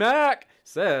D-Mac.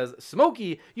 Says,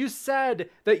 Smokey, you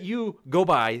said that you go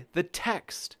by the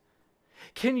text.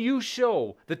 Can you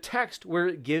show the text where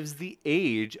it gives the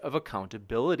age of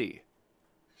accountability?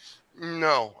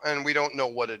 No, and we don't know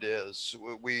what it is.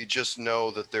 We just know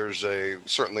that there's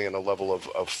certainly in a level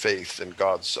of faith in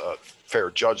God's fair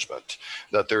judgment,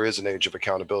 that there is an age of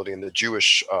accountability. In the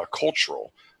Jewish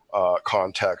cultural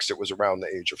context, it was around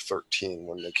the age of 13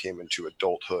 when they came into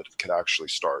adulthood and could actually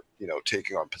start,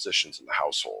 taking on positions in the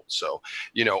household. So,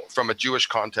 from a Jewish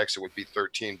context, it would be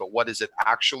 13. But what is it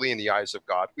actually in the eyes of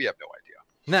God? We have no idea.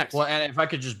 Next. Well, and if I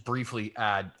could just briefly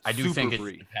add, I do think it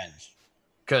depends.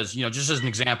 Because, just as an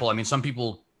example, I mean, some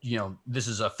people, this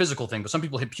is a physical thing, but some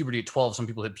people hit puberty at 12, some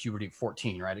people hit puberty at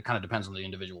 14, right? It kind of depends on the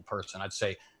individual person. I'd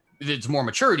say it's more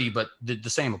maturity, but the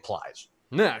same applies.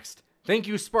 Next. Thank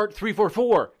you,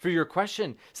 Spark344, for your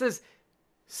question. It says,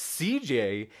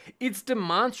 CJ, it's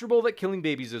demonstrable that killing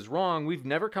babies is wrong. We've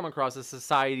never come across a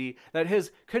society that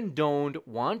has condoned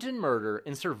wanton murder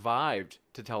and survived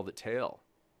to tell the tale.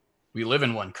 We live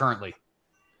in one currently.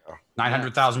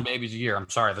 900,000 babies a year. I'm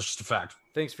sorry, that's just a fact.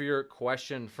 Thanks for your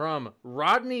question from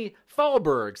Rodney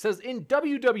Fallberg. Says, in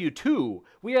WW2,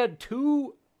 we had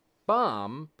to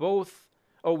bomb both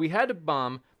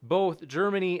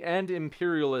Germany and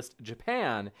imperialist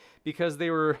Japan because they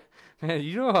were, man,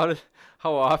 you know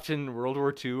how often World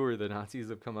War II or the Nazis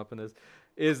have come up in this,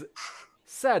 is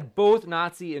said both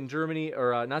Nazi Germany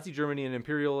and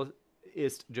imperialist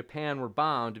Japan were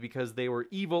bombed because they were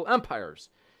evil empires.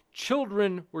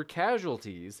 Children were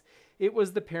casualties. It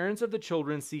was the parents of the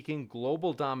children seeking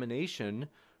global domination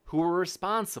who were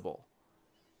responsible.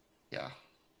 Yeah.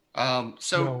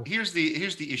 Here's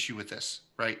the issue with this,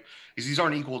 right? Is these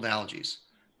aren't equal analogies,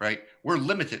 right? We're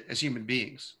limited as human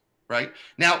beings, right?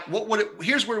 Now,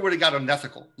 here's where it would have got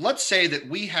unethical. Let's say that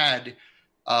we had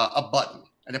a button,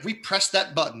 and if we pressed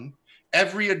that button,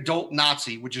 every adult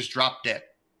Nazi would just drop dead.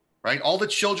 right? All the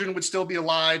children would still be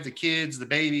alive, the kids, the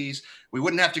babies. We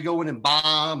wouldn't have to go in and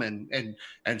bomb and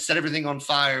set everything on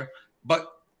fire.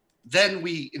 But then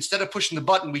instead of pushing the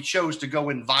button, we chose to go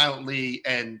in violently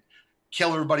and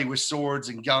kill everybody with swords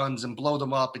and guns and blow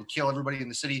them up and kill everybody in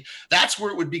the city. That's where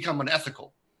it would become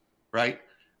unethical, right?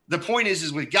 The point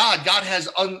is with God has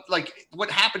like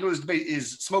what happened was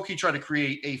Smokey tried to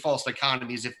create a false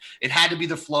dichotomy as if it had to be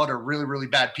the flood or really, really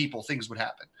bad people, things would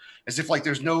happen. As if like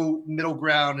there's no middle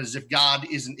ground, as if God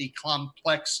isn't a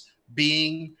complex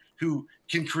being who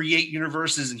can create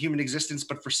universes and human existence,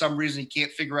 but for some reason he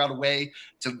can't figure out a way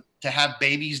to have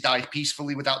babies die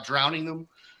peacefully without drowning them.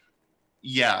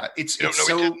 Yeah, it's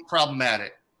so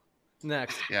problematic.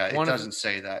 Next. Yeah, it doesn't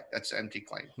say that. That's an empty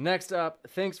claim. Next up,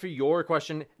 thanks for your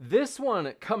question. This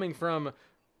one coming from,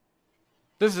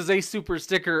 this is a super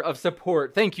sticker of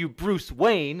support. Thank you, Bruce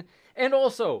Wayne. And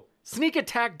also, Sneak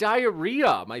Attack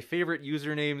Diarrhea, my favorite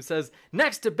username, says,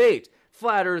 next debate,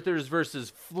 Flat Earthers versus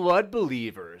Flood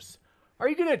Believers. Are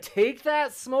you going to take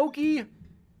that, Smokey?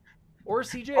 Or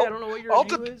CJ, I don't know what your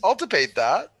view is. I'll debate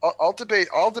that. I'll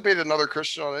debate another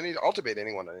Christian on any. I'll debate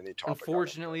anyone on any topic.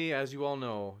 Unfortunately, as you all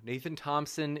know, Nathan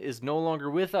Thompson is no longer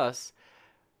with us.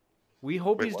 We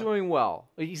hope he's doing well.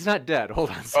 He's not dead. Hold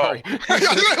on, sorry. Oh.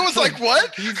 I was like,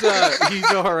 what? He's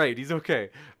all right. He's okay.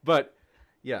 But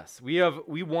yes,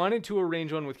 we wanted to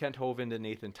arrange one with Kent Hovind and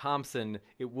Nathan Thompson.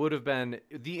 It would have been,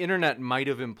 the internet might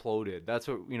have imploded. That's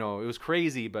what, it was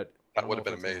crazy, but that would have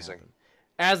been amazing.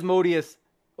 Asmodeus.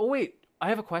 Oh, wait, I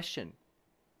have a question.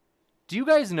 Do you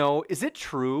guys know, is it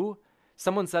true?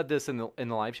 Someone said this in the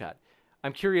live chat.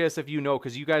 I'm curious if you know,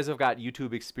 because you guys have got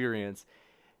YouTube experience.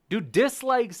 Do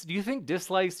you think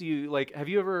dislikes, have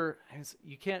you ever,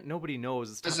 nobody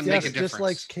knows. It doesn't make a difference.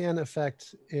 Dislikes can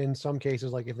affect, in some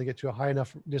cases, like if they get to a high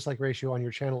enough dislike ratio on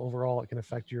your channel overall, it can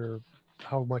affect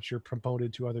how much you're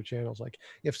promoted to other channels. Like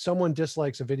if someone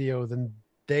dislikes a video, then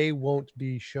they won't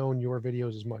be shown your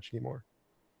videos as much anymore.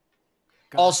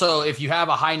 Also, if you have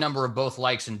a high number of both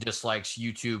likes and dislikes,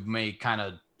 YouTube may kind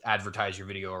of advertise your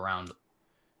video around.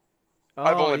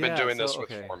 I've only been doing this for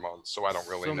 4 months, so I don't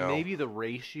really know. So maybe the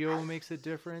ratio makes a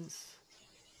difference?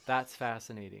 That's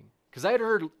fascinating. Because I had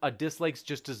heard a dislike's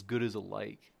just as good as a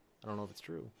like. I don't know if it's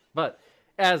true. But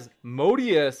as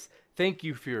Modius, thank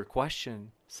you for your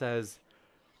question, says,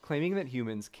 claiming that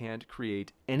humans can't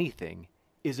create anything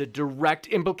is a direct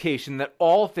implication that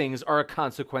all things are a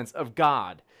consequence of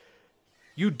God.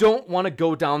 You don't want to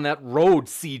go down that road,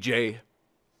 CJ.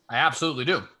 I absolutely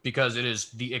do, because it is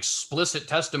the explicit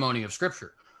testimony of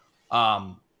Scripture.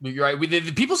 You're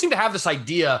right. People seem to have this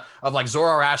idea of like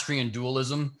Zoroastrian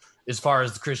dualism as far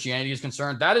as Christianity is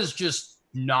concerned. That is just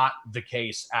not the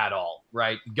case at all,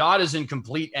 right? God is in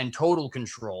complete and total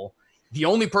control. The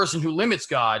only person who limits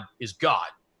God is God.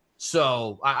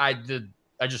 So I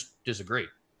just disagree.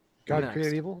 God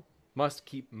created evil? Must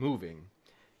keep moving.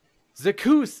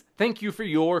 Zakus, thank you for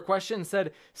your question,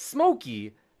 said,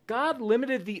 Smokey, God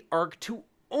limited the ark to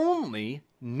only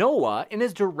Noah and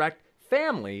his direct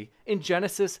family in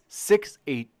Genesis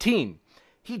 6:18.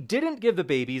 He didn't give the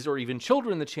babies or even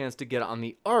children the chance to get on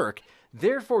the ark.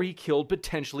 Therefore, he killed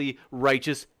potentially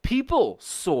righteous people,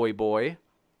 soy boy.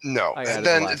 No.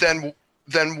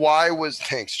 Then why was,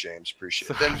 thanks, James, appreciate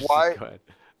it.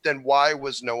 Then why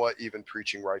was Noah even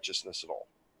preaching righteousness at all?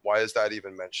 Why is that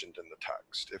even mentioned in the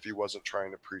text if he wasn't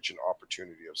trying to preach an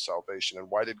opportunity of salvation? And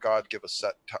why did God give a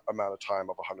set amount of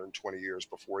time of 120 years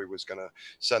before he was going to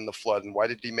send the flood? And why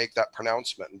did he make that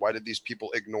pronouncement? And why did these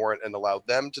people ignore it and allow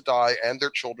them to die and their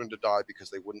children to die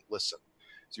because they wouldn't listen?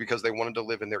 It's because they wanted to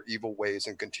live in their evil ways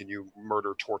and continue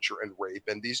murder, torture, and rape.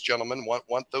 And these gentlemen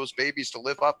want those babies to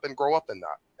live up and grow up in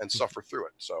that and suffer through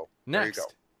it. So there you go.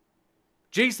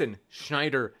 Jason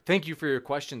Schneider, thank you for your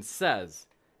question, says,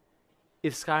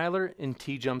 if Skylar and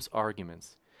TJump's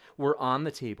arguments were on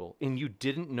the table and you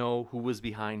didn't know who was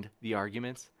behind the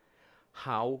arguments,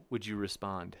 how would you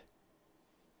respond?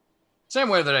 Same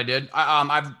way that I did. I'm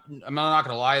not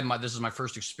going to lie. This is my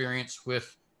first experience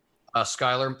with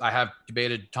Skylar. I have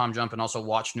debated TJump and also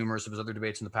watched numerous of his other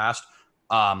debates in the past.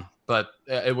 But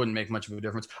it wouldn't make much of a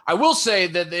difference. I will say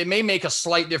that it may make a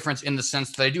slight difference in the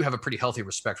sense that I do have a pretty healthy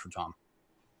respect for Tom.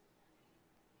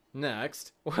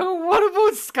 Next. Well, what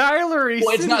about Skylar?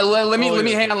 Well, it's not. Let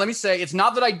me hang on. Let me say, it's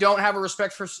not that I don't have a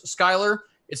respect for Skylar.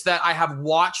 It's that I have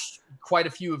watched quite a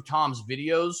few of Tom's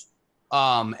videos,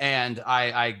 and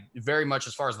I very much,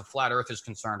 as far as the flat Earth is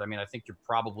concerned, I mean, I think you're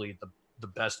probably the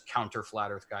best counter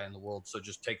flat Earth guy in the world. So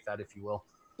just take that if you will.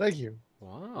 Thank you.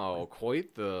 Wow,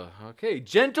 quite the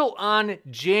Gentle on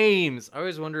James. I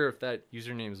always wonder if that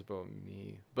username is about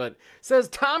me, but says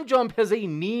TJump has a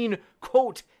mean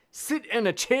quote. Sit in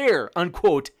a chair,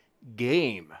 unquote,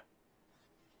 game.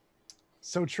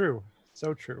 So true.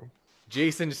 So true.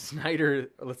 Jason Snyder,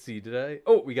 let's see, did I?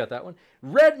 Oh, we got that one.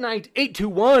 Red Knight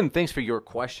 821, thanks for your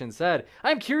question, said,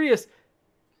 I'm curious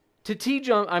about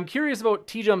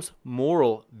TJump's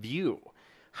moral view.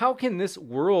 How can this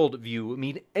worldview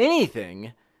mean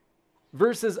anything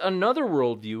versus another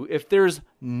worldview if there's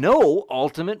no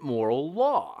ultimate moral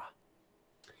law?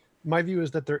 My view is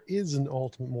that there is an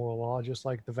ultimate moral law, just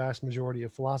like the vast majority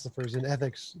of philosophers. In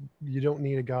ethics, you don't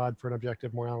need a god for an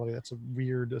objective morality. That's a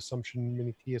weird assumption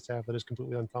many theists have that is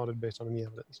completely unfounded based on any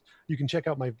evidence. You can check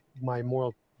out my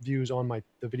moral views on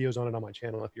the videos on it on my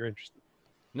channel if you're interested.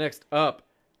 Next up,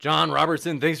 John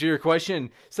Robertson, thanks for your question,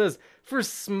 says, for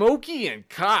Smokey and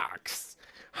Cox,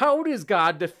 how does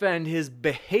God defend his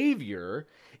behavior?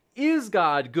 Is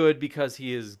God good because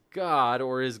he is God,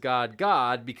 or is God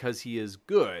God because he is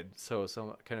good? So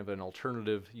some kind of an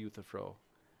alternative Euthyphro.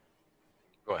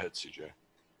 Go ahead, CJ.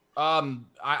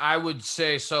 I would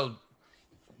say, so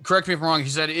correct me if I'm wrong, he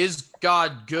said, is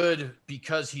God good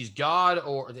because he's God,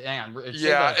 or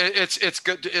Yeah, it's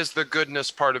good. Is the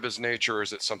goodness part of his nature, or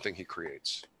is it something he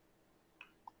creates?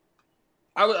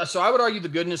 I would argue the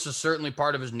goodness is certainly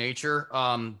part of his nature,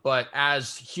 but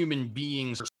as human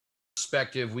beings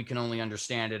perspective, we can only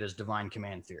understand it as divine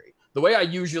command theory. The way I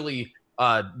usually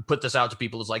put this out to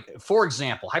people is like, for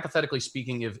example, hypothetically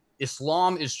speaking, if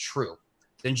Islam is true,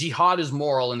 then jihad is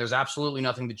moral and there's absolutely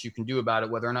nothing that you can do about it.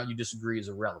 Whether or not you disagree is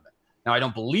irrelevant. Now, I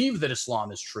don't believe that Islam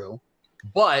is true,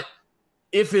 but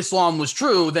if Islam was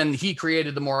true, then he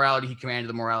created the morality, he commanded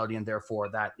the morality, and therefore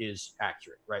that is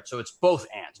accurate, right? So it's both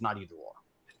and, not either or.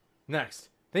 Next.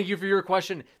 Thank you for your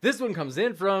question. This one comes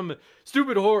in from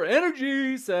Stupid Horror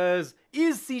Energy, says,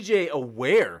 is CJ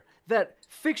aware that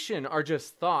fiction are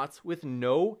just thoughts with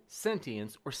no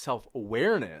sentience or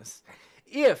self-awareness?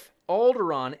 If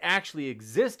Alderaan actually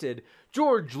existed,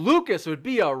 George Lucas would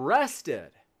be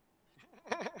arrested.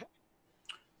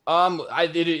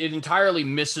 It entirely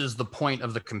misses the point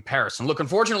of the comparison. Look,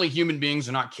 unfortunately, human beings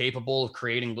are not capable of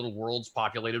creating little worlds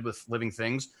populated with living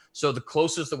things. So the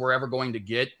closest that we're ever going to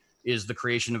get is the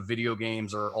creation of video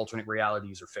games or alternate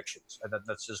realities or fictions.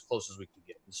 That's as close as we can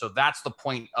get. So that's the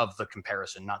point of the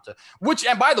comparison,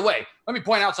 and by the way, let me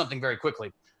point out something very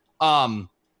quickly.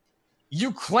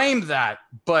 You claim that,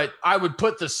 but I would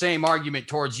put the same argument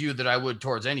towards you that I would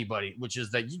towards anybody, which is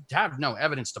that you have no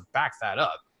evidence to back that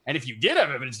up. And if you did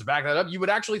have evidence to back that up, you would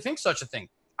actually think such a thing.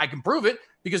 I can prove it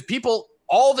because people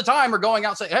all the time are going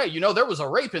out saying, hey, there was a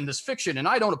rape in this fiction and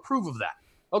I don't approve of that.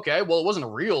 Okay, well, it wasn't a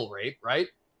real rape, right?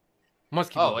 Must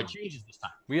keep moving. It changes this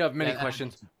time. We have many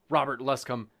questions. Robert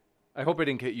Luscombe, I hope I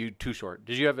didn't get you too short.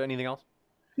 Did you have anything else?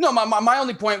 No, my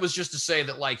only point was just to say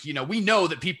that, we know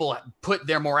that people put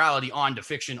their morality onto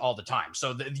fiction all the time.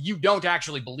 So you don't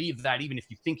actually believe that, even if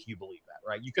you think you believe that,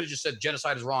 right? You could have just said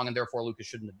genocide is wrong and therefore Lucas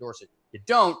shouldn't endorse it. You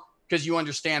don't, because you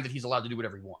understand that he's allowed to do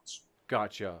whatever he wants.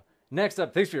 Gotcha. Next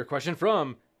up, thanks for your question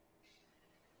from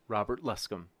Robert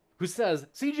Luscombe, who says,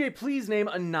 CJ, please name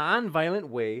a non-violent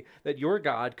way that your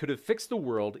God could have fixed the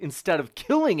world instead of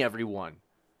killing everyone.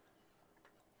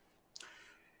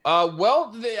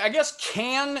 I guess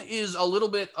can is a little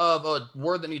bit of a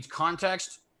word that needs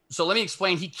context. So let me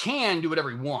explain. He can do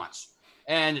whatever he wants.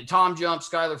 And TJump,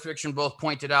 Skylar Fiction both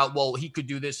pointed out, well, he could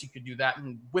do this, he could do that.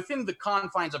 And within the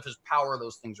confines of his power,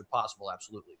 those things are possible,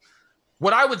 absolutely.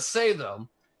 What I would say, though,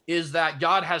 is that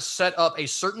God has set up a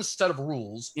certain set of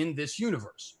rules in this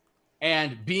universe.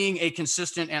 And being a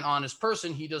consistent and honest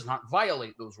person, he does not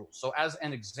violate those rules. So as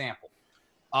an example,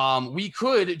 we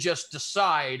could just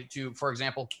decide to, for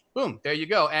example, boom, there you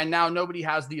go. And now nobody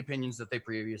has the opinions that they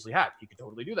previously had. He could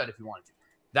totally do that if he wanted to.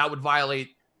 That would violate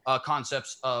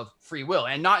concepts of free will,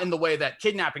 and not in the way that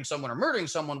kidnapping someone or murdering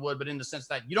someone would, but in the sense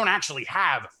that you don't actually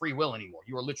have free will anymore.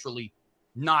 You are literally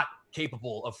not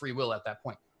capable of free will at that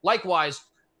point. Likewise,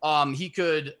 he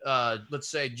could, let's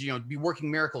say, be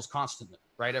working miracles constantly,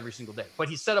 right, every single day. But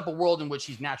he set up a world in which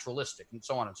he's naturalistic and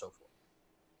so on and so forth.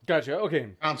 Gotcha. Okay.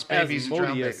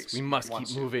 Asmodeus, we must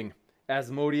keep moving.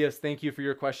 Asmodeus, thank you for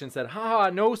your question. Said, haha,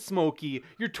 no, Smokey,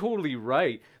 you're totally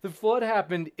right. The flood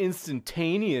happened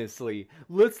instantaneously.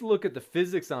 Let's look at the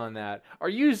physics on that. Are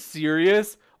you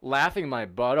serious? Laughing my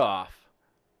butt off.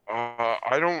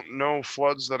 I don't know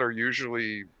floods that are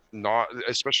usually not,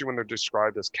 especially when they're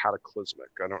described as cataclysmic.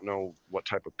 I don't know what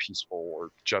type of peaceful or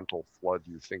gentle flood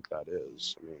you think that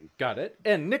is. I mean, got it.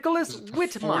 And Nicholas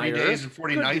Whitmire, 40 days and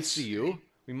 40 good nights. to see you.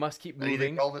 We must keep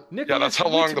moving. Yeah, that's how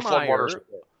long the floodwaters are.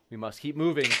 We must keep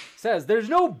moving. Says there's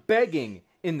no begging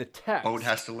in the text. Boat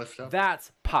has to lift up.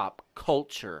 That's pop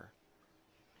culture.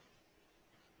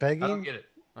 Begging? I don't get it.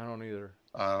 I don't either.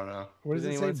 I don't know. What does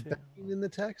it say? anyone say? Begging in the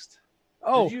text?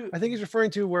 Oh, you- I think he's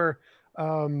referring to where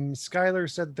Skylar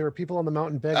said there are people on the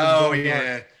mountain begging. Oh going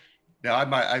yeah. on. No, I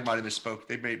might have misspoke.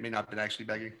 They may not have been actually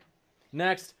begging.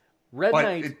 Next, Red But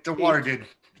Knight. the water 8. did.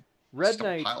 Red Just a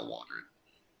Knight pile of water.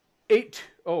 8.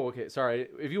 Oh, okay. Sorry.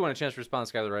 If you want a chance to respond,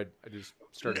 Skylar, I just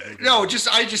started. No,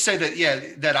 I just say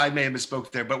that I may have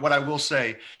misspoke there. But what I will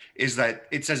say is that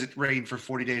it says it rained for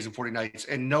 40 days and 40 nights,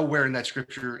 and nowhere in that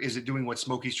scripture is it doing what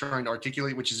Smokey's trying to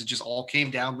articulate, which is it just all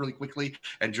came down really quickly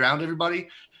and drowned everybody.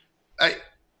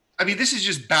 I mean, this is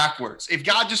just backwards. If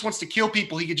God just wants to kill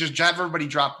people, he could just have everybody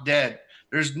drop dead.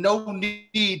 There's no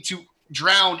need to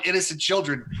drown innocent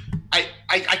children.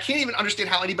 I can't even understand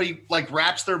how anybody like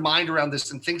wraps their mind around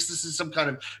this and thinks this is some kind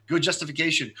of good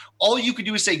justification. All you could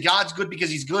do is say God's good because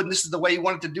he's good, and this is the way he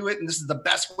wanted to do it, and this is the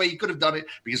best way he could have done it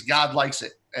because God likes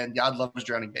it, and God loves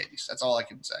drowning babies. That's all I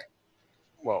can say.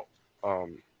 Well,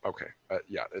 okay.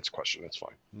 Yeah, it's a question. It's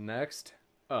fine. Next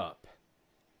up,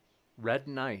 Red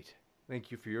Knight.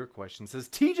 Thank you for your question. Says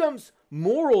TJump's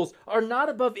morals are not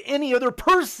above any other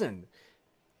person.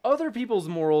 Other people's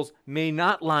morals may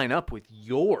not line up with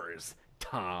yours,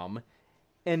 Tom,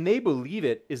 and they believe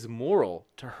it is moral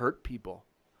to hurt people.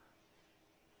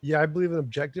 Yeah, I believe in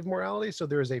objective morality. So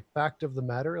there is a fact of the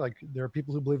matter. Like there are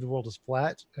people who believe the world is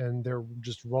flat and they're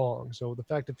just wrong. So the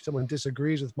fact if someone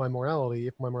disagrees with my morality,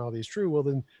 if my morality is true, well,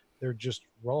 then they're just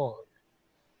wrong.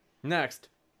 Next,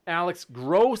 Alex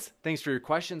Gross, thanks for your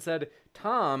question, said,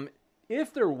 Tom,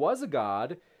 if there was a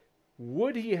God,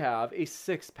 would he have a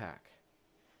six-pack?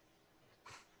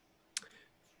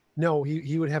 No,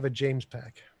 he would have a James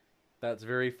pack. That's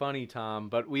very funny, Tom,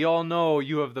 but we all know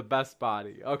you have the best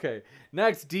body. Okay,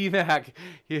 next, D-Mac.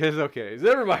 He is okay.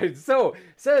 Never mind. So,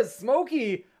 says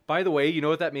Smokey, by the way, you know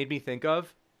what that made me think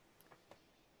of?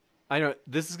 I know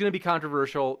this is going to be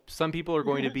controversial. Some people are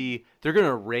going to be, they're going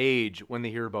to rage when they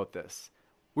hear about this.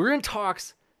 We're in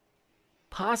talks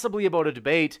possibly about a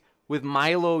debate with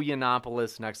Milo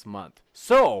Yiannopoulos next month.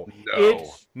 So it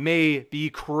may be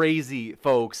crazy,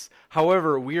 folks.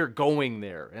 However, we are going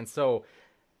there. And so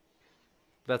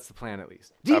that's the plan, at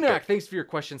least. D-Mac, thanks for your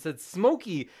question. Said,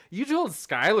 Smokey, you told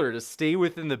Skylar to stay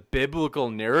within the biblical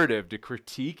narrative to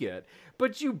critique it,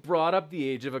 but you brought up the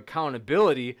age of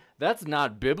accountability. That's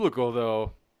not biblical,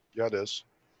 though. Yeah, it is.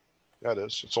 Yeah, it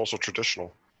is. It's also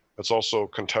traditional. It's also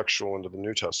contextual into the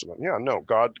New Testament. Yeah, no,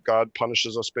 God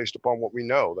punishes us based upon what we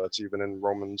know. That's even in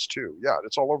Romans 2. Yeah,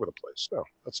 it's all over the place. No,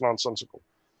 that's nonsensical.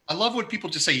 I love when people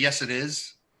just say, yes, it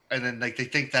is. And then like they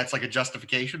think that's like a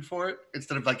justification for it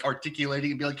instead of like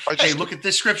articulating and be like, hey, look at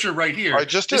this scripture right here. I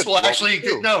just this did. will actually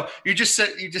No, you just said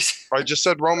I just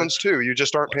said Romans 2. You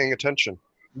just aren't paying attention.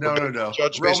 No.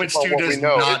 Romans 2 does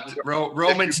not.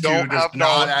 Romans 2 does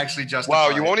not actually justify.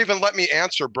 Wow, you won't even let me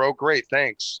answer, bro. Great,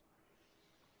 thanks.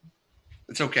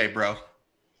 It's okay, bro.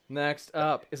 Next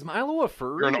up, is Milo a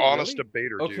furry? You're an honest really?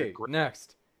 debater, dude. Okay, Great.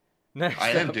 next I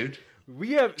am, dude.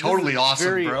 We have totally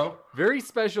awesome, bro. Very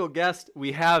special guest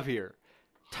we have here.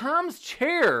 Tom's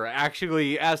chair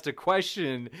actually asked a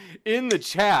question in the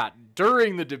chat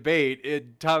during the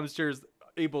debate. Tom's chair is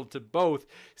able to both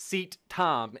seat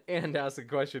Tom and ask a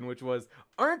question, which was,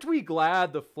 aren't we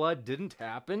glad the flood didn't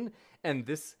happen and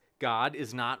this God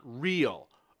is not real?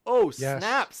 Oh, yes.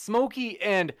 Snap, Smokey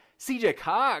and CJ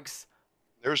Cox.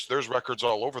 There's records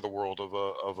all over the world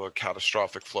of a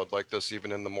catastrophic flood like this,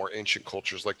 even in the more ancient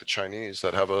cultures like the Chinese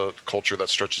that have a culture that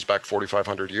stretches back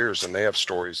 4,500 years, and they have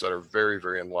stories that are very,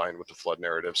 very in line with the flood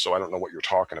narrative. So I don't know what you're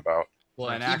talking about. Well,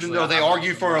 and even actually, though they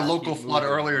argue for a local flood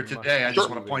earlier today, I just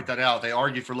want to point that out. They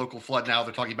argue for local flood now.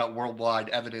 They're talking about worldwide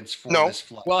evidence for this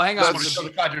flood. Well, hang on. That's the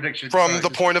contradiction. From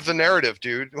the point of the narrative,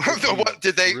 dude. What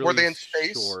did they? Really were they in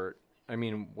space? Short. I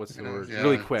mean, what's the word? Yeah,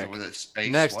 really quick.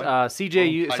 Next,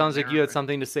 CJ, it sounds like you had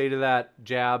something to say to that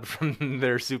jab from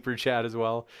their super chat as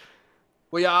well.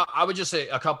 Well, yeah, I would just say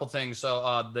a couple things.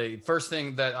 So the first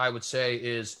thing that I would say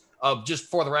is, just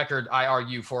for the record, I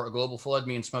argue for a global flood.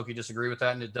 Me and Smokey disagree with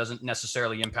that, and it doesn't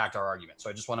necessarily impact our argument. So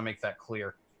I just want to make that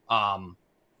clear. I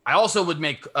also would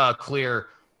make clear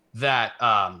that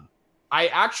I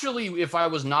actually, if I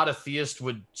was not a theist,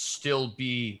 would still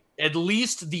be, at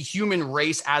least the human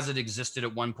race as it existed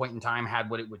at one point in time had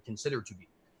what it would consider to be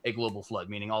a global flood,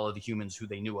 meaning all of the humans who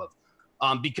they knew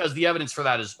of. Because the evidence for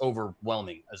that is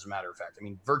overwhelming, as a matter of fact. I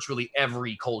mean, virtually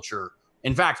every culture,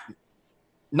 in fact,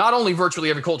 not only virtually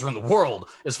every culture in the world,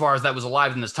 as far as that was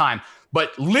alive in this time,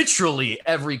 but literally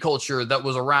every culture that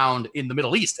was around in the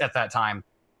Middle East at that time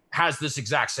has this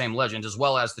exact same legend, as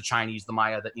well as the Chinese, the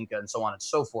Maya, the Inca, and so on and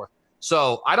so forth.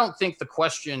 So I don't think the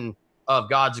question of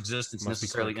God's existence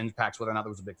necessarily impacts whether or not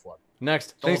there was a big flood.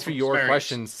 Next, thanks for your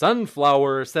question.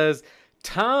 Sunflower says,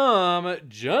 Tom,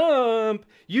 jump!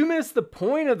 You missed the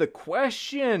point of the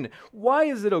question. Why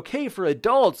is it okay for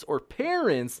adults or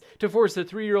parents to force their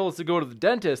 3-year-olds to go to the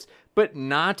dentist, but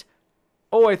not...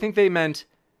 Oh, I think they meant...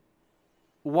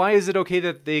 Why is it okay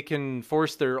that they can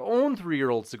force their own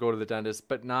 3-year-olds to go to the dentist,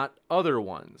 but not other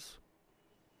ones?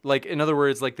 Like, in other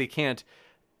words, like they can't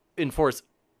enforce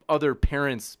other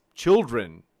parents'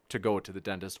 children to go to the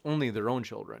dentist, only their own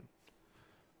children.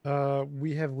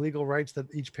 We have legal rights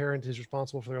that each parent is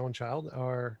responsible for their own child,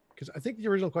 or because I think the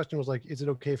original question was like, is it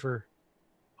okay for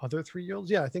other 3-year-olds?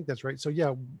 Yeah, I think that's right. So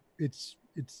yeah, it's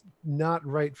not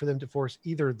right for them to force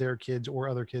either their kids or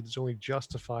other kids. It's only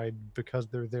justified because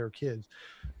they're their kids.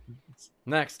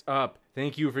 Next up,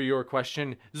 thank you for your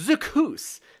question.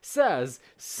 Zakus says,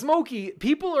 Smokey,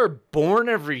 people are born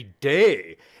every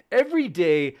day. Every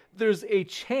day, there's a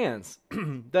chance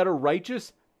that a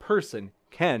righteous person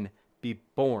can be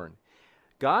born.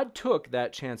 God took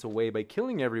that chance away by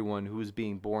killing everyone who was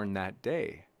being born that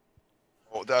day.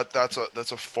 Oh, that's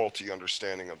a faulty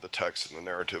understanding of the text and the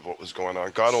narrative, what was going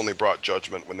on. God only brought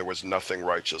judgment when there was nothing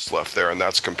righteous left there, and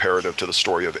that's comparative to the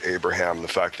story of Abraham, the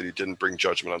fact that he didn't bring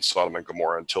judgment on Sodom and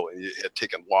Gomorrah until he had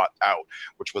taken Lot out,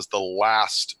 which was the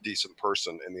last decent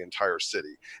person in the entire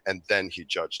city, and then he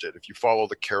judged it. If you follow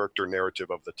the character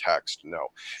narrative of the text, no.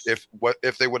 If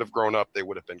they would have grown up, they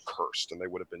would have been cursed, and they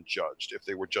would have been judged. If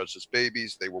they were judged as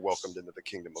babies, they were welcomed into the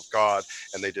kingdom of God,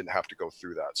 and they didn't have to go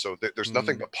through that. So there's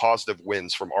nothing but positive wins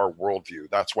from our worldview.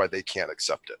 That's why they can't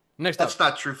accept it. That's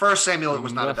not true. First Samuel, it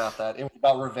was not about that. It was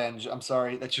about revenge. I'm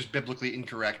sorry. That's just biblically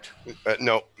incorrect.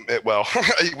 No,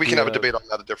 we can have a debate on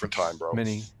that a different time, bro.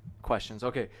 Many questions.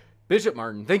 Okay. Bishop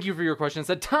Martin, thank you for your question.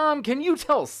 Said, Tom, can you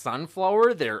tell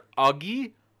Sunflower they're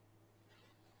uggy?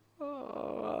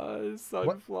 Oh,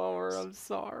 Sunflower, I'm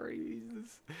sorry.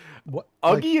 What?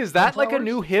 Uggy, Like is that like a sunflowers?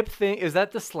 new hip thing? Is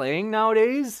that the slang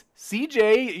nowadays?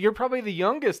 CJ, you're probably the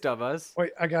youngest of us.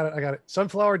 Wait, I got it.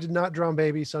 Sunflower did not drown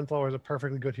baby. Sunflower is a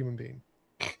perfectly good human being.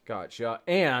 Gotcha.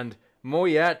 And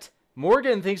Moyette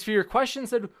Morgan, thanks for your question,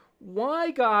 said,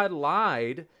 why God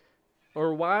lied,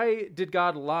 or why did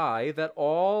God lie that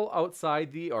all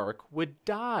outside the ark would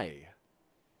die?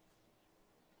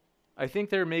 I think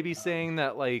they're maybe saying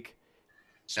that, like...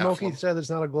 Smokey said it's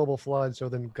not a global flood, so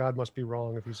then God must be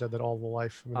wrong if he said that all the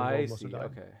life in the I world must see, have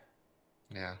died. okay.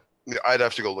 Yeah, I'd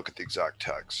have to go look at the exact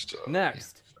text.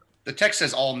 Next. The text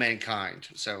says all mankind,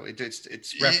 so it's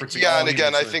referencing. Yeah, all and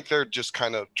again, I humans. think they're just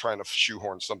kind of trying to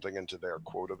shoehorn something into their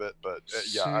quote of it. But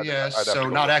yeah, I'd have to so go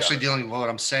not look actually at it. dealing with what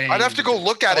I'm saying. I'd have to go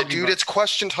look at it, Talking dude. about- It's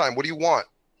question time. What do you want?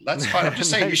 That's fine. I'm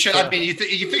just saying you should. I mean, you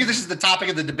figure this is the topic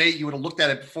of the debate. You would have looked at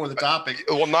it before the topic.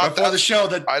 Well, not before that, the show.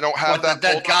 That I don't have that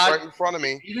pulled up God right in front of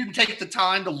me. You didn't take the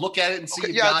time to look at it and see. Okay,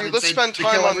 if yeah, God dude, had let's said spend to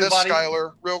time kill on this, everybody.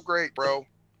 Skylar. Real great, bro.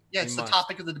 Yeah, it's We the must.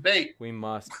 topic of the debate. We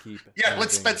must keep... Yeah, let's moving.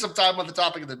 spend some time on the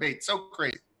topic of the debate. So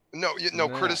crazy. No,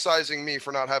 Next. criticizing me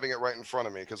for not having it right in front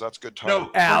of me because that's good time. No,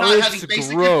 not Alex having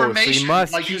basic Gross, information, we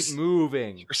must like keep just-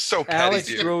 moving. You're so petty, Alex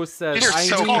dude. Gross says, You're I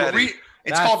so need... petty.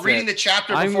 It's That's called reading it. the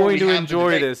chapter. I'm before going we to have the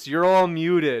enjoy debate. this. You're all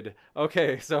muted.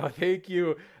 Okay, so thank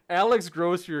you. Alex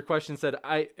Gross for your question said,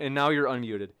 and now you're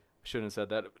unmuted. Shouldn't have said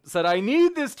that. Said, I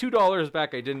need this $2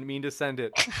 back. I didn't mean to send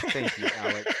it. Thank you,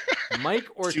 Alex. Mike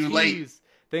Too late. Ortiz,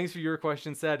 thanks for your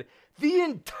question, said, the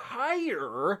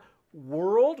entire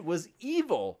world was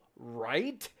evil,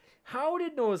 right? How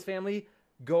did Noah's family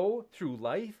go through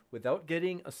life without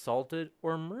getting assaulted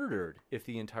or murdered if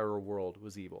the entire world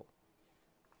was evil?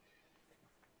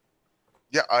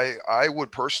 Yeah, I would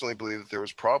personally believe that there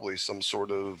was probably some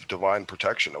sort of divine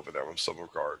protection over there in some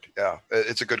regard. Yeah,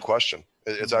 it's a good question.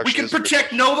 It's actually We can is a good protect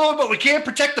question. Noah, but we can't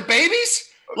protect the babies.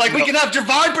 Like we No. can have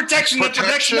divine protection that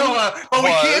protects Protection Noah, but we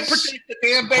can't was- protect the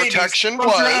damn babies protection from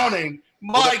was- drowning.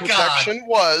 Well, My the God. protection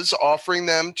was offering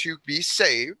them to be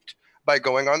saved by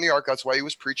going on the ark. That's why he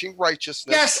was preaching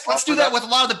righteousness. Yes, let's do Offer that with a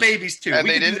lot of the babies too. And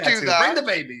We they can didn't do too. that. Bring the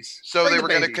babies. So Bring they the were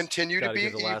going to babies. continue to Gotta be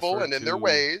give the last evil word and in their to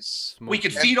ways. We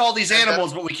could Smokey. feed all these And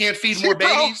animals, but we can't feed See, more bro,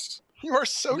 babies. You are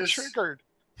so This- triggered.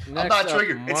 I'm Next not up,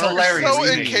 triggered. It's Mark hilarious. So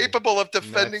Easy. incapable of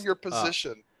defending Next your up.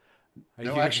 position.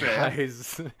 No, You actually, I am.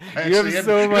 guys, you Actually, have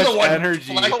so you're much the one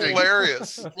energy. deflecting.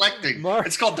 Hilarious. Deflecting. Mark-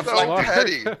 It's called So deflecting.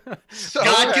 petty. So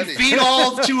God can petty. feed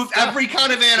all to every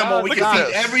kind of animal. We Look can at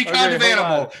feed this. every kind of hold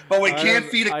animal, on. but we can't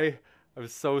feed a I'm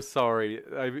so sorry.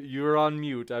 You were on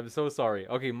mute. I'm so sorry.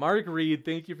 Okay, Mark Reed,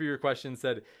 thank you for your question.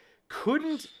 Said,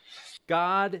 couldn't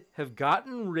God have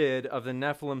gotten rid of the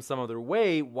Nephilim some other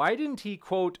way? Why didn't he,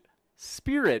 quote,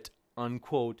 spirit,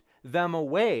 unquote, them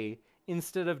away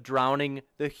instead of drowning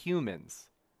the humans?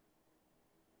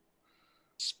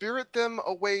 Spirit them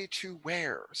away to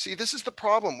where? See, this is the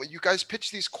problem. When you guys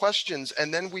pitch these questions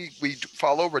and then we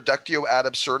follow reductio ad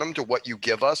absurdum to what you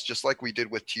give us, just like we did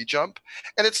with TJump.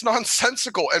 And it's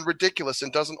nonsensical and ridiculous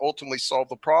and doesn't ultimately solve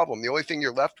the problem. The only thing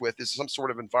you're left with is some sort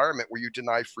of environment where you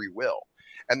deny free will.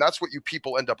 And that's what you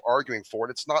people end up arguing for.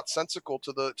 And it's not sensical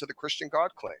to the Christian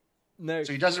God claim. No.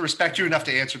 So he doesn't respect you enough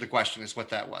to answer the question, is what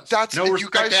that was. That's no you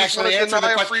respect guys to just actually want to answer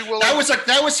deny the a free question. will.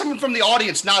 That was someone from the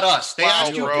audience, not us. They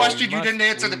asked you a bro. question, you didn't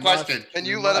answer the question. Can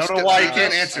you let us? I don't know why you get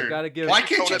can't this? answer. Why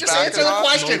can't you just back answer it the up?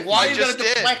 question? Why are you just going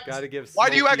to did. deflect? Gotta give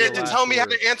Why do you have Smokey to the tell me how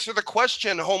last to answer the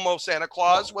question, Homo Santa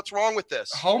Claus? What's wrong with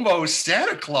this? Homo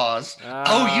Santa Claus?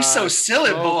 Oh, you so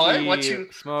silly, boy. What you?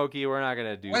 Smokey, we're not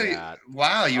gonna do that.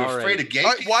 Wow, you All afraid right. of gay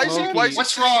people? Why is he? Why is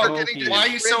What's he saying wrong? you're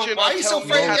getting Smokey. Why are you so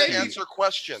afraid afraid to of gay answer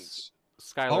questions?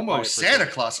 Skylar, Homo quiet for a Santa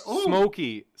second. Claus. Ooh.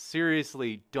 Smokey,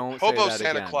 seriously, don't Hobo say that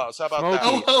Santa again. Claus. How about Smokey. that?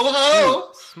 Ho ho ho!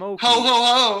 Dude, Smokey. Ho ho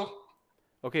ho!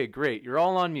 Okay, great. You're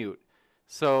all on mute.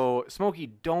 So,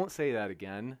 Smokey, don't say that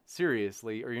again.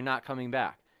 Seriously, or you're not coming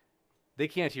back. They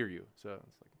can't hear you. So,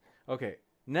 it's like, okay.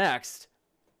 Next,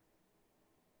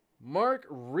 Mark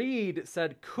Reed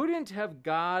said, couldn't have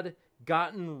God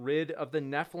gotten rid of the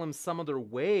Nephilim some other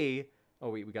way? Oh,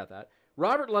 wait, we got that.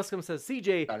 Robert Luscombe says,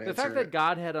 CJ, the fact that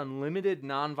God had unlimited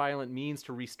nonviolent means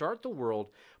to restart the world,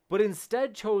 but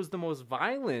instead chose the most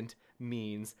violent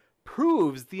means,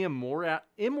 proves the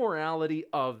immorality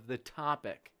of the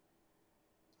topic.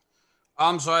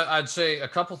 So I'd say a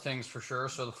couple things for sure.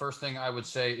 So the first thing I would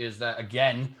say is that,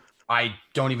 again, I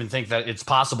don't even think that it's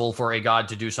possible for a God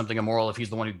to do something immoral if he's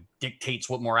the one who dictates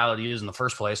what morality is in the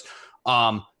first place.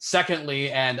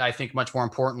 Secondly, and I think much more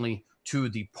importantly to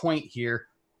the point here,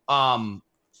 we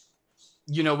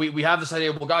have this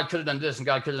idea, well, God could have done this and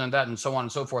God could have done that and so on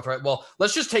and so forth, right? Well,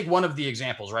 let's just take one of the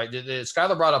examples, right?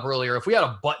 Skylar brought up earlier, if we had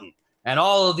a button and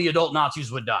all of the adult Nazis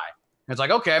would die, it's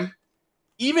like, okay,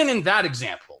 even in that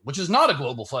example, which is not a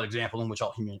global flood example in which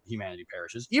all humanity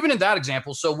perishes, even in that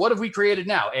example, so what have we created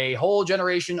now? A whole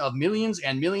generation of millions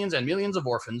and millions and millions of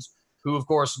orphans who, of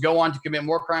course, go on to commit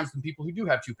more crimes than people who do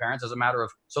have two parents as a matter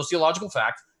of sociological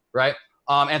fact, right?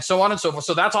 And so on and so forth.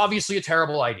 So that's obviously a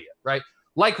terrible idea, right?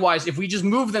 Likewise, if we just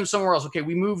move them somewhere else, okay,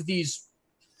 we move these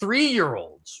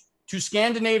 3-year-olds to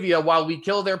Scandinavia while we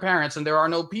kill their parents and there are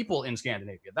no people in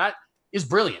Scandinavia. That is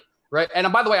brilliant, right? And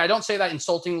by the way, I don't say that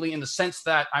insultingly in the sense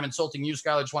that I'm insulting you,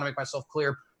 Skylar. I just want to make myself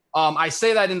clear. I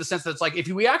say that in the sense that it's like, if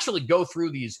we actually go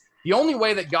through these, the only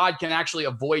way that God can actually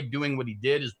avoid doing what he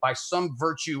did is by some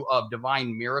virtue of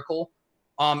divine miracle.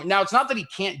 Now, it's not that he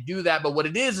can't do that, but what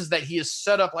it is that he has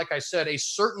set up, like I said, a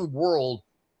certain world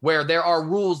where there are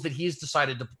rules that he's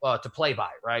decided to play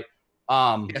by, right?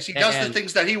 Yes, he does the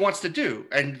things that he wants to do,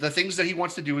 and the things that he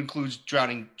wants to do includes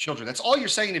drowning children. That's all you're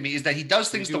saying to me, is that he does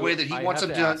things the way that he wants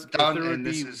them done. There would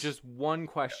be just one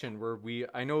question where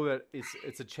I know that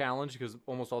it's a challenge because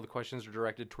almost all the questions are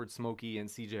directed towards Smokey and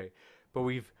CJ, but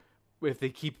if they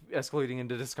keep escalating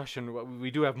into discussion,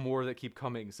 we do have more that keep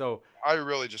coming. So I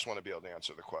really just want to be able to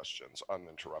answer the questions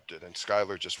uninterrupted, and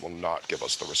Skylar just will not give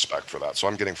us the respect for that. So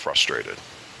I'm getting frustrated.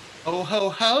 Ho, ho,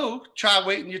 ho. Try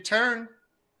waiting your turn.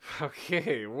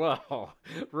 Okay, well,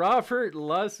 Robert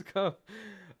Luscombe,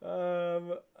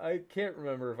 I can't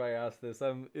remember if I asked this.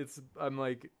 I'm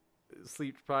like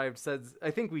sleep deprived. Says I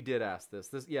think we did ask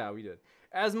this. Yeah, we did.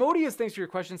 Asmodeus, thanks for your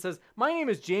question. Says my name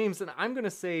is James, and I'm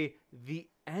gonna say the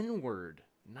N-word.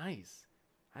 Nice.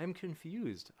 I'm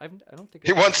confused. I don't think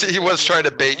he was trying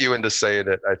to bait you into saying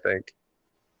it. I think.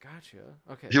 Gotcha.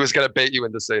 Okay. He was gonna bait you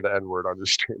into say the N-word on your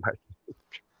stream.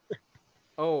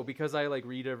 Oh, because I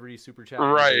read every super chat.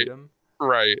 Right.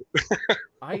 Right.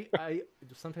 I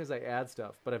sometimes I add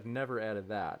stuff, but I've never added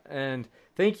that. And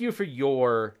thank you for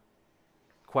your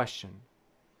question.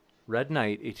 Red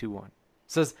Knight 821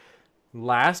 says,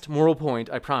 last moral point,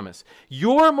 I promise.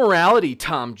 Your morality,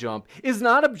 TJump, is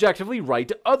not objectively right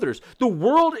to others. The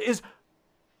world is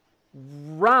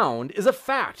round is a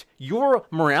fact. Your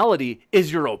morality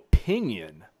is your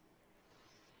opinion.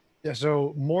 Yeah,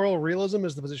 so moral realism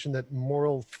is the position that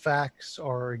moral facts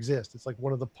exist. It's like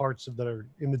one of the parts that are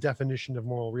in the definition of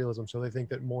moral realism. So they think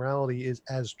that morality is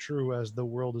as true as the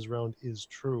world is round is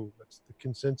true. That's the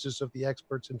consensus of the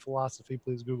experts in philosophy.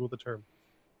 Please Google the term.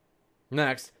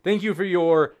 Next, thank you for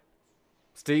your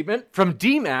statement from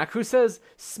DMAC, who says,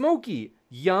 Smokey,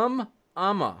 yum,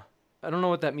 ama. I don't know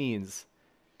what that means.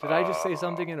 Did I just say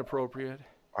something inappropriate?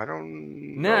 I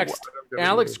don't know. Next,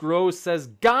 Alex Gross says,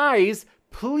 guys,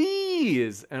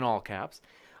 please, in all caps,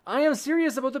 I am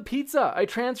serious about the pizza. I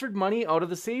transferred money out of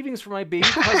the savings for my baby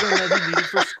cousin that he needed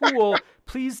for school.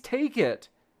 Please take it.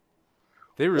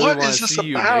 They really What want is to this see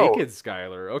you about? naked,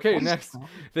 Skylar. Okay, What is next.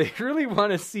 They really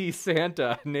want to see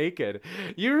Santa naked.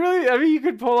 You really, I mean, you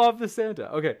could pull off the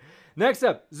Santa. Okay, next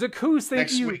up, Zakus, thank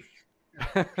Next you. week.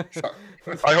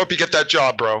 Sorry. I hope you get that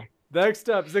job, bro.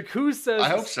 Next up, Zakus says, I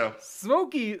hope so.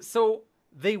 Smokey, so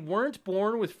they weren't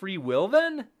born with free will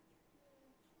then?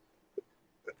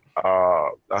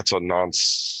 That's a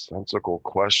nonsensical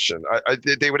question.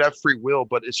 They would have free will,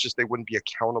 but it's just they wouldn't be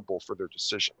accountable for their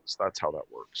decisions. That's how that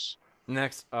works.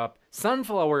 Next up,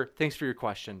 Sunflower, thanks for your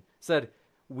question, said,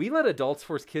 we let adults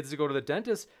force kids to go to the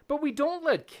dentist, but we don't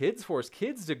let kids force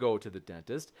kids to go to the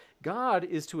dentist. God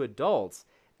is to adults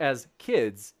as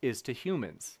kids is to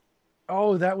humans.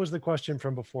 Oh, that was the question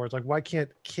from before. It's like, why can't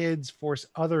kids force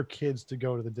other kids to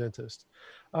go to the dentist?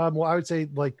 Well, I would say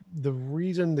like the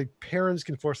reason the parents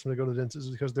can force them to go to the dentist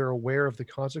is because they're aware of the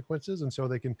consequences. And so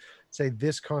they can say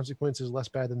this consequence is less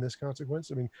bad than this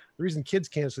consequence. I mean, the reason kids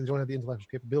can't is they don't have the intellectual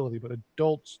capability, but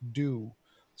adults do.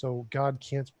 So God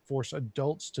can't force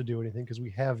adults to do anything because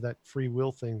we have that free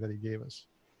will thing that he gave us.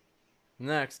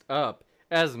 Next up,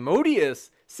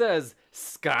 Asmodeus says,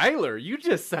 Skylar, you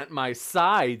just sent my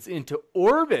sides into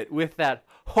orbit with that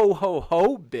ho ho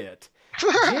ho bit.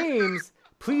 James,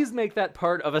 please make that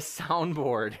part of a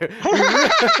soundboard.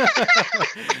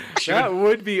 That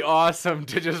would be awesome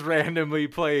to just randomly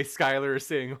play Skylar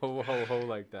saying ho ho ho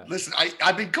like that. Listen,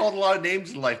 I've been called a lot of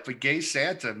names in life, but gay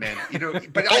Santa, man. You know,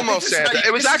 but Homo this is how Santa. you-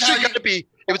 It was this is how actually you- going to be.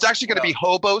 It was actually going to be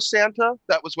Hobo Santa.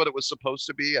 That was what it was supposed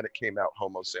to be, and it came out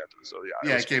Homo Santa. So yeah.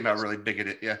 Yeah, was it came out really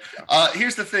bigoted. Yeah.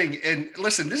 Here's the thing, and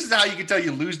listen, this is how you can tell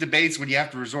you lose debates when you have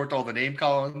to resort to all the name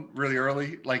calling really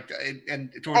early, like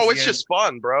and towards Oh, the it's end. just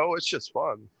fun, bro. It's just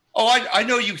fun. Oh, I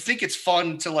know you think it's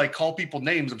fun to like call people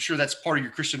names. I'm sure that's part of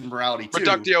your Christian morality too.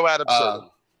 Reductio ad absurdum.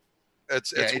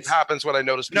 It's yeah, what it's- happens when I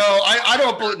notice. No, People, I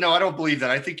don't believe. No, I don't believe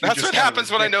that. I think you're that's just what kind of happens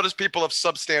when I notice people of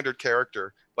substandard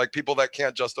character, like people that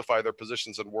can't justify their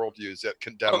positions and worldviews yet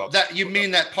condemn. Oh, that you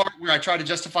mean that part where I tried to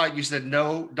justify it? You said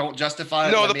no, don't justify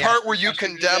it. No, let the me part ask where the you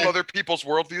question condemn again. other people's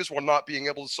worldviews while not being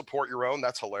able to support your own.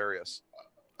 That's hilarious.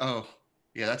 Oh,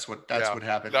 yeah, that's what Yeah,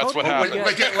 happened. that's what Oh, wait, happened.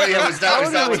 wait, yeah, was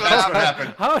that what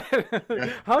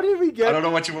happened? How did we get? I don't know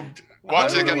what you. Watch I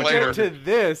don't again know what later. you- to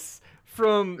this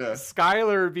from Yeah.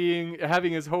 Skylar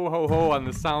having his ho ho ho on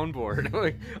the soundboard.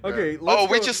 Like, okay, let's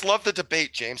Oh, we go. just love the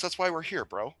debate, James. That's why we're here,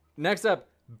 bro. Next up,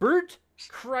 Bert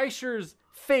Kreischer's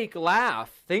fake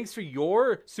laugh. Thanks for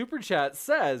your super chat.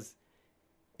 Says,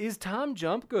 is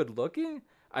TJump good looking?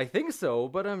 I think so,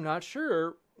 but I'm not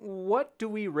sure. What do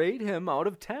we rate him out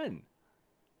of 10?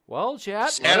 Well, chat,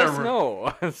 let Santa- us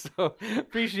know. So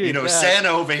appreciate You know, that. Santa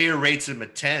over here rates him a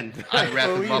 10. I'd wrap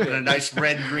him believe up it. in a nice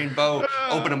red and green bow,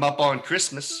 open him up on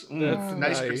Christmas. That's nice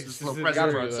nice. Christmas little This is present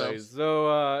for very ourselves. nice.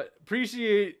 So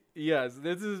appreciate. Yes,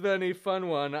 this has been a fun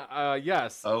one.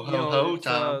 Yes. Oh, you ho, know, ho, it's,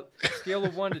 Tom. Scale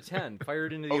of 1 to 10. Fire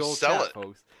it into the Oh, old sell chat, it.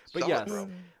 folks. But Sell it, yes, bro.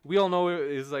 we all know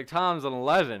it's like Tom's an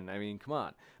 11. I mean, come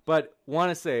on. But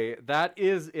want to say that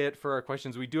is it for our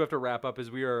questions. We do have to wrap up as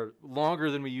we are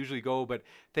longer than we usually go. But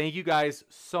thank you guys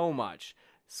so much.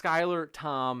 Skylar,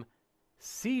 Tom,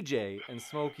 CJ, and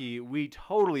Smokey, we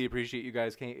totally appreciate you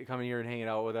guys coming here and hanging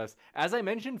out with us. As I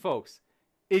mentioned, folks,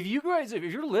 if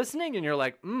you're listening and you're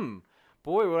like,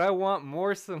 boy, would I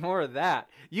want some more of that,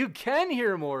 you can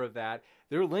hear more of that.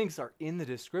 Their links are in the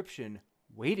description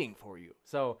waiting for you.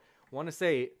 So want to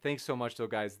say thanks so much though,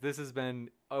 guys. This has been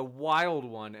a wild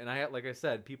one, and like I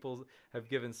said, people have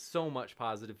given so much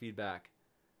positive feedback.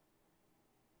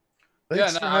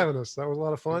 Thanks Yeah, for no, having us. That was a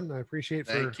lot of fun. I appreciate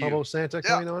for Thank you. Hobo Santa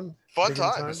coming on. Fun taking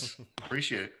the times.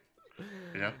 Appreciate it.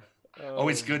 You know, Oh,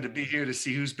 always good to be here to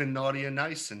see who's been naughty and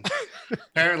nice. And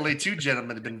apparently, two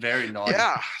gentlemen have been very naughty.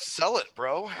 Yeah, sell it,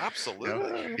 bro.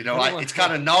 Absolutely. You know, it's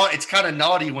kind of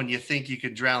naughty when you think you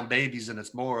can drown babies and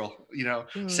it's moral. You know,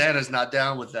 Santa's not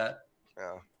down with that.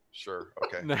 Yeah, sure.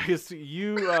 Okay. Nice.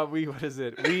 You what is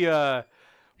it?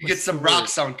 You get some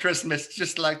rocks on Christmas,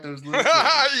 just like those little kids.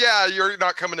 Yeah, you're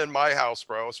not coming in my house,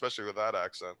 bro, especially with that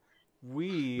accent.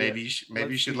 Maybe you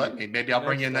should see. let me. Maybe I'll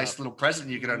bring you a Next nice up. little present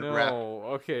you can unwrap. No.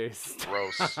 Okay.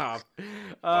 Gross. Stop.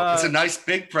 It's a nice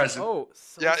big present. Oh,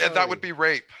 so Yeah, and that would sorry. be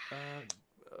rape. Uh,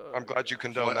 I'm glad you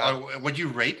condone that. Would you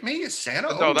rape me as Santa?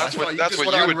 No, Oh, that's what just you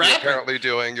wanna would be unwrap it. apparently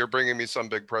doing. You're bringing me some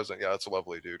big present. Yeah, that's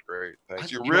lovely, dude. Great,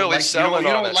 thanks. You're You don't really like- selling you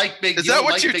on don't it. like big. Is you that don't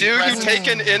what like you big do? You presents? take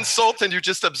an insult and you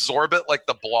just absorb it like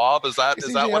the blob? Is that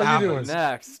CJ, what how you happens? doing?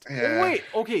 Next. Yeah. Wait.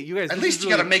 Okay, you guys. At this least is you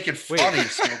really- got to make it Wait. funny.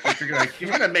 Smokey. If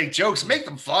you're gonna make jokes, make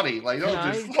them funny. Like don't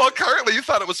Can just. Well, currently you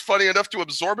thought it was funny enough to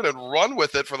absorb it and run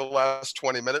with it for the last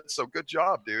 20 minutes. So good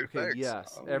job, dude. Okay, Thanks.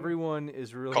 yes, everyone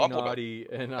is really Compliment. naughty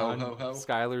and Ho, on ho, ho.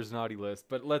 Skylar's naughty list.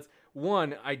 But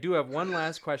I do have one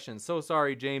last question. So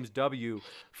sorry, James W.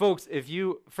 Folks,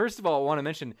 first of all, I want to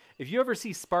mention, if you ever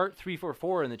see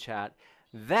Spart344 in the chat,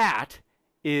 that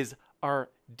is our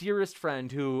dearest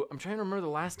friend who, I'm trying to remember the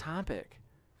last topic.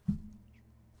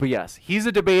 But yes, he's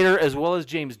a debater as well as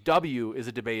James W. is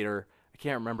a debater. I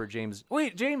can't remember James.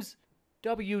 Wait, James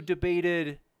W.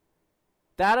 debated.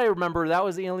 That I remember. That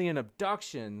was alien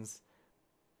abductions.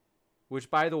 Which,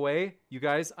 by the way, you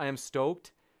guys, I am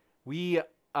stoked. We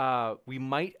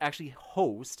might actually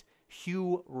host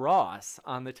Hugh Ross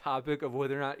on the topic of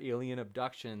whether or not alien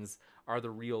abductions are the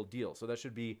real deal. So that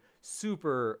should be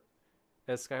super,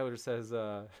 as Skylar says,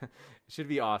 it should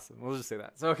be awesome. We'll just say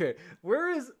that. So, okay, where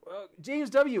is James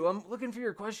W? I'm looking for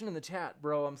your question in the chat,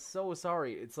 bro. I'm so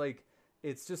sorry.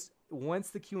 It's just once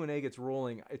the Q&A gets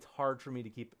rolling, it's hard for me to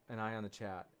keep an eye on the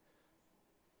chat.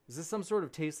 Is this some sort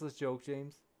of tasteless joke,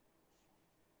 James?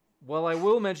 Well, I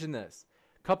will mention this.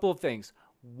 Couple of things.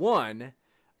 One,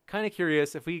 kind of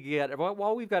curious if we get,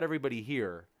 while we've got everybody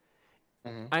here,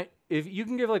 if you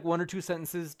can give like one or two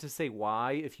sentences to say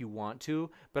why if you want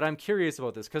to, but I'm curious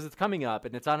about this because it's coming up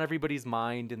and it's on everybody's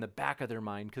mind, in the back of their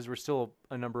mind, because we're still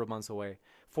a number of months away.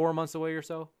 4 months away or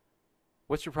so.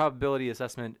 What's your probability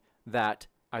assessment that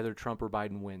either Trump or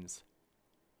Biden wins?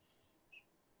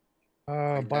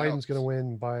 Biden's going to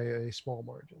win by a small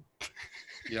margin.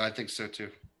 Yeah, I think so too.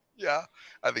 Yeah,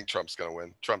 I think Trump's going to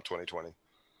win. Trump 2020.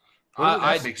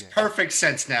 That makes perfect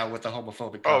sense now with the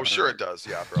homophobic. Oh, sure it does.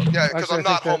 Yeah, bro. Yeah, because I'm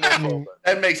not homophobic.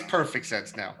 That makes perfect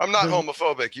sense now. I'm not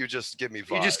homophobic. You just give me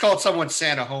vibes. You just called someone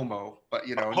Santa homo, but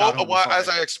you know, as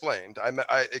I explained,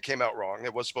 it came out wrong.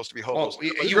 It was supposed to be homo.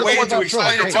 Well, you waited to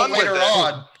explain it until later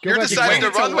on. You're deciding to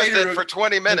run with it for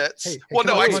 20 minutes. Well,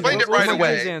 no, I explained it right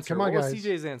away. Come on, guys.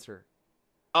 CJ's answer.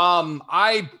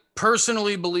 I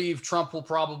personally believe Trump will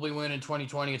probably win in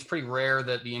 2020. It's pretty rare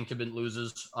that the incumbent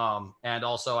loses. And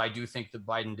also, I do think that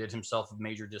Biden did himself a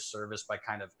major disservice by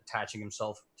kind of attaching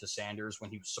himself to Sanders when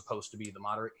he was supposed to be the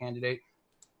moderate candidate.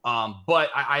 But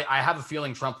I have a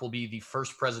feeling Trump will be the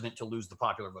first president to lose the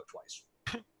popular vote twice.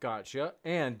 Gotcha.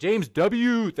 And James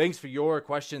W., thanks for your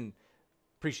question.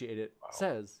 Appreciate it. Wow.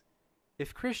 Says,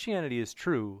 if Christianity is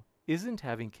true, isn't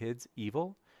having kids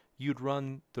evil? You'd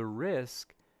run the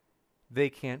risk they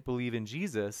can't believe in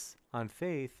Jesus on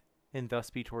faith and thus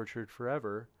be tortured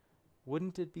forever.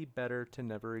 Wouldn't it be better to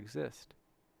never exist?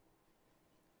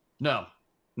 No,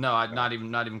 not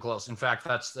even close. In fact,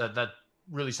 that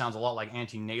really sounds a lot like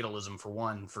antinatalism for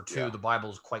one. For two, The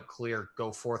Bible is quite clear: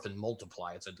 go forth and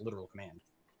multiply. It's a literal command.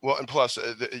 Well, and plus,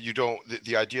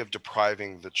 the idea of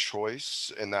depriving the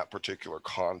choice in that particular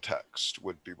context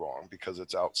would be wrong, because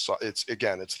it's outside. It's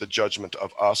the judgment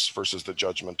of us versus the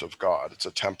judgment of God. It's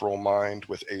a temporal mind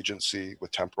with agency,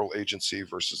 with temporal agency,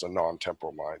 versus a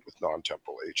non-temporal mind with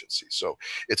non-temporal agency. So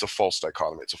it's a false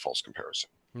dichotomy. It's a false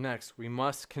comparison. Next, we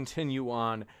must continue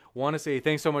on. Want to say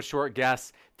thanks so much to our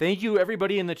guests. Thank you,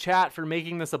 everybody in the chat, for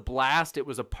making this a blast. It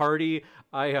was a party.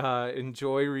 I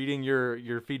enjoy reading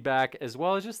your feedback, as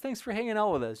well as just thanks for hanging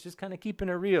out with us, just kind of keeping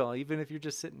it real, even if you're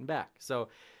just sitting back. So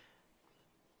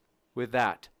with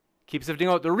that, keep sifting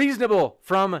out the reasonable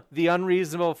from the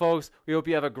unreasonable, folks. We hope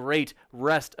you have a great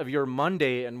rest of your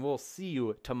Monday, and we'll see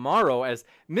you tomorrow as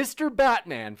Mr.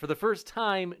 Batman, for the first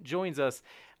time, joins us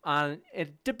on a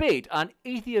debate on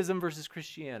atheism versus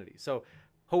Christianity. So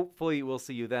hopefully we'll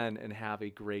see you then, and have a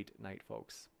great night,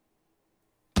 folks.